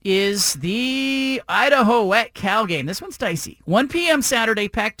 It is the Idaho at Cal game. This one's dicey. 1 p.m. Saturday,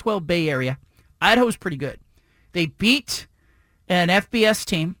 Pac-12 Bay Area. Idaho's pretty good. They beat an FBS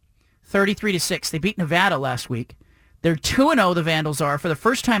team 33-6. They beat Nevada last week. They're 2-0, the Vandals are, for the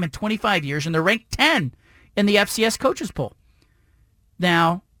first time in 25 years, and they're ranked 10 in the FCS coaches poll.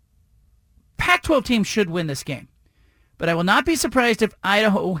 Now, Pac-12 teams should win this game, but I will not be surprised if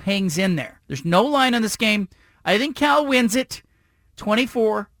Idaho hangs in there. There's no line on this game. I think Cal wins it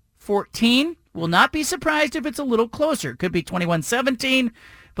 24-14. Will not be surprised if it's a little closer. Could be 21-17,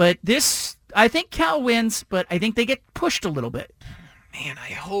 but I think Cal wins, but I think they get pushed a little bit. Man,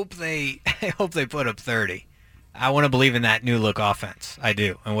 I hope they put up 30. I want to believe in that new look offense. I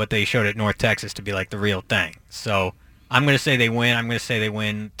do, and what they showed at North Texas to be like the real thing. So I'm going to say they win. I'm going to say they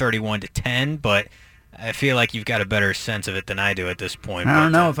win 31-10, but I feel like you've got a better sense of it than I do at this point. I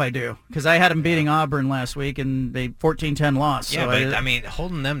don't know if I do, because I had them beating Auburn last week, and they 14-10 lost. Yeah, so but I mean,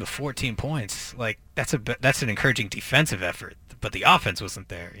 holding them to 14 points, like that's an encouraging defensive effort, but the offense wasn't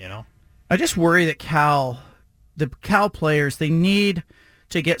there, I just worry that the Cal players, they need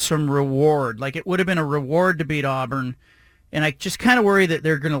to get some reward. Like, it would have been a reward to beat Auburn, and I just kind of worry that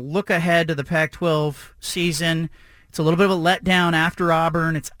they're going to look ahead to the Pac-12 season. It's a little bit of a letdown after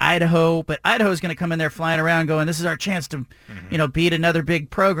Auburn. It's Idaho, but Idaho's going to come in there flying around going, this is our chance to, beat another big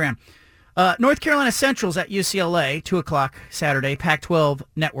program. North Carolina Central's at UCLA, 2 o'clock Saturday, Pac-12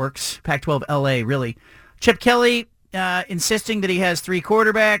 networks, Pac-12 LA, really. Chip Kelly insisting that he has 3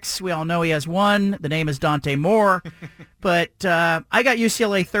 quarterbacks. We all know he has one. The name is Dante Moore. But I got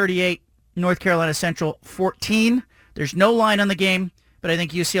UCLA 38, North Carolina Central 14. There's no line on the game, but I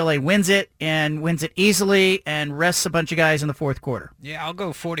think UCLA wins it and wins it easily and rests a bunch of guys in the fourth quarter. Yeah, I'll go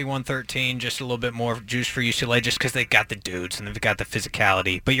 41-13, just a little bit more juice for UCLA just because they've got the dudes and they've got the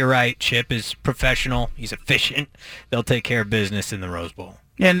physicality. But you're right, Chip is professional. He's efficient. They'll take care of business in the Rose Bowl.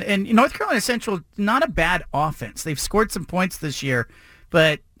 And North Carolina Central, not a bad offense. They've scored some points this year,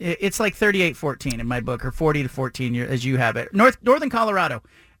 but it's like 38-14 in my book, or 40-14 as you have it. Northern Colorado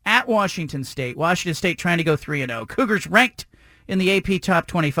at Washington State. Washington State trying to go 3-0. Cougars ranked in the AP Top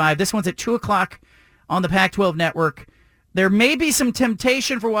 25. This one's at 2 o'clock on the Pac-12 Network. There may be some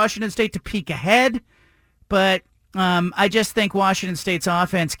temptation for Washington State to peek ahead, but I just think Washington State's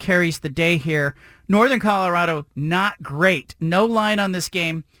offense carries the day here. Northern Colorado, not great. No line on this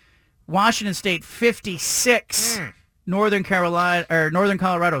game. Washington State 56. Northern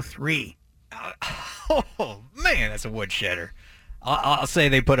Colorado 3. Oh man, that's a woodshedder. I'll say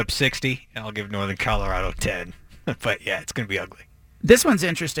they put up 60. I'll give Northern Colorado 10. But yeah, it's going to be ugly. This one's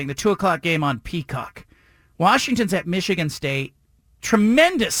interesting. The 2 o'clock game on Peacock. Washington's at Michigan State.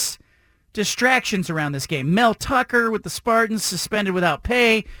 Tremendous distractions around this game. Mel Tucker with the Spartans suspended without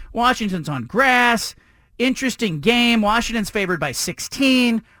pay. Washington's on grass. Interesting game. Washington's favored by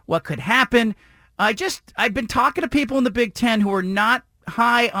 16. What could happen? I've been talking to people in the Big Ten who are not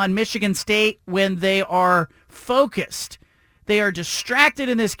high on Michigan State when they are focused. They are distracted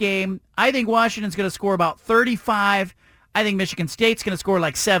in this game. I think Washington's going to score about 35. I think Michigan State's going to score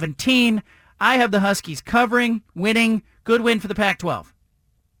like 17. I have the Huskies covering, winning. Good win for the Pac-12.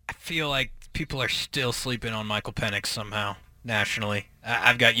 I feel like people are still sleeping on Michael Penix somehow nationally.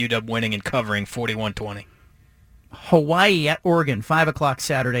 I've got UW winning and covering 41-20. Hawaii at Oregon, 5 o'clock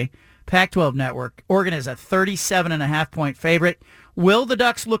Saturday. Pac-12 Network. Oregon is a 37.5-point favorite. Will the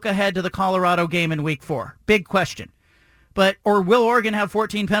Ducks look ahead to the Colorado game in Week 4? Big question. Or will Oregon have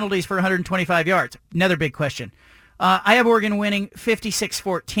 14 penalties for 125 yards? Another big question. I have Oregon winning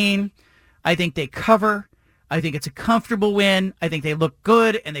 56-14. I think they cover. I think it's a comfortable win. I think they look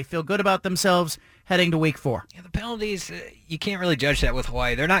good, and they feel good about themselves heading to Week 4. Yeah, the penalties, you can't really judge that with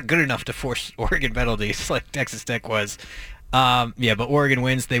Hawaii. They're not good enough to force Oregon penalties like Texas Tech was. But Oregon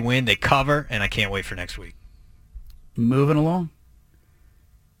wins, they win, they cover, and I can't wait for next week. Moving along.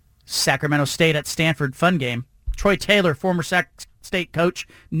 Sacramento State at Stanford, fun game. Troy Taylor, former Sac State coach,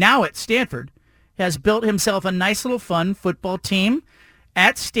 now at Stanford, has built himself a nice little fun football team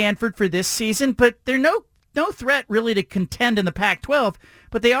at Stanford for this season, but they're no no threat really to contend in the Pac-12,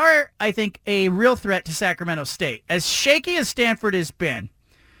 but they are, I think, a real threat to Sacramento State. As shaky as Stanford has been,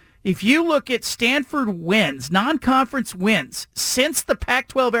 if you look at Stanford wins, non-conference wins, since the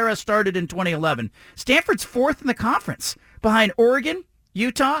Pac-12 era started in 2011, Stanford's fourth in the conference, behind Oregon,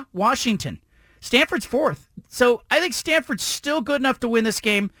 Utah, Washington. Stanford's fourth. So I think Stanford's still good enough to win this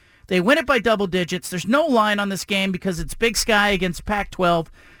game. They win it by double digits. There's no line on this game because it's Big Sky against Pac-12.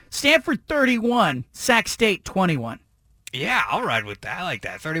 Stanford 31, Sac State 21. Yeah, I'll ride with that. I like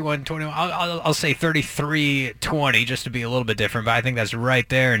that. 31-21. I'll say 33-20 just to be a little bit different, but I think that's right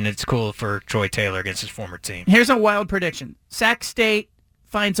there, and it's cool for Troy Taylor against his former team. Here's a wild prediction. Sac State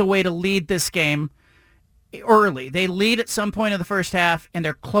finds a way to lead this game early. They lead at some point in the first half, and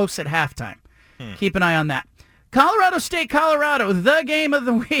they're close at halftime. Keep an eye on that. Colorado State, Colorado, the game of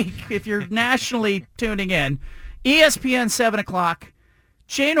the week if you're nationally tuning in. ESPN, 7 o'clock.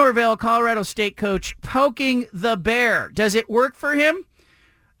 Jay Norvell, Colorado State coach, poking the bear. Does it work for him?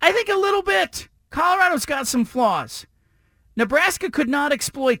 I think a little bit. Colorado's got some flaws. Nebraska could not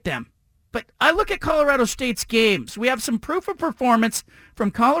exploit them. But I look at Colorado State's games. We have some proof of performance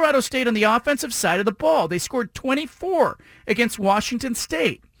from Colorado State on the offensive side of the ball. They scored 24 against Washington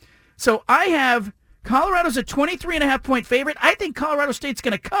State. So I have Colorado's a 23.5-point favorite. I think Colorado State's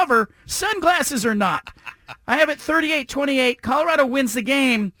going to cover, sunglasses or not. I have it 38-28. Colorado wins the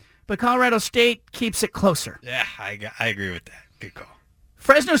game, but Colorado State keeps it closer. Yeah, I agree with that. Good call.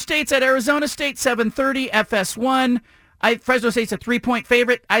 Fresno State's at Arizona State, 7:30, FS1. Fresno State's a 3-point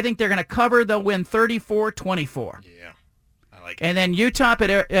favorite. I think they're going to cover. They'll win 34-24. Yeah, I like it. And then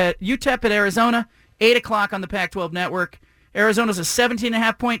UTEP at Arizona, 8 o'clock on the Pac-12 Network. Arizona's a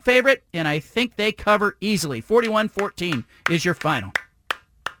 17.5-point favorite, and I think they cover easily. 41-14 is your final.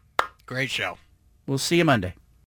 Great show. We'll see you Monday.